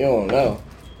 You don't know.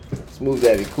 Smooth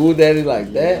daddy, cool daddy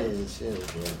like that. Yeah, shit,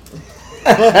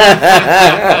 bro.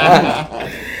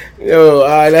 Yo,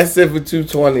 alright, that's it for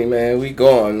 220, man. We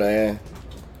gone, man.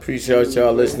 Appreciate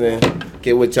y'all listening.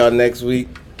 Get with y'all next week.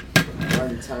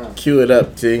 One time. Cue it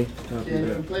up, T.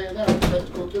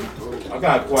 I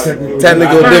got a question.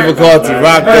 Technical difficulty.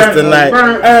 Rock us tonight.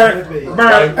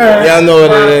 Y'all know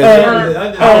what it is.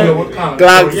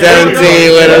 Glock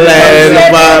 17 with a lad in the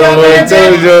bottom.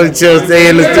 Told you, chill, stay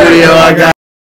in the studio. I got